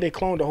used to think they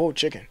cloned the whole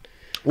chicken.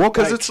 Well,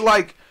 because it's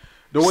like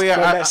the way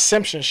that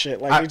Simpson shit.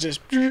 Like they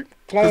just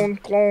clone.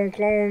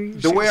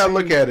 The way I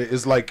look at it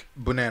is like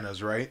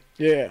bananas, right?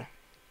 Yeah.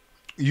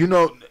 You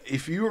know,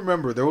 if you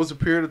remember, there was a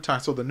period of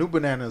time. So the new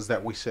bananas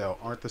that we sell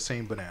aren't the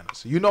same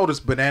bananas. You notice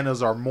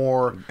bananas are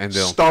more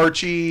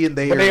starchy, and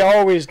they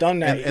always done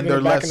that, and they're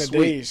back less in the sweet.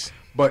 days.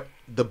 But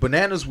the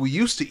bananas we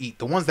used to eat,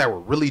 the ones that were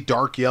really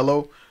dark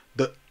yellow,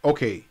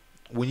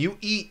 when you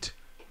eat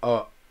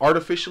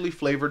artificially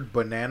flavored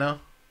banana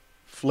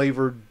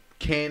flavored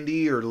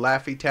candy or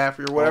Laffy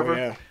Taffy or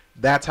whatever,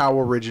 that's how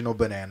original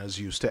bananas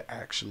used to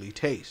actually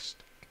taste.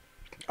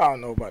 I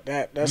don't know about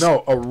that. That's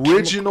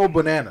original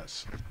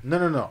bananas.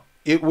 No.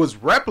 It was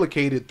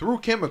replicated through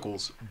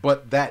chemicals,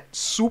 but that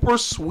super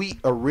sweet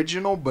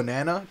original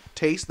banana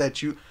taste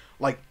that you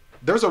like,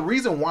 there's a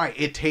reason why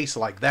it tastes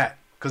like that,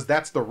 because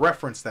that's the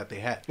reference that they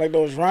had. Like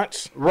those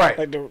runts, right?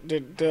 Like the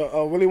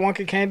Willy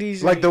Wonka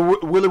candies, like the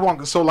Willy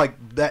Wonka. So like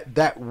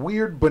that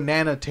weird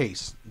banana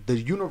taste, the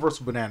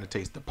universal banana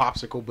taste, the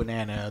popsicle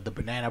banana, the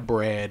banana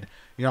bread.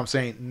 You know what I'm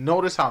saying?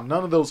 Notice how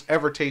none of those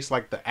ever taste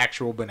like the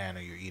actual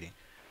banana you're eating.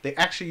 They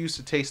actually used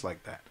to taste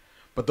like that,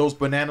 but those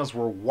bananas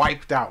were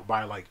wiped out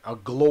by like a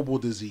global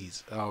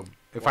disease.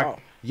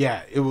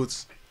 It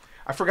was.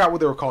 I forgot what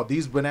they were called.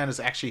 These bananas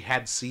actually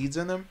had seeds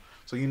in them.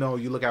 So you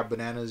look at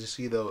bananas, you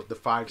see the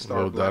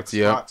 5-star black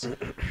spots.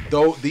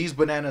 Though these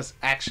bananas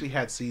actually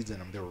had seeds in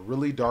them. They were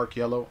really dark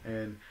yellow,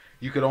 and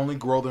you could only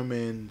grow them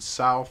in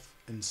South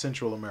and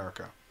Central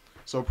America.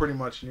 So pretty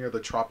much near the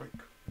tropic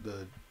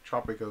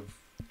of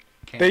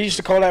Kansas. They used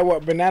to call that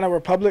what, Banana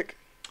Republic?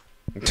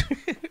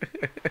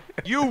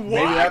 You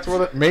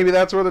what? Maybe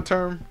that's where the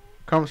term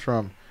comes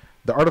from.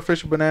 The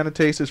artificial banana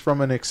taste is from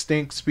an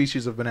extinct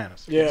species of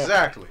bananas. Yeah,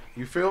 exactly.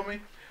 You feel me?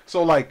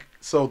 So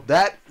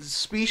that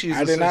species.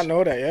 I did not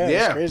know that. Yeah,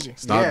 that's crazy.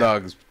 Snout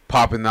Dogg's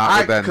popping out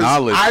with that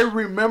knowledge. I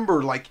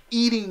remember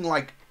eating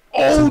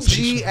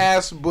OG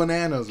ass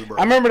bananas, bro.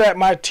 I remember that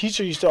my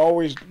teacher used to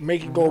always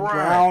make it go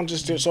brown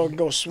so it can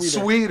go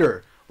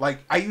sweeter. Like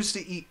I used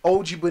to eat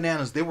OG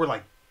bananas. They were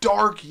like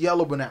dark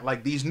yellow banana.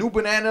 Like these new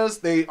bananas,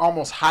 they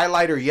almost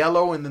highlighter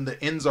yellow, and then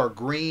the ends are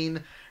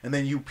green. And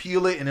then you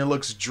peel it, and it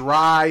looks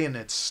dry, and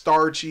it's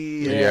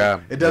starchy.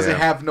 And it doesn't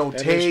have no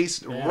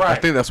taste. Right. I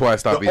think that's why I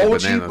stopped eating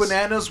bananas. The OG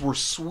bananas were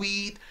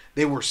sweet.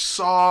 They were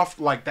soft.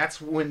 Like that's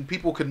when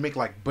people could make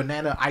like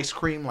banana ice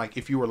cream. Like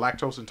if you were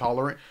lactose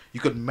intolerant, you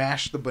could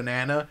mash the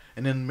banana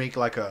and then make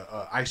like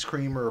a ice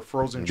cream or a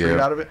frozen treat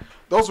out of it.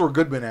 Those were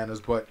good bananas,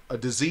 but a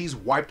disease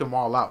wiped them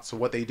all out. So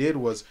what they did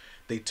was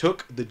they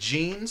took the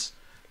genes,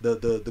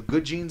 the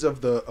good genes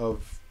of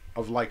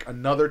like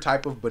another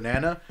type of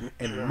banana,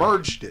 and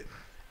merged it.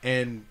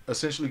 And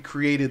essentially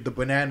created the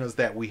bananas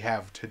that we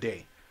have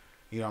today.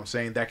 You know what I'm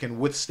saying? That can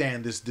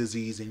withstand this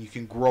disease, and you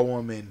can grow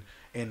them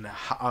in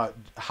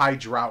high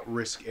drought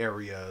risk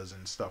areas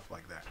and stuff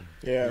like that.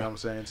 Yeah. You know what I'm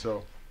saying?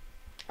 So,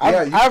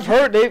 I've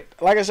heard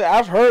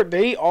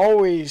they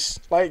always,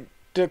 like,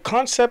 the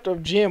concept of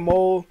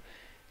GMO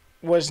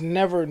was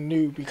never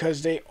new,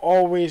 because they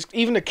always,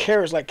 even the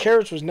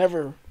carrots was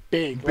never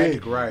big.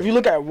 Right. If you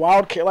look at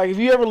wild carrot, like if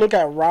you ever look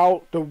at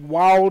the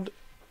wild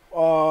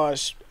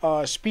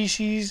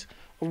species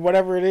or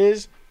whatever it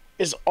is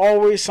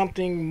always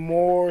something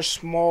more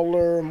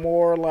smaller,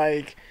 more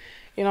like,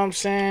 you know what I'm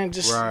saying,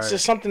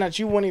 just something that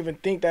you wouldn't even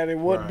think that it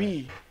would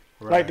be.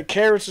 Like the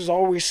carrots is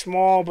always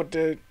small, but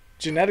the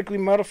genetically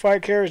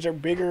modified carrots, they're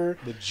bigger.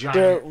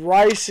 The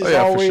rice is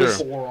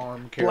always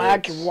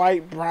black,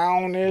 white,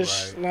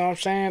 brownish. You know what I'm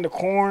saying? The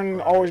corn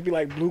always be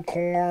like blue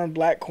corn,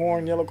 black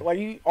corn, yellow. Like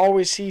you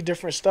always see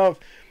different stuff.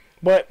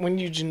 But when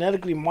you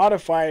genetically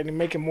modify it and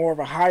make it more of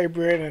a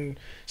hybrid and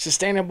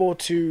sustainable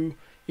to,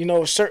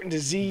 certain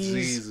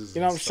diseases,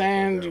 you know what I'm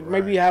saying? Like that,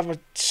 maybe you have a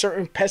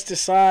certain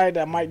pesticide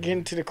that might get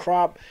into the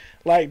crop.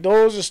 Like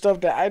those are stuff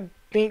that I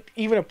think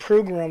even the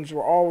pilgrims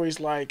were always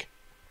like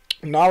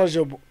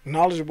knowledgeable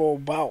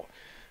about.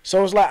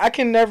 So it's like I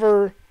can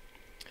never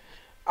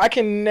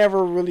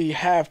really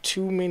have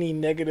too many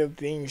negative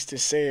things to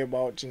say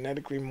about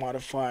genetically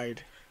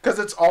modified. Because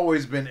it's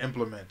always been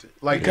implemented,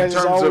 like in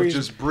terms of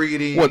just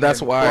breeding. Well,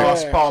 that's why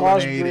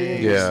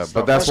cross-pollinating. Yeah,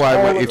 but that's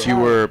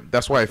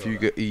why if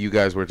you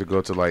guys were to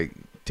go to like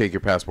take your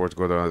passports,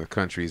 go to other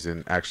countries,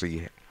 and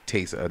actually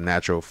taste a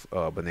natural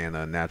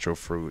banana, a natural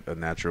fruit, a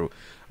natural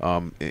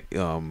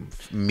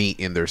meat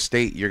in their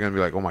state, you're gonna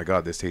be like, oh my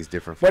god, this tastes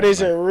different. But is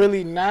it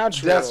really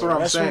natural? That's what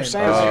I'm saying. So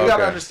you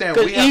gotta understand,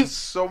 we have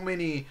so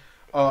many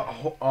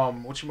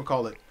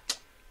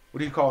what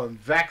do you call them?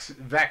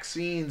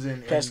 Vaccines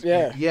and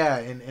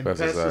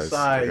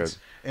pesticides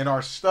in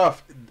our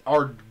stuff.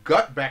 Our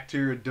gut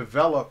bacteria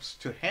develops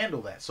to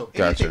handle that. So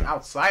anything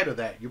outside of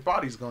that, your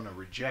body's going to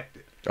reject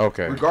it.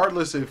 Okay.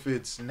 Regardless if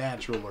it's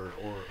natural or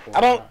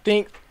I don't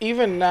think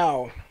even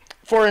now,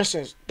 for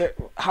instance,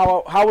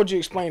 how would you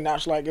explain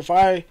that? Like if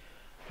I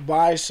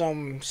buy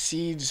some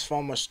seeds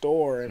from a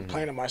store and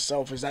plant it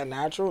myself, is that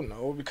natural?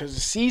 No, because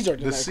the seeds are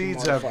The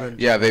seeds have been.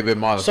 Yeah, they've been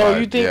modified. So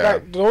you think yeah.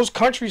 that those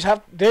countries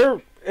have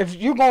if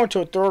you're going to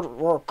a third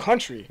world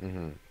country,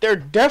 they're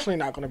definitely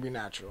not going to be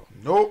natural.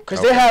 Nope.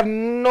 Because they have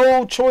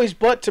no choice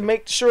but to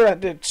make sure that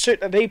the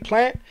shit that they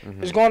plant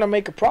is going to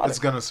make a product. It's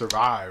gonna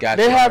survive.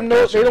 Gotcha. They have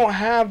Gotcha. they don't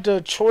have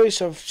the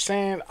choice of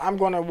saying, I'm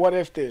going to what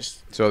if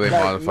this. So they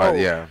Like, modified,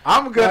 no. yeah.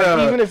 I'm gonna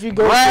Like, even if you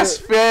go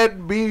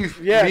grass-fed beef.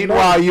 Yeah,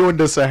 Meanwhile, you in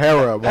the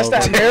Sahara. That's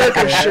that motherfucker.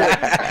 American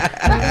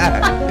shit.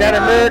 That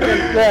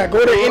American,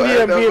 go to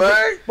India and the be.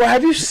 fuck? Bro,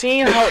 have you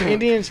seen how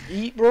Indians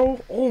eat, bro?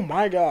 Oh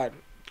my God,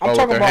 I'm with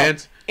talking their about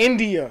hands?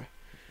 India,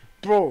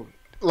 bro.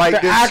 Like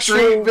the the street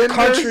actual vendors?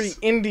 country,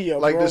 India,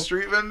 Like bro. the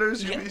street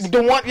vendors. You be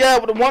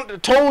The one, the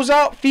toes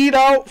out, feet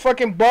out,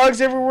 fucking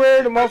bugs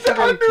everywhere. The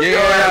motherfucking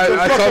Yeah,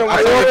 the I fucking saw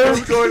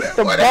waters,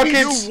 the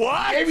buckets.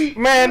 What?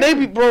 Man, they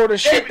be the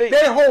shit.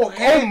 their whole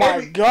head, Oh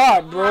my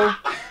God, bro.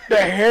 The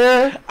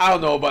hair. I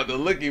don't know about the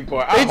looking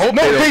part. I They, hope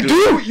no, they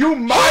do. You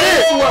might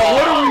as well.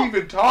 What are we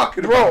even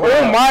talking Bro, about?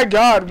 oh my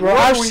God, bro. What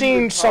I've are we seen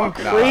even some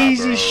talking about?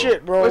 crazy Nah, bro.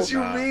 shit, bro. What you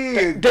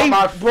mean? They-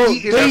 My bro,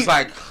 feet is they- just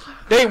like.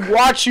 They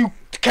watch you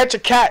catch a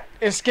cat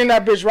and skin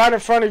that bitch right in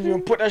front of you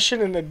and put that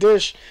shit in the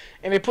dish,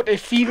 and they put their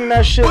feet in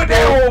that shit, Put bro.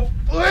 that whole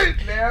foot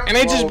there. And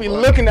they just be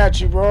looking at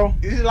you, bro.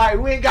 It's like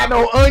we ain't got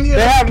no onion.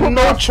 They have Put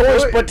no my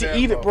choice foot but in to there,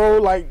 eat it, bro.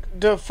 Like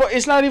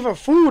it's not even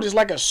food. It's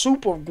like a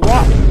soup of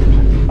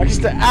guac. Like it's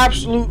the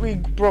absolutely,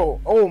 bro.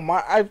 Oh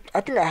my!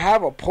 I think I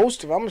have a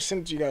post of it. I'm gonna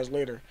send it to you guys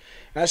later.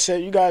 And I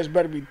said you guys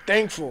better be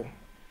thankful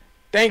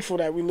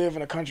that we live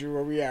in a country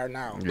where we are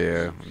now.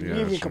 Yeah, You yeah.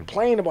 even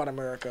complain about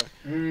America.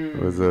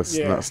 Was this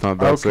Yeah. not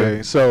that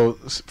Okay, so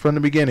from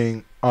the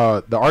beginning,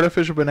 the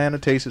artificial banana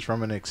taste is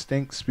from an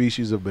extinct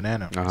species of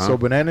banana. So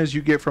bananas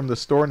you get from the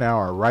store now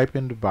are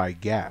ripened by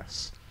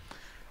gas.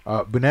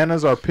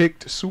 Bananas are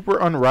picked super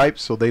unripe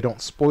so they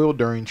don't spoil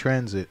during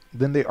transit.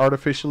 Then they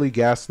artificially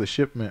gas the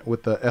shipment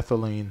with the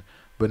ethylene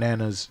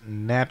bananas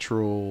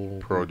naturally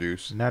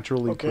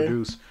Okay.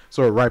 produce,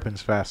 so it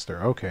ripens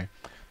faster. Okay.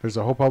 There's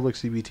a whole public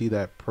CBT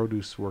that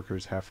produce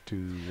workers have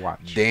to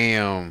watch.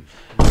 Damn.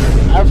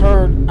 I've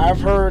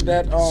heard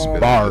that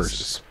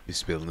Bars. He's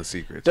spilling the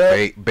secrets.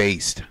 The-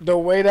 Based. the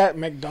way that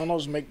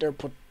McDonald's make their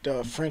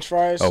French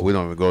fries. Oh, we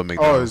don't even go to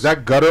McDonald's. Oh, is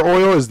that gutter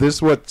oil? Is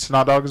this what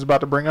Snot Dog is about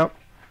to bring up?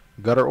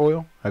 Gutter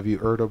oil? Have you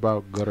heard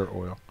about gutter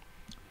oil?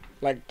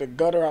 Like the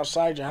gutter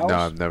outside your house. No,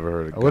 I've never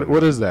heard of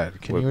What is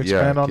that? Can you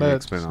expand on that?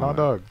 Expand Snot on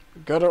that? Dog.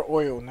 Gutter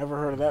oil. Never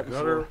heard of that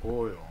before. Gutter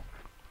oil.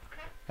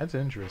 That's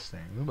interesting.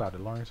 We're about to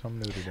learn something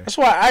new today. That's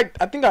why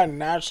I think I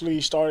naturally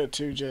started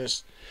to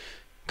just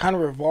kind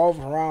of revolve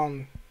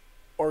around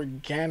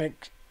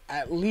organic,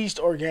 at least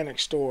organic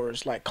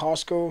stores like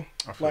Costco.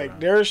 I feel Like that.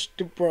 there's,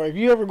 bro, if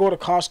you ever go to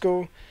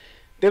Costco,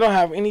 they don't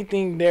have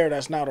anything there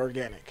that's not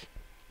organic.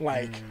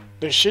 Like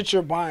the shit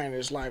you're buying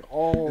is like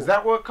all. Is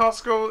that what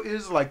Costco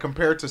is like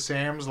compared to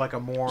Sam's? Like a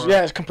more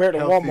Yeah, it's compared to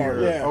healthier-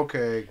 Walmart. Yeah.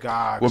 Okay,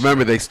 God. Well,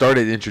 remember they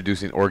started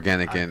introducing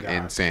organic I in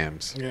got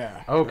Sam's.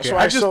 Yeah. Okay, So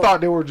I just so thought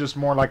they were just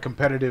more like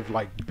competitive,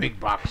 like big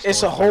box. it's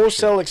a stores type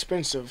wholesale shit.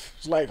 expensive.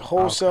 It's like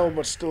wholesale, Okay.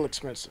 but still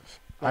expensive.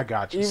 I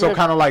got you. even So if-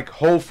 kind of like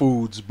Whole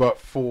Foods, but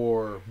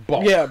for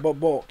bulk. Yeah, but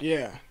bulk.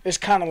 Yeah, it's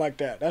kind of like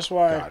that. That's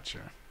why. Gotcha.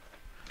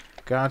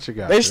 They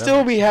That still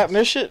makes be sense. having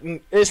this shit.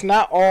 And it's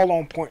not all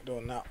on point though.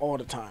 Not all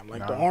the time.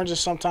 Like the Nah. oranges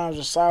sometimes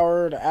are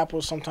sour. The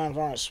apples sometimes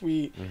aren't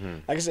sweet.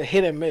 Like it's a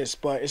hit and miss.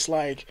 But it's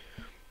like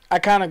I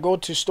kind of go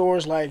to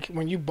stores like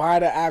when you buy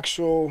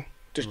the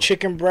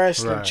chicken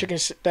breast, the Right. chicken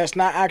that's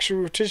not actual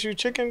rotisserie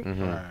chicken.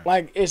 Right.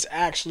 Like it's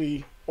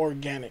actually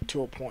organic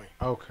to a point.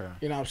 Okay.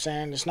 You know what I'm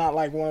saying? It's not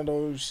like one of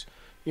those,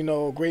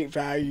 great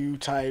value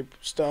type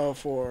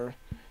stuff or,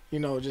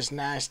 just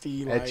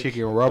nasty. That like,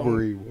 chicken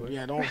rubbery. don't-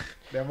 Yeah, don't.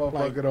 That motherfucker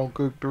like- don't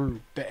cook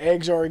through. The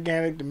eggs are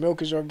organic. The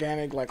milk is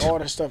organic. Like all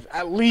that stuff.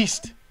 At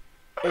least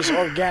it's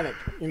organic.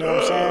 You know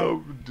what I'm saying?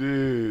 Oh,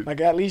 dude.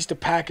 Like at least the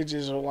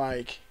packages are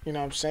like, you know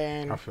what I'm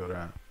saying? I feel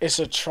that. It's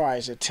a try,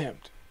 it's an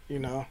attempt.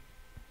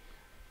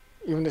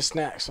 Even the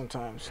snacks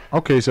sometimes.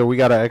 Okay, so we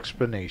got an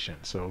explanation.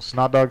 So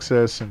Snot Dog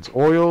says since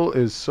oil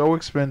is so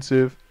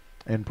expensive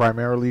in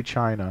primarily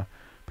China,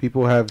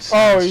 people have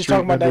Oh, seen he's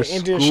talking about that street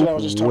Indian vendors shit I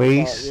was just scoop talking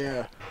about. waste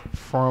Yeah.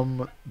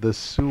 from the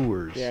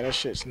sewers Yeah, that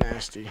shit's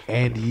nasty.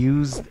 and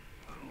use.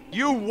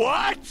 You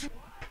what?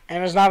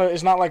 And it's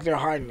not like they're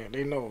hiding it.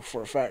 They know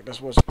for a fact that's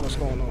what's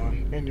going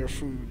on in your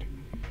food.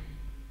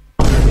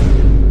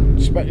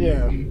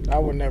 Yeah, I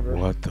would never.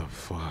 What the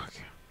fuck?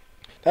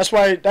 That's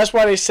why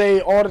they say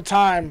all the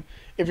time,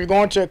 if you're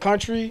going to a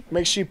country,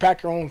 make sure you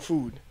pack your own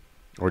food.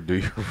 Or do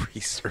your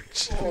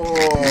research.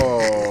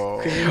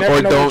 Oh. 'Cause you never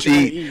Or know don't what you're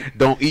gonna eat.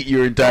 Don't eat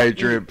your entire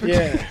trip.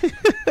 Yeah.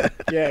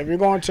 Yeah, if you're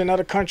going to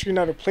another country,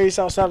 another place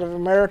outside of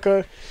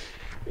America,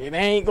 It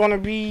ain't gonna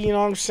be, you know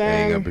what I'm Ain't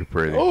saying? gonna be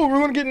pretty. Oh, we're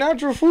gonna get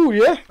natural food,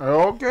 yeah.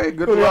 Okay,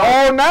 good All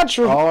luck.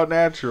 natural. All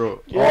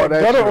natural. Yeah, all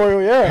natural. gutter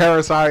oil, yeah.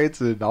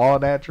 Parasites and all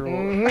natural.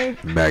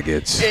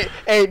 Maggots.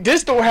 Hey,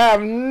 this don't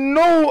have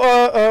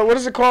no what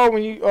is it called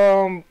when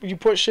you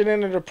put shit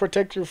in it to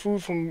protect your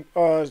food from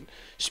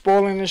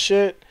spoiling and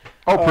shit?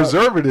 Oh,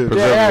 preservatives.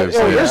 Preservatives,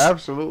 yeah,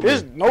 absolutely.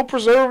 There's no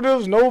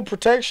preservatives, no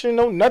protection,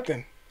 no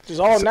nothing. It's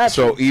all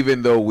natural. So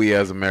even though we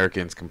as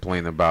Americans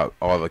complain about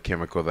all the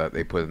chemical that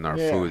they put in our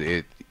Yeah.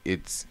 food,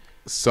 it's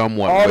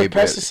somewhat all way the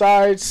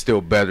pesticides.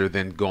 still better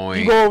than going.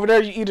 You go over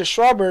there, you eat a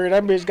strawberry.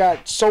 That bitch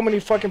got so many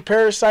fucking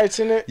parasites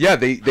in it. Yeah,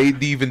 they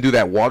even do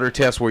that water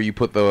test where you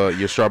put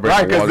your strawberry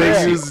Right, in because water.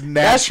 they use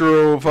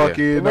natural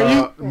fucking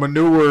When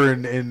manure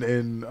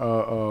and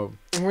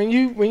When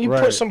you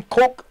Right. put some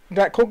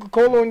that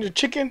Coca-Cola in your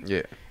chicken,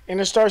 Yeah. and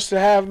it starts to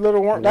have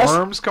little worms.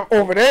 worms come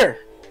Over there.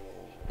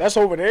 That's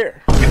over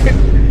there.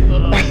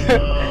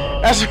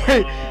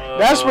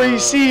 That's where you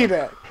see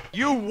that.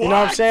 You what? You know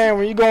what I'm saying?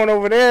 When you're going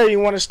over there, you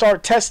want to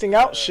start testing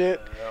out shit.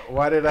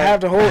 Why did I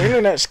Have the whole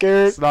internet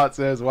scared. Snot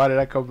says, why did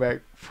I come back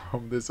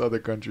from this other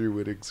country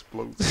with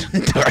explosive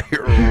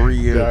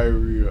Diarrhea.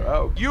 diarrhea?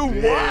 Oh, You damn.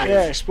 what?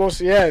 Yeah,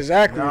 explosive. Yeah,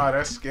 exactly. Nah,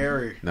 that's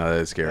scary. No,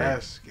 that's scary.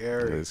 That's That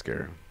scary. is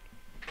scary.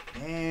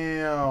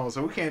 Damn.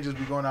 So we can't just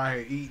be going out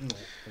here eating,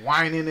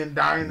 whining and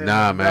dining.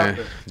 Nah, and man.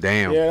 nothing.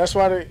 Damn. Yeah, that's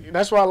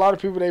why a lot of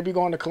people they be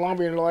going to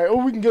Colombia and they're like,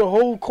 oh, we can get a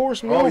whole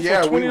course meal Oh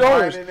yeah, for we $20.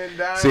 whining and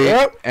dining. See,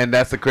 Yep. and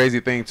that's the crazy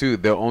thing too.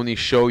 They'll only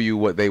show you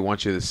what they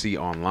want you to see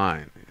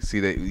online. See,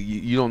 that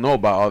you don't know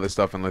about all this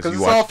stuff unless Because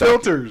you it's all watch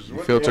filters.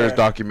 filters,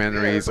 Yeah. Yeah,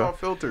 documentaries. it's all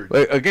filtered.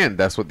 Like, again,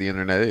 that's what the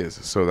internet is.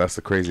 So that's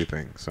the crazy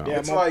thing. So Yeah.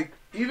 It's like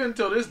even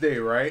till this day,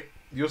 right?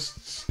 You'll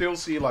still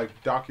see like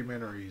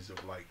documentaries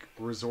of like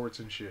resorts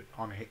and shit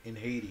in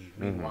Haiti.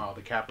 Meanwhile,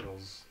 the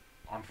capital's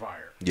on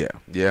fire. yeah.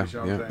 You know what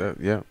I'm saying?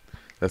 Yeah.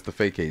 That's the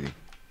fake Haiti.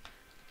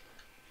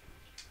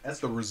 That's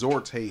the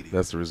resorts Haiti.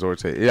 That's the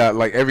resort Haiti. Yeah,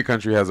 like every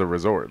country has a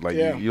resort. Like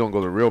Yeah. you don't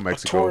go to real A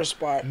Mexico. tourist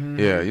spot.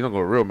 Yeah, you don't go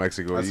to real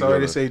Mexico. That's you why go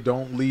they to- say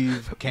don't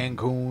leave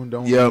Cancun.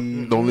 Don't Yep,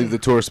 leave. don't leave the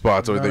tourist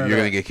spots or None you're of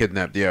gonna that. get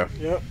kidnapped. Yeah,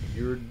 Yep.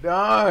 You're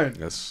done.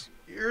 that's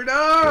You're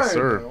done. Yes,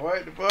 sir.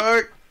 What the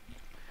fuck?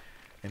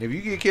 And if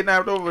you get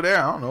kidnapped over there,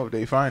 I don't know if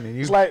they finding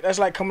you. It's like that's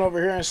like coming over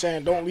here and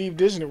saying, "Don't leave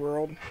Disney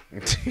World.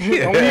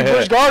 Yeah. Don't leave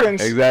Busch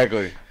Gardens."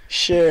 Exactly.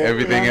 Shit.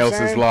 Everything you know what else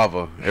I'm is saying?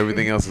 lava.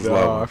 Everything else is No, I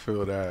lava.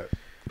 feel that.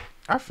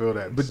 I feel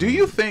that. But do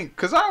you think?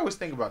 Because I always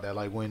think about that.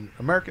 Like when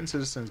American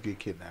citizens get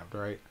kidnapped,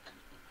 right?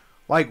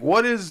 Like,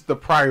 what is the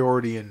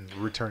priority in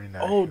returning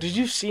that? Oh, did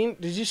you see?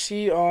 They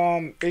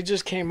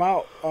just came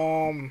out.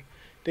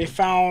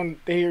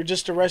 They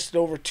just arrested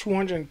over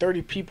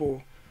 230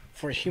 people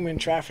for human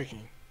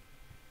trafficking.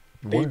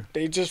 Where?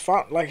 They just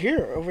found over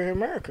here in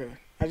America.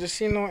 I just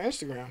seen it on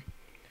Instagram.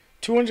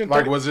 230.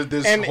 Like, was it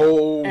this and-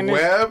 whole and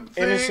it's- web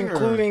thing? and it's or-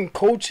 including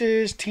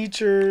coaches,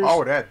 teachers.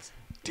 Oh, that's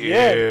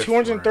yeah,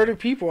 230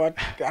 people. I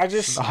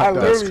That's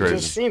literally crazy.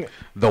 just seen it.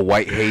 The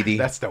white Haiti.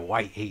 That's the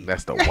white Haiti.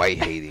 That's the white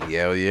Haiti.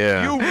 Hell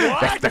yeah. You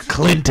what? That's the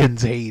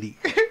Clintons Haiti.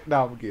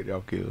 No, I'm kidding.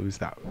 Let me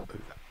stop.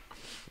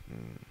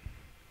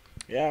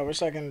 Yeah, I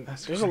wish I can.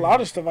 That's There's a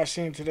lot of stuff I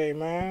seen today,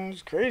 man.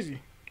 It's crazy.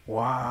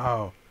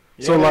 Wow.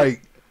 Yeah. So,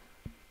 like,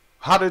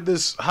 how did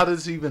this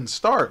even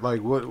start?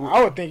 Like, what?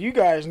 I would think you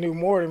guys knew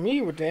more than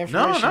me with the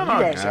information no.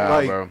 you guys Nah, had.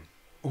 like, bro.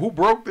 Who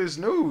broke this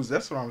news?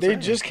 That's what I'm They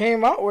saying. just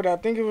came out with it. I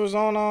think it was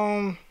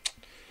on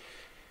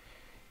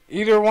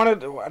either one of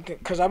the, I think,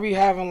 because I be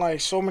having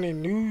like so many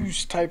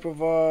news type of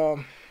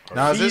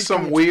Now, is feeds this some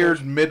coming weird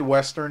to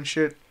Midwestern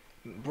shit? us.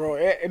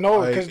 Bro? No,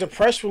 Like- because the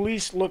press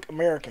release look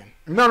American.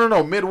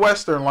 No.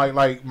 Midwestern,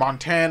 like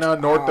Montana,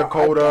 North I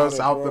Dakota, doubt it,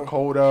 South bro.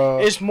 Dakota.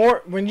 It's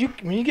more when you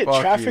get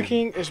Fuck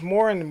trafficking. It's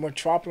more in the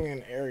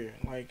metropolitan area.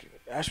 Like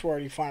that's where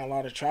you find a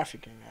lot of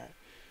trafficking at.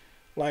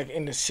 Like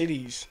in the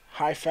cities,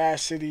 high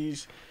fast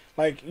cities.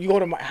 Like you go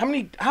to how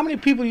many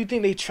people do you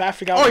think they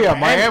traffic out? Oh in yeah,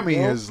 Miami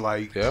bro? is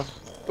like Yeah.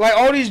 Like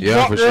all these Yeah,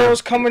 drunk for sure.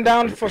 girls coming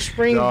down for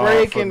spring dog,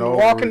 break for and no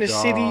walking the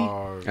dog.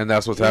 city. And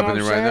that's what's You know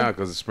happening what I'm right saying? now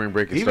because the spring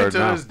break is Even to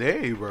starting now. this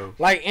day, bro.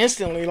 Like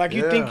instantly, like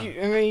you Yeah. think,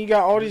 and then you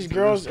got all these To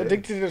girls this day.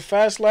 addicted to the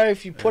fast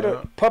life. You put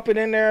Yeah. a puppet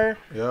in there,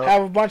 Yeah.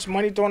 have a bunch of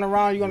money thrown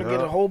around. You're gonna get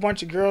Yeah. a whole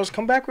bunch of girls.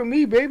 Come back with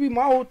me, baby.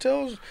 My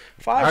hotel's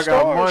 5 I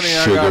stars. got money.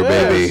 Sugar I got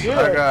baby. this,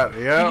 I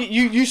got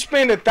You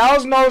spend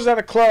 $1,000 at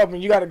a club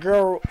and you got a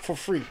girl for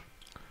free.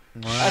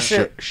 That's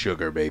it.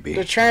 Sugar baby.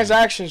 The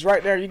transactions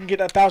right there, you can get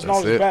that $1,000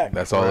 That's it. back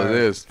That's all Right. it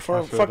is. for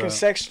I feel fucking that.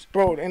 sex,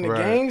 bro. In the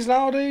Right. gangs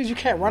nowadays, you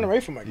can't run away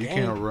from a You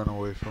gang. can't run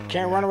away from.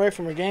 Can't it. run away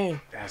from a gang.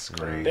 That's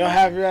crazy. They'll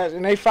have that,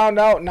 and they found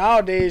out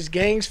nowadays.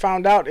 Gangs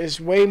found out it's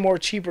way more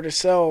cheaper to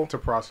sell to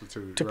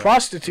prostitute. to right.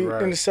 prostitute Right.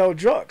 than to sell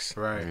drugs.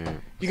 Right.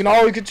 You can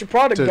always get your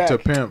product To back.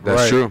 pimp.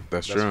 That's right. true.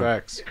 That's true.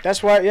 Facts.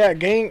 That's why, yeah,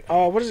 gang.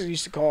 What is it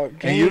used to call it?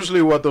 Gang And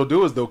usually, what they'll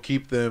do is they'll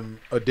keep them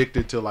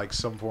addicted to like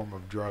some form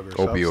of drug or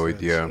Opioid,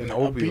 substance. yeah. And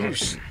opioid.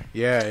 abuse.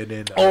 Yeah, and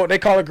then Oh, they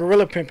call it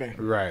gorilla pimping.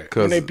 right.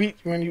 When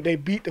Because they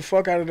beat the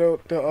fuck out of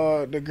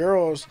the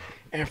girls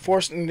and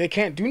force them, they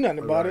can't do nothing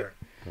about it.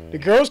 The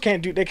girls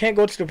can't do. They can't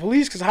go to the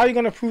police because how are you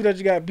gonna prove that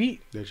you got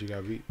beat? That you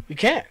got beat. You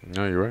can't.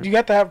 No, you're right. You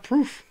got to have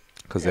proof.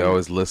 Because they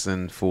always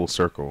listen full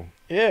circle.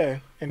 Yeah,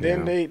 and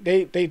then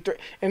Yeah.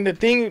 and the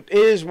thing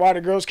is why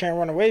the girls can't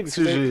run away It's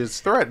because usually it's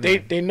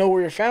threatening. they know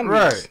where your family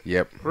Right. is.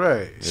 Yep.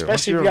 Right. Especially if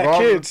Once you got you're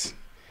involved- kids.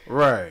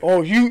 Right.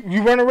 Oh, you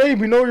run away.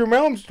 We know your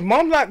mom's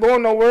not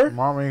going nowhere.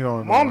 Mom ain't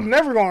going. Mom's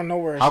never going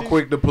nowhere. How She's-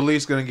 quick the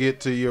police gonna get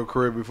to your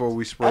crib before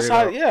we spray That's it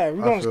how. up? Yeah,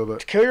 we're I feel gonna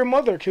that. kill your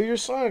mother, kill your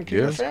son, kill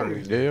Yeah, your it's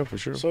family. Yeah, for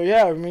sure. So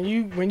yeah, when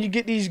you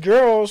get these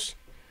girls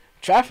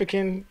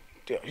trafficking,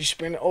 you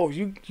spend. Oh,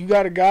 you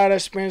got a guy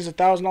that spends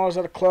 $1,000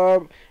 at a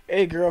club.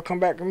 Hey, girl, come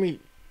back with me.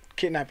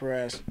 Kidnap her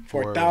ass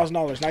for Word.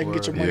 $1,000. Now you can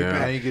get your money Yeah. Now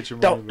back. you get your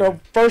The, money the back.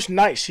 first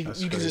night, you That's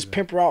can crazy. just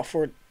pimp her out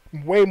for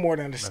way more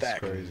than the That's stack.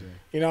 crazy.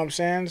 You know what I'm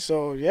saying?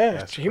 So yeah,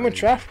 That's human crazy.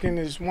 trafficking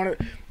is one of,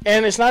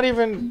 and it's not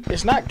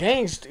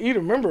gangs either.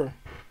 Remember,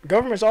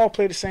 governments all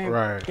play the same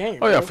Right. game.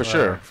 Oh, yeah, bro. for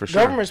sure. For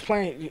sure. Government's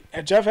playing.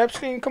 Jeff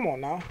Epstein, come on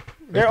now.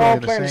 They're They're all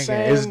playing the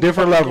same. game. It's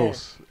different fucking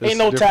levels. game. Ain't It's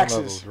no different taxes.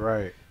 levels.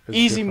 Right. It's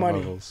Easy different money.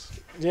 levels.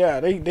 Yeah,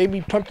 they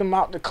be pumping them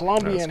out to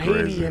Colombia That's and Haiti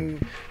crazy.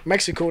 and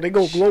Mexico. They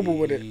go global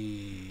with it.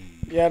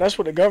 Yeah, that's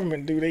what the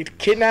government do. They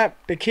kidnap.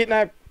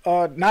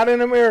 Not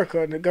in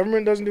America. The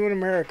government doesn't do it in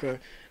America.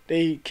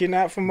 They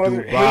kidnap from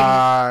other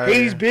Dubai, Haiti.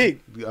 Haiti's big.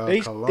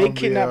 They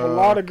kidnap a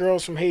lot of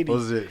girls from Haiti,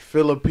 Was it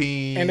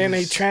Philippines? and then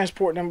they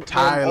transport them over there.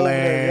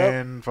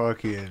 Yep. Thailand,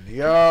 fucking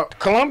yup.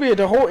 Colombia,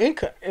 the whole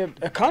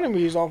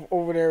economy is off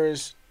over there.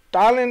 Is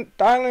Thailand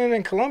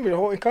and Colombia, the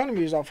whole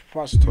economy is off of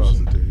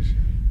prostitution.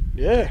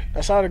 Yeah,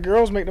 that's how the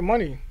girls make the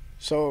money.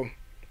 So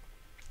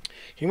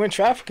human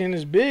trafficking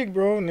is big,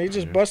 bro, and they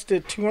just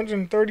busted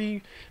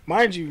 230.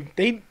 Mind you,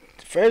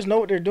 feds know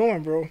what they're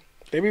doing, bro.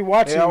 They be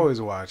watching. They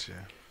always watching.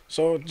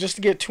 So just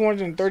to get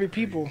 230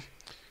 people,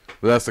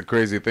 But that's the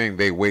crazy thing.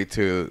 They wait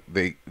till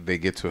they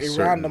get to a They round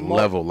certain them up.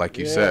 level, like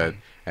you Yeah. said,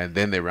 and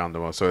then they round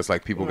them up. So it's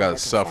like people Yeah, got I to can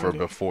suffer find it.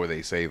 before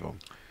they save them.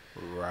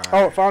 Right.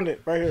 oh, found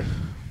it right here.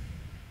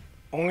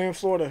 Only in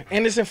Florida,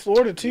 and it's in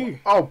Florida too.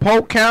 Oh,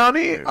 Polk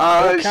County. Oh,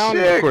 Polk County.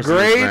 shit. Of course it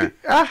is, Great. man.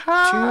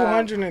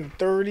 Aha.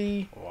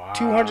 230,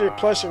 200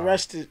 plus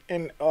arrested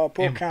in Polk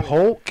In County.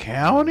 Polk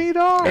County,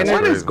 dog. And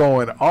What then- is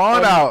going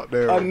on out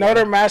there?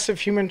 Another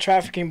massive human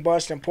trafficking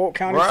bust in Polk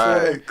County, right?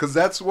 Florida. Because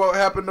that's what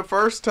happened the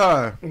first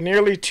time.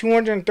 Nearly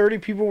 230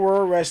 people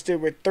were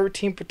arrested, with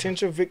 13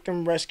 potential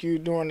victims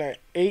rescued during an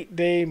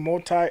 8-day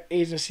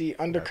multi-agency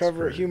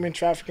undercover crazy. human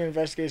trafficking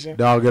investigation,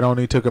 Dog, it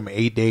only took them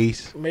 8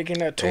 days.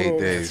 making a total 8 of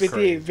days.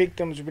 58 Crazy.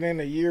 victims within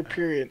a year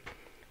period.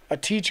 A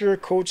teacher,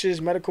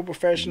 coaches, medical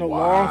professional,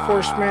 law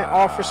enforcement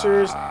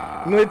officers,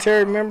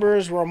 military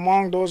members were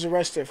among those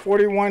arrested.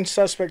 41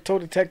 suspect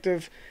told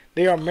detective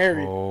they are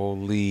married.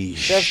 Holy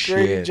Chef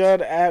Grady shit!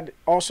 Judd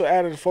also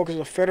added the focus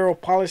of federal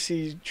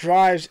policy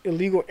drives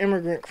illegal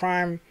immigrant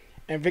crime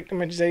and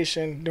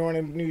victimization during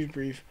a news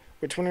brief,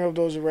 with 20 of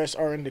those arrests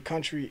are in the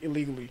country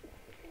illegally.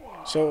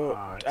 So,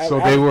 So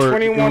out they of were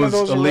 21 it of was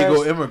those illegal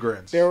arrests,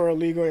 immigrants. they were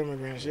illegal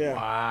immigrants, yeah.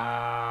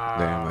 Wow.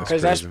 Damn, that's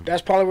Because crazy.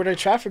 that's probably where they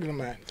traffic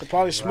them at. They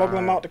probably smuggle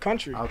them out the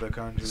country. Out the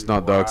country.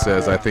 Snot Dog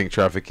says, Wow. "I think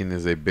trafficking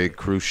is a big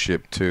cruise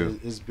ship too."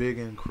 It's big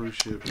in cruise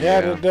ships. Yeah,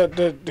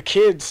 the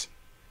kids,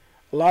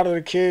 a lot of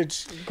the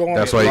kids going.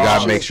 That's why you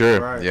gotta make sure.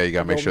 Right. Yeah, you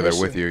gotta make Go sure they're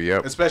with missing. you.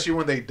 Yep. Especially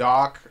when they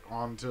dock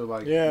onto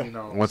like Yeah. you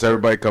know. Once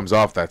everybody comes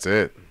off, that's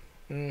it.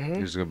 Hmm.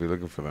 You're just gonna be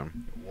looking for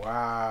them.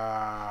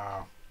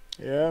 Wow.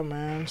 Yeah,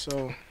 man.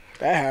 So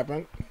that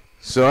happened.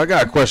 So I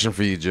got a question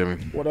for you, Jimmy.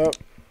 What up?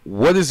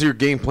 What is your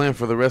game plan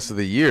for the rest of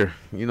the year?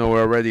 You know,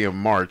 we're already in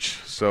March,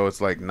 so it's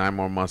like 9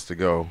 more months to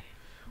go.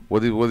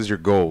 What is your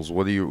goals?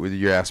 What are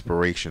your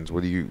aspirations?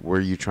 Where are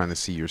you trying to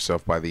see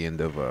yourself by the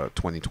end of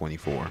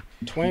 2024?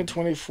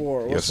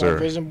 2024. Yes, What's sir. my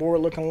vision board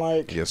looking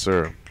like? Yes,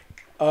 sir.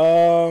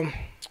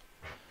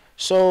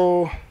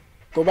 So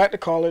go back to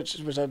college,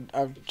 which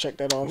I've checked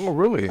that off. Oh,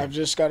 really? I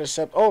just got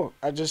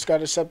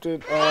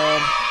accepted to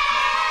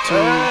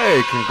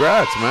Hey,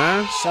 congrats,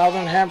 man.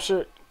 Southern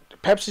Hampshire.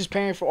 Pepsi's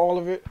paying for all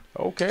of it.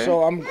 Okay.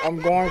 So I'm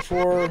going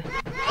for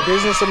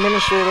business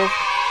administrative.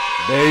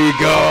 There you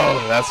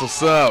go. That's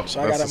what's up.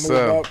 So I That's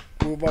gotta what's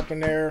up. move up in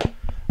there.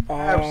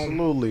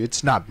 Absolutely.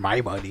 It's not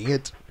my money.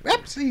 It's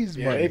Pepsi's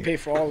Yeah, money. they pay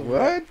for all of it.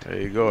 What? There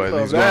you go. And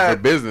love he's going that.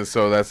 for business,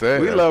 so that's it.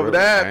 We That's love really,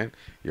 that. Man.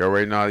 You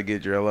already know how to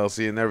get your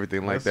LLC and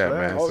everything like That's that,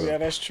 right. man. Oh so yeah,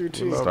 that's true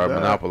too. love start that.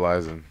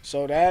 monopolizing.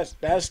 So that's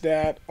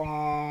that.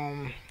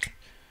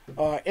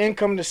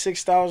 Income to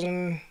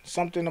 6,000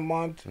 something a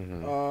month.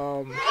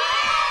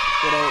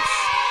 What else?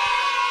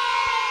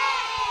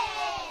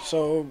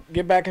 So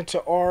get back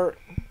into art.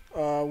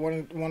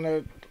 One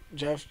of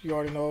Jeff, you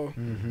already know.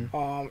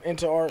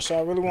 Into art. So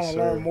I really want Yes, to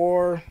learn sir.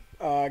 more.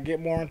 Get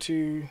more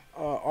into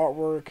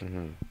artwork.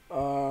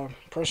 Mm-hmm.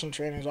 Personal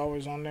training is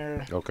always on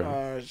there.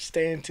 Okay.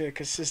 Stay into a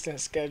consistent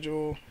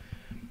schedule.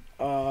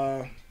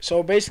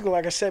 So basically,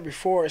 like I said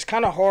before, it's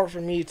kind of hard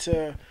for me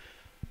to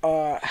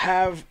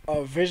have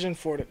a vision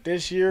for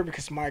this year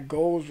because my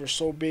goals were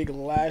so big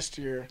last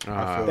year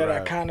that I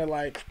kind of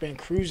like been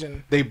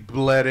cruising. They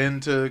bled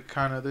into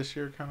kind of this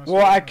year kind of.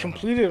 Well, I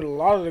completed a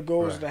lot of the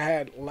goals that I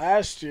had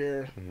last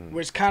year,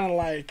 which kind of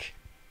like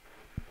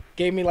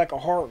gave me like a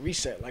hard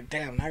reset. Like,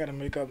 damn, I gotta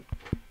make up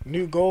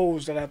new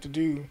goals that I have to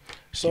do.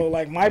 So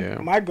like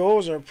my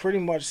goals are pretty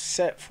much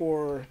set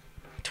for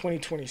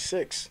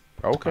 2026.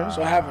 Okay.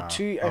 So I have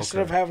a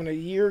instead of having a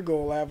year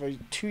goal, I have a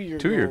 2-year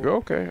goal. 2-year goal,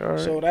 okay. All right.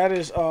 So that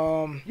is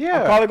I'm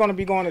probably going to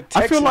be going to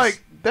Texas. I feel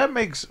like that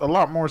makes a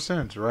lot more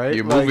sense, right?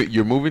 You're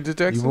moving to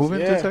Texas? You moving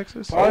to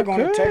Texas? Probably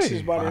going to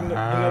Texas by the end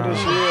of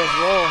this year as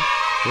well.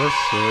 Yes,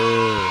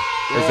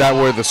 sir. Is that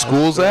where the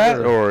school's at,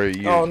 or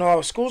you? Oh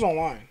no, school's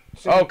online.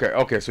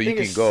 Okay, so you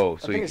can go.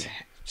 So I think it's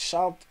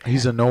South.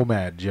 He's a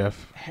nomad,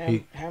 Jeff.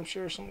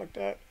 Hampshire or something like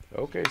that.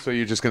 Okay, so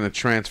you're just gonna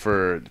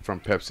transfer from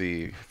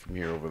Pepsi from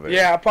here over there.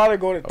 Yeah, I'll probably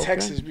go to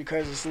Texas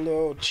because it's a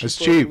little cheaper. It's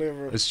cheap. To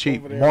live it's cheap.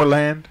 Over there. More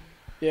land.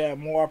 Yeah,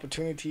 more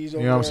opportunities.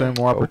 Over you know what I'm saying?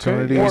 More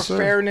opportunities. More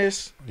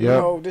fairness. Yeah. You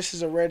know, this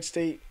is a red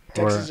state.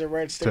 Texas is a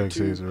red state Texas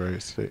too. is a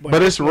red state.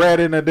 But it's red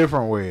in a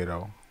different way,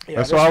 though. Yeah,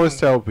 that's what I always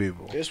tell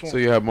people. So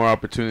you have more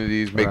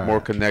opportunities, make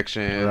more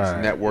connections,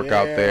 network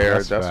out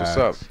there. That's what's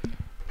up.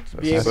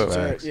 Be able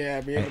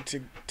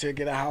to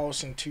get a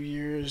house in 2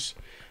 years.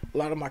 A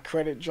lot of my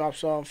credit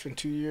drops off in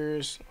 2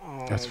 years.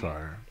 That's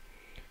fire.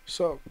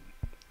 So,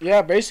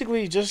 yeah,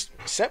 basically just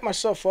set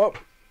myself up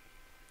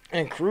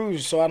and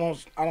cruise so I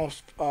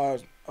don't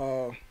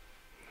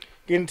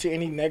get into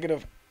any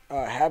negative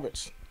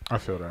habits. I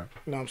feel that.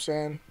 You know what I'm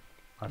saying?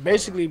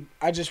 Basically,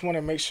 I just want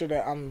to make sure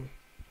that I'm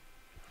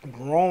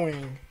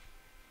growing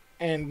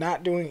and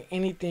not doing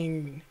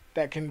anything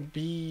that can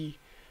be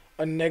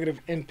a negative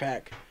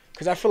impact.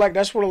 Because I feel like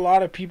that's what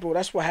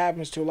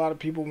happens to a lot of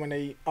people when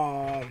they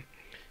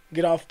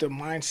get off the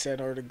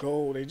mindset or the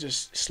goal. They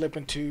just slip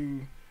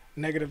into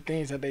negative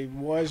things that they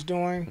was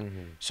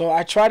doing. So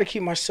I try to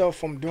keep myself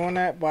from doing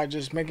that by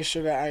just making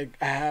sure that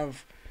I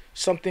have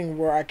something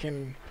where I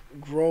can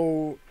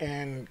grow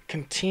and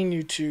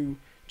continue to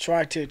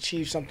try to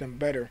achieve something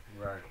better.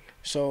 Right.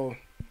 So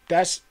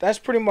that's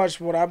pretty much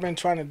what I've been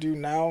trying to do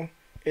now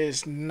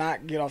is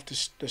not get off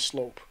the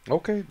slope.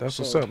 Okay, that's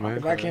what's up, man.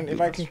 If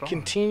I can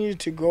continue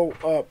to go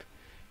up,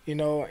 you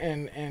know,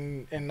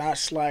 and not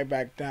slide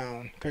back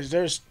down, because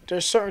there's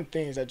certain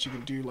things that you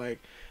can do, like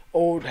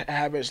old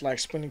habits like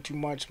spending too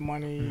much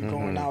money,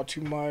 going out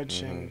too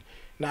much, and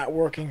not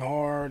working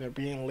hard, and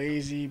being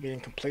lazy,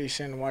 being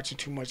complacent, watching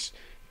too much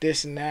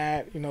this and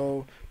that, you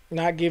know,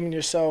 not giving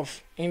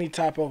yourself any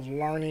type of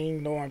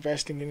learning, no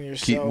investing in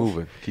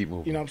yourself. Keep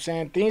moving. You know what I'm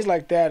saying? Things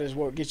like that is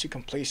what gets you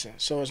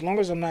complacent. So as long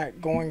as I'm not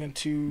going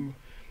into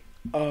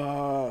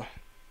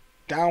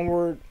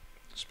downward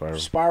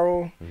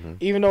spiral,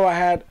 even though I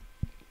had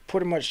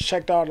pretty much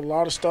checked out a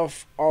lot of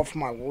stuff off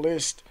my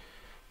list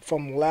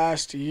from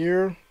last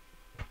year,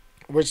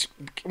 which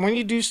when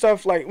you do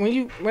stuff like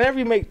whenever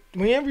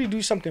you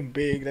do something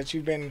big that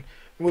you've been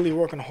really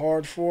working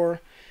hard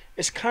for,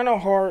 it's kind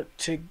of hard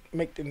to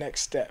make the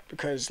next step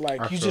because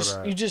like you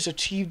just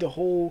achieved the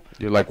whole.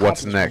 You're like,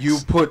 what's next? You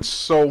put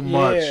so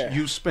much.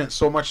 You spent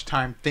so much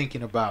time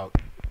thinking about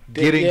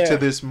getting to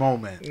this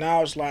moment.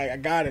 Now it's like I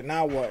got it.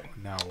 Now what?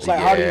 It's like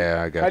how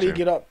do you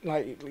get up?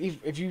 Like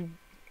if you,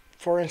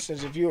 for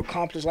instance, if you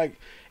accomplish, like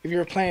if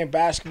you're playing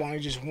basketball and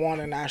you just won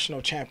a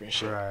national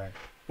championship. Right.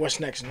 What's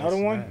next?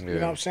 Another one? You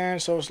know what I'm saying?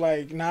 So it's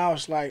like now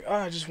it's like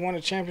I just won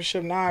a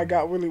championship. Now I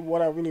got really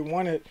what I really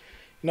wanted.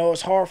 You know,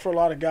 it's hard for a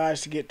lot of guys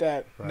to get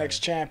that next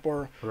champ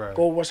or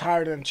go what's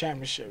higher than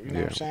championship. You know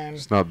what I'm saying?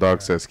 Snoop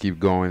Dogg says keep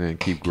going and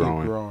keep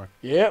growing.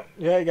 Yep.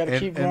 Yeah, you got to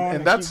keep growing.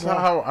 And that's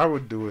how I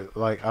would do it.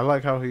 Like, I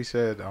like how he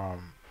said,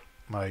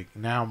 like,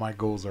 now my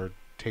goals are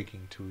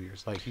taking 2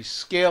 years. Like, he's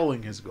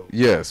scaling his goals.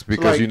 Yes,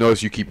 because so like, you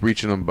notice you keep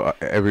reaching them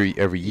every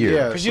year.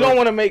 Yeah, because you don't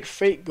want to make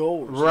fake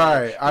goals.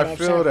 Right. Like, I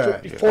feel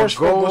that.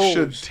 Goals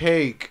should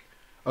take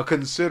a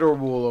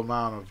considerable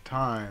amount of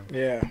time.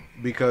 Yeah.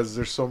 Because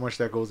there's so much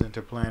that goes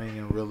into planning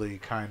and really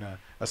kind of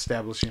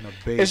establishing a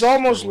base. It's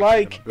almost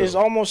like it's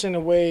almost in a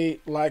way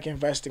like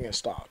investing in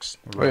stocks.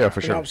 Right. Oh yeah, for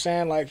sure. You know what I'm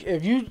saying? Like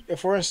if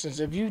for instance,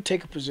 if you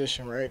take a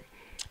position, right,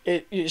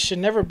 it should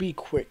never be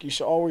quick. You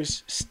should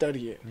always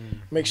study it.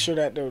 Make sure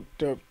that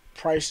the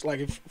price,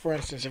 like if for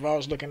instance, if I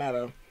was looking at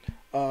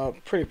a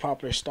pretty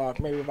popular stock,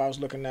 maybe if I was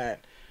looking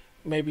at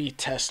maybe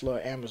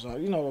Tesla,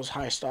 Amazon, you know, those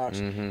high stocks,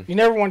 you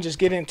never want to just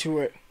get into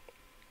it.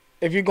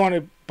 If you're going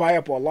to buy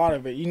up a lot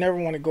of it, you never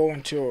want to go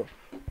into it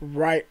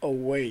right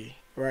away,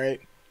 right?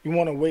 You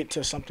want to wait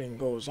till something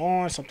goes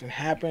on, something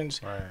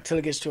happens, till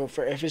it gets to a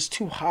fair. If it's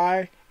too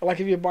high, like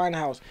if you're buying a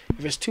house,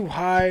 if it's too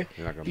high,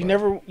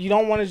 you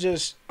don't want to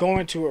just go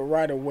into it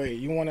right away.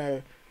 You want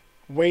to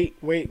wait,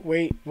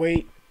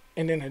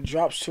 and then it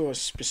drops to a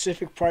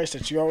specific price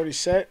that you already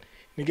set,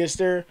 and it gets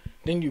there,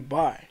 then you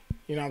buy.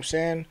 You know what I'm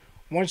saying?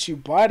 Once you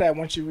buy that,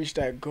 once you reach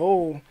that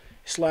goal,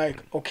 it's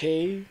like,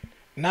 okay,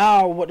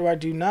 now what do I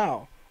do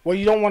now? Well,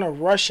 you don't want to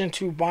rush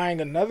into buying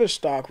another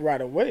stock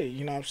right away.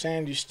 You know what I'm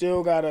saying? You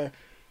still got to,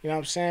 you know what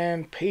I'm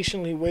saying,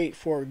 patiently wait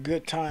for a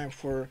good time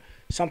for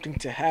something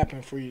to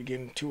happen for you to get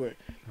into it.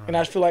 And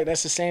I feel like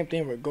that's the same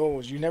thing with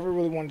goals. You never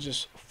really want to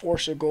just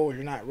force a goal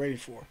you're not ready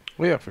for.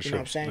 Well, yeah, for You sure. know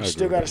what I'm saying? I You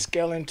still agree got to with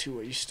scale into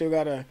it. You still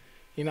got to,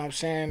 you know what I'm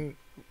saying,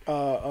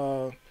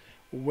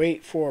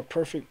 wait for a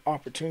perfect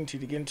opportunity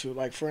to get into it.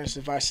 Like, for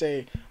instance, if I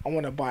say I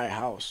want to buy a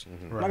house,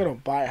 I'm not going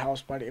to buy a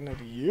house by the end of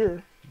the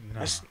year. No.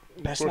 That's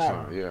Of course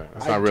not, yeah.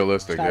 It's not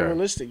realistic. It's not yeah.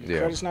 realistic. Your Yeah.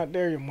 credit's not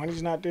there. Your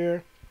money's not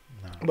there.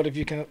 No. But if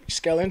you can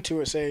scale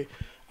into it, say,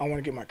 I want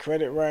to get my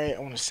credit right. I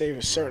want to save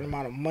a certain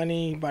amount of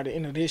money by the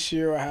end of this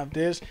year. I have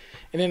this.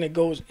 And then it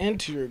goes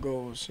into your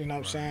goals. You know what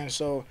I'm saying?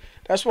 So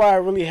that's why I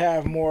really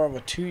have more of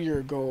a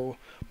 2-year goal.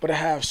 But I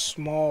have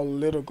small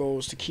little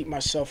goals to keep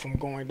myself from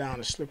going down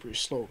a slippery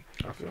slope.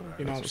 I feel that.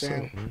 You know what I'm That's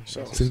saying? what's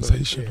up, man. So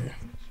Sensational.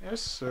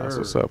 Yes, sir. That's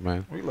what's up,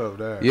 man. We love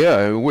that. Yeah,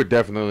 and we're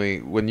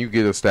definitely, when you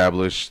get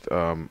established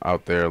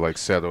out there, like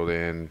settled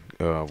in,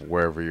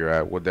 wherever you're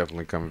at, we'll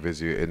definitely come and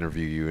visit you,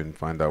 interview you, and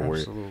find out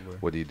Absolutely.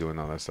 what are you doing,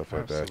 all that stuff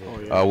like that.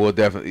 Absolutely. We'll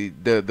definitely,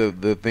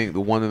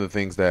 one of the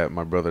things that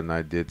my brother and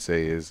I did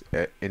say is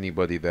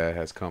anybody that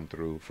has come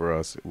through for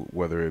us,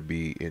 whether it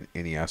be in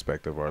any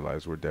aspect of our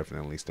lives, we're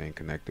definitely staying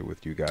connected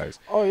with you guys.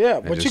 Oh yeah,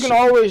 And but you just- can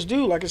always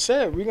do, like I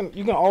said, you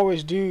can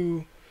always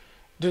do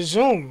the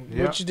Zoom,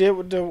 Yeah. what you did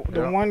with the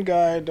Yeah. one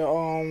guy, the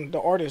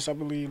artist, I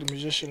believe, the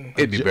musician.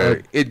 It'd be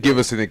better. It'd give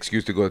us an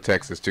excuse to go to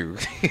Texas too.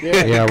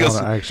 Yeah, Yeah, I Because-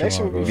 want to actually. That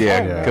shit would be Yeah,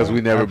 fun, because we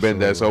never been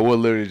there, so Absolutely. we'll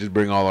literally just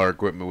bring all our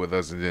equipment with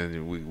us, and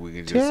then we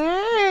can just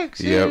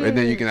Texas. yeah, and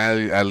then you can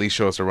at least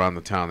show us around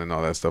the town and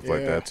all that stuff like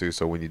Yeah. that too.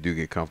 So when you do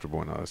get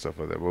comfortable and all that stuff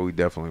like that, but we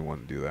definitely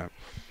want to do that.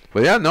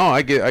 But yeah, no,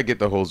 I get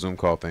the whole Zoom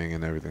call thing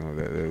and everything like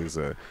that. It is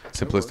a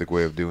simplistic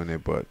way of doing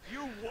it, but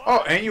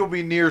Oh, and you'll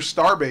be near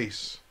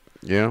Starbase.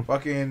 yeah,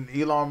 Fucking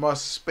Elon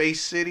Musk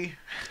Space City.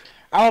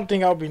 I don't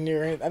think I'll be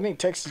near it. I think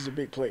Texas is a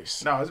big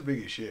place. No, it's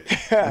big as shit.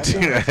 I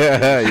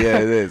yeah,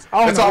 it is.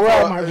 don't It's know off,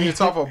 where I might of, be.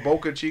 it's off of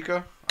Boca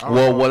Chica. I don't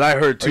Well, know. what I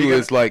heard Are you too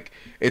gonna- is like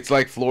it's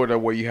like Florida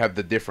where you have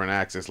the different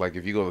accents. Like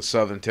if you go to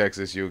Southern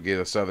Texas, you'll get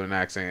a Southern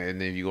accent,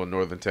 and then if you go to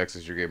Northern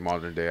Texas, you get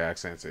modern day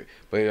accents.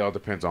 But it all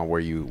depends on where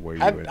you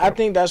end I up.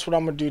 think that's what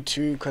I'm gonna do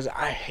too, cause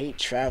I hate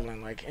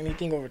traveling. Like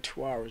anything over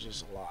 2 hours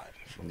is a lot.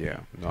 for me. Yeah,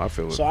 no, I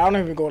feel it. So I don't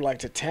even go like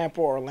to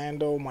Tampa,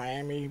 Orlando,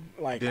 Miami.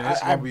 Like Then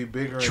it's I gonna be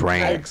bigger. in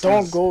Train. I Texas.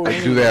 don't go.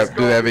 Like, do they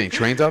have any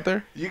trains out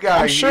there? You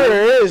got. I'm sure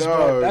there is, but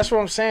dog, that's what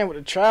I'm saying with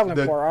the traveling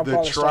the, part. I'll the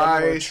probably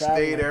start going tri-state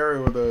traveling.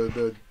 area, or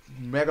the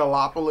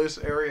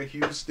megalopolis area,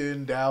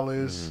 Houston,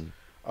 Dallas,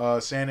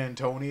 San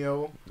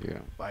Antonio. Yeah.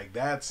 Like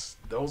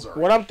those are.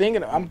 What I'm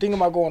thinking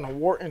about going to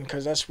Wharton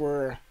because that's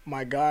where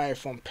my guy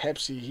from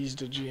Pepsi, he's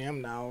the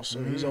GM now,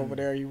 so he's over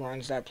there. He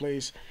runs that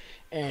place,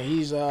 and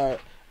he's a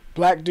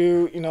black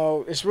dude. You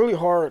know, it's really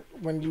hard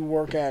when you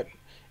work at,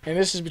 and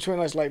this is between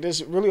us. Like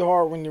this, is really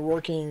hard when you're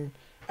working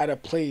at a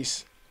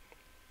place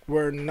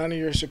where none of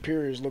your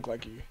superiors look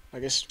like you.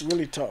 Like it's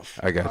really tough.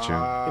 I got you. You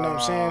know what I'm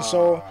saying?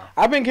 So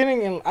I've been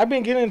getting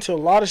into a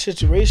lot of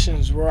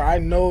situations where I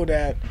know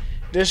that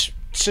this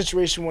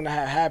situation wouldn't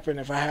have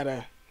happened if I had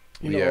a,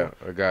 you know,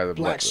 a guy that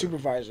black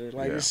supervisor.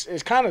 Like Yeah.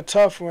 it's kind of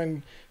tough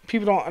when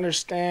people don't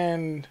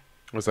understand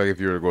It's like if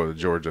you were to go to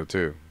Georgia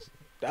too.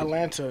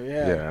 Atlanta.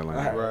 Yeah, Yeah,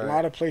 Atlanta. Right. A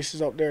lot of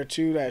places up there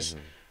too. That's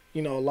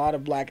you know a lot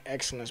of black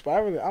excellence. But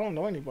I don't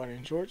know anybody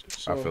in Georgia.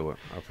 So, I feel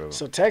it.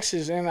 So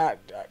Texas and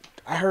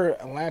I heard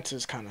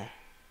Atlanta's kind of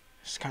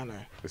It's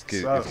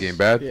Sus. getting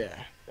bad.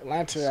 yeah.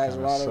 Atlanta It's has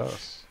kinda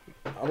sus.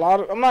 a lot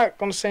of. I'm not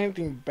gonna say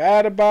anything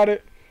bad about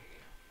it,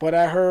 but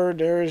I heard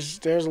there's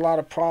a lot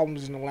of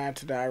problems in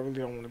Atlanta that I really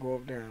don't want to go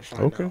up there and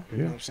find Okay, out. You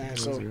yeah. know what I'm saying?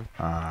 So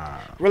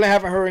Ah. really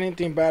haven't heard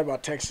anything bad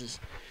about Texas.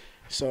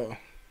 So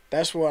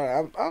that's what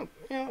I'm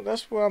you know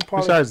that's what I'm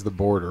probably. Besides the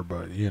border,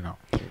 but you know.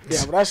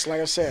 Yeah, but that's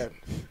like I said,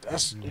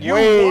 that's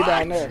way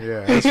down there.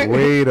 Yeah, that's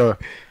way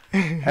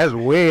that's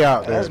way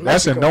out there. That's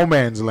That's in Mexico. no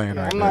man's land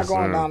Yeah, right I'm there. not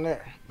going sir. down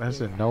there. That's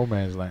in no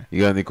man's land.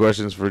 You got any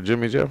questions for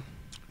Jimmy, Jeff?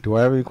 Do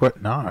I have any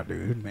questions? Nah,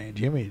 dude, man.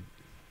 Jimmy's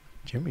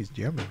Jimmy,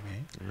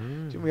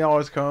 man. Jimmy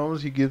always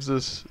comes. He gives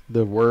us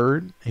the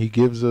word. He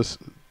gives us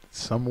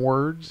some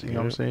words. You know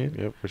what I'm saying?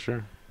 Yep, for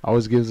sure.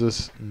 Always gives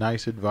us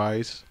nice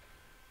advice.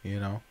 You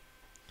know.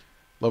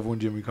 Love when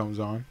Jimmy comes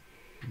on.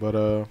 But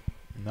no,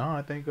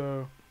 I think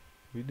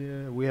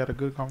we had a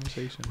good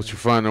conversation. What's your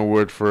final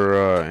word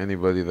for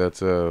anybody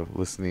that's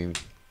listening?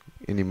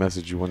 Any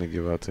message you want to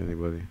give out to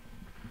anybody?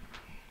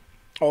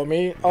 Oh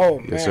me? Oh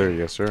man. Yes, sir.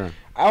 Yes, sir.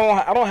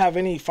 I don't have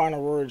any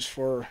final words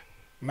for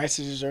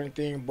messages or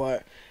anything,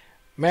 but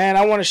man,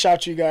 I want to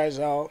shout you guys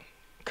out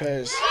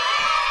because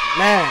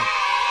man,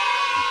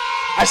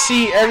 I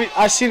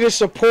see the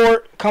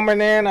support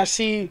coming in. I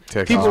see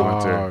Text people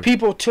commentary.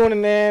 people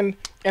tuning in,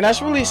 and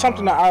that's really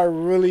something that I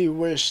really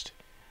wished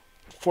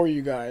for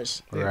you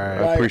guys. Right.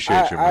 I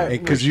appreciate you, man.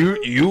 Because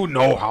you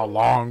know how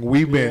long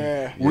we've been.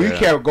 Yeah. We Yeah.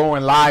 kept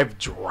going live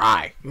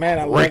dry. Man,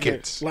 I love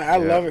Rickets. it. Like I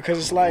love it because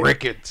it's like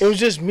Rickets. it was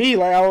just me.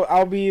 Like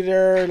I'll be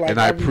there. Like And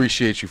I I'll be-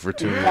 appreciate you for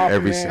tuning in Popping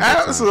every in. single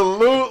time.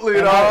 Absolutely,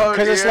 And dog.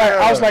 because it's like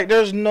I was like,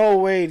 there's no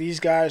way these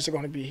guys are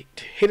going to be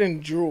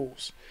hidden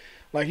jewels.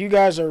 Like you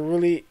guys are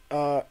really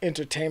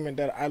entertainment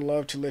that I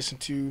love to listen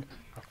to.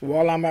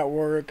 while I'm at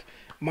work.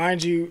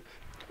 Mind you,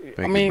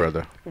 I mean, you,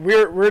 brother.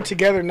 we're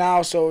together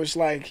now, so it's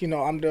like,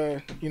 I'm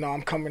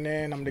coming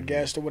in, I'm the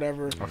guest or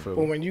whatever. But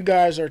when you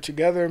guys are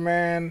together,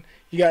 man,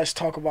 you guys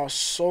talk about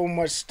so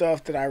much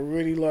stuff that I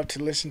really love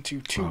to listen to.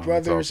 Two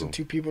brothers and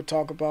two people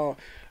talk about,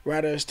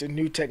 whether it's the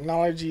new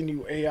technology,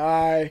 new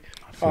AI,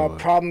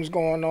 problems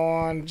going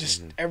on,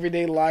 just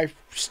everyday life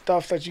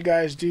stuff that you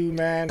guys do,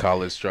 man.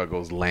 College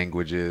struggles,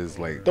 languages,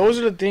 like those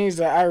are the things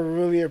that I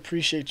really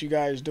appreciate you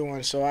guys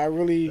doing. So I'm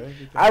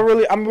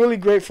really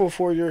grateful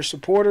for your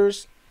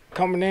supporters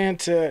coming in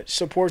to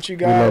support you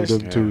guys. We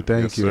love them too.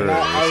 Thank you. Sir. And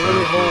I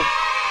really hope.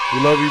 We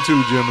love you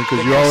too, Jimmie,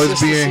 because you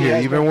always be in here,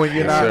 even when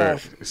you're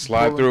not.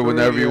 Slide through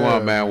whenever you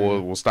want, man.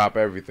 We'll stop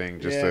everything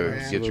just to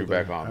get you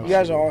back on. You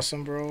guys are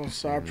awesome, bro.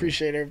 So I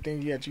appreciate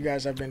everything that you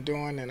guys have been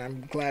doing, and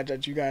I'm glad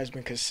that you guys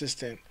been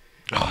consistent,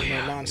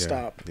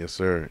 nonstop. Yeah. Yes,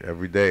 sir.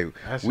 Every day.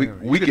 We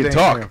can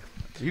talk.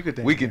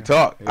 We can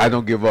talk. Yeah. I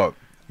don't give up.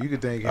 You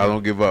could thank him. I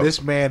don't give up.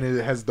 This man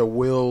has the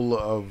will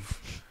of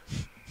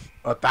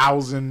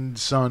 1,000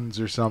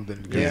 sons or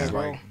something. Yeah,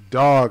 like,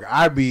 dog,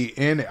 I be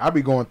in it. I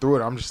be going through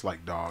it. I'm just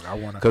like, dog, I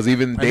want to. Because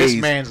even days.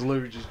 This man's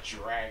literally just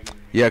dragging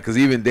me. Yeah, because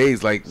even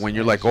days, like, when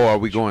you're like, oh, are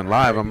we going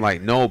live? I'm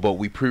like, no, but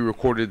we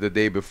pre-recorded the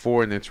day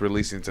before and it's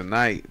releasing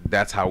tonight.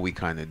 That's how we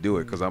kind of do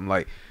it. Because I'm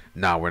like,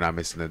 nah, we're not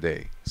missing a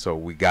day. So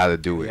we got to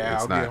do it. Yeah,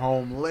 it's I'll get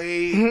home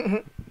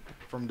late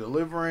from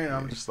delivering.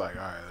 I'm just like,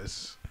 all right,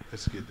 let's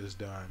get this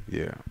done.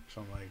 Yeah.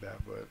 Something like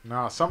that. But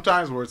no,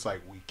 sometimes where it's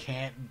like we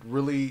can't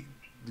really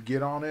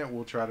get on it,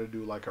 we'll try to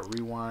do like a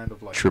rewind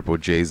of like Triple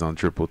J's on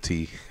Triple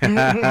T. Hey.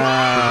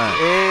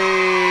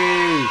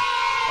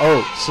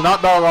 Oh,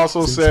 Snot Dog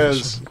also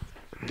says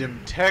them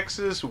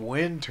Texas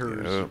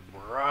winters,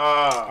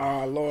 bruh.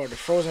 Oh Lord, the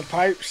frozen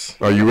pipes.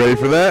 Are you ready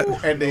for that?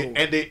 And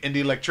the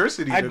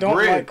electricity, I the don't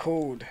grid. like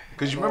cold.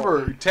 Because you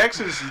remember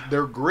Texas,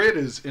 their grid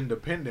is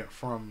independent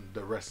from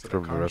the rest of the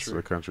country. From the rest of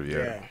the country,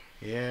 yeah.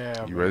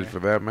 Yeah. You ready for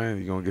that, man?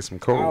 You gonna get some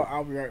cold?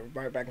 I'll be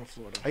right back in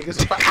Florida. I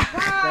guess if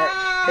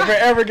If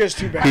it ever gets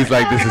too bad. He's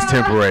like, this is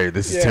temporary.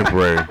 This is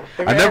temporary. If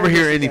I it never ever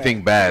hear gets too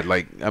anything bad.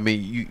 Like, I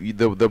mean,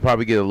 they'll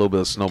probably get a little bit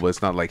of snow, but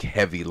it's not like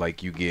heavy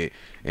like you get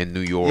in New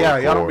York. Yeah,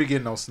 y'all or don't be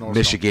getting no snow.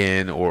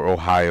 Michigan or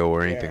Ohio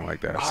or anything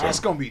like that. Oh, So that's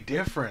gonna be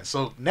different.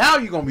 So now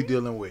you're gonna be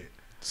dealing with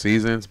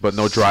seasons, but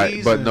no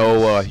dry, but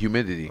no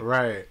humidity.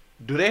 Right.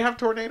 Do they have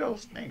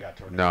tornadoes? They ain't got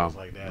tornadoes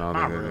like that. No,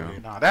 Not they really.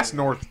 don't. No, that's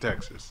North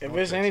Texas. If North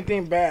it's Texas.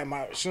 anything bad,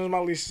 as soon as my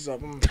lease is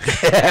up, I'm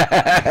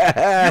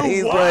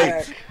He's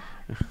like,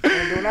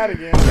 I'm doing that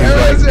again.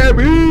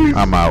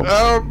 I'm out.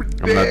 I'm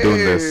not doing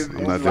this.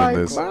 I'm not doing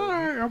this.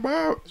 Bye, I'm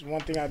out. It's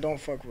one thing I don't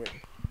fuck with.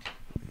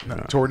 No.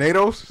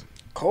 Tornadoes?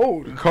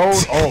 Cold.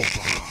 Oh,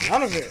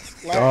 None of it.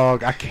 Like,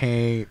 dog, I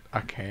can't,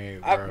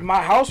 bro.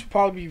 my house would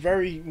probably be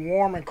very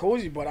warm and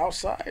cozy, but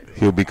outside.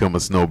 He'll become a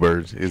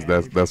snowbird.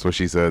 That's what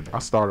she said. I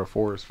start a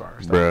forest fire.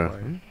 Stop Bruh.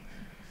 playing.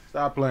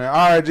 Stop playing.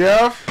 All right,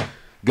 Jeff.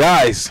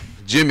 Guys,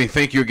 Jimmie,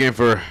 thank you again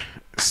for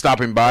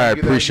stopping by. I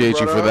appreciate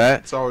you for brother. that.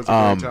 It's always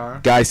a great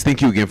time. Guys,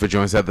 thank you again for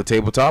joining us at the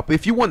tabletop.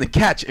 If you want to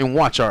catch and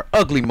watch our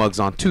ugly mugs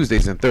on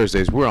Tuesdays and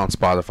Thursdays, we're on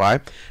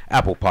Spotify,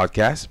 Apple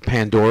Podcasts,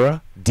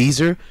 Pandora,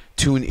 Deezer,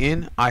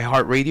 TuneIn,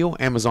 iHeartRadio,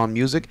 Amazon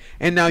Music,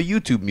 and now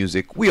YouTube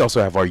Music. We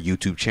also have our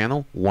YouTube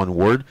channel, One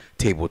Word,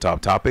 Tabletop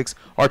Topics,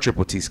 our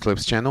Triple T's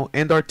Clips channel,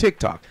 and our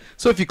TikTok.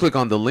 So if you click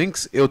on the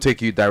links, it'll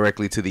take you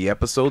directly to the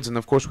episodes, and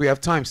of course we have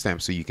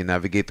timestamps so you can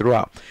navigate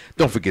throughout.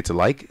 Don't forget to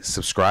like,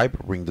 subscribe,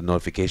 ring the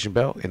notification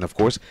bell, and of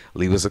course,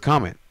 leave us a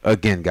comment.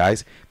 Again,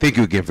 guys, thank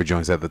you again for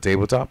joining us at the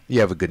tabletop. You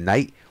have a good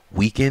night,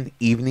 weekend,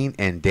 evening,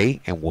 and day,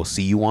 and we'll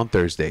see you on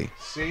Thursday.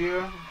 See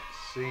ya.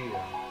 See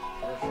ya.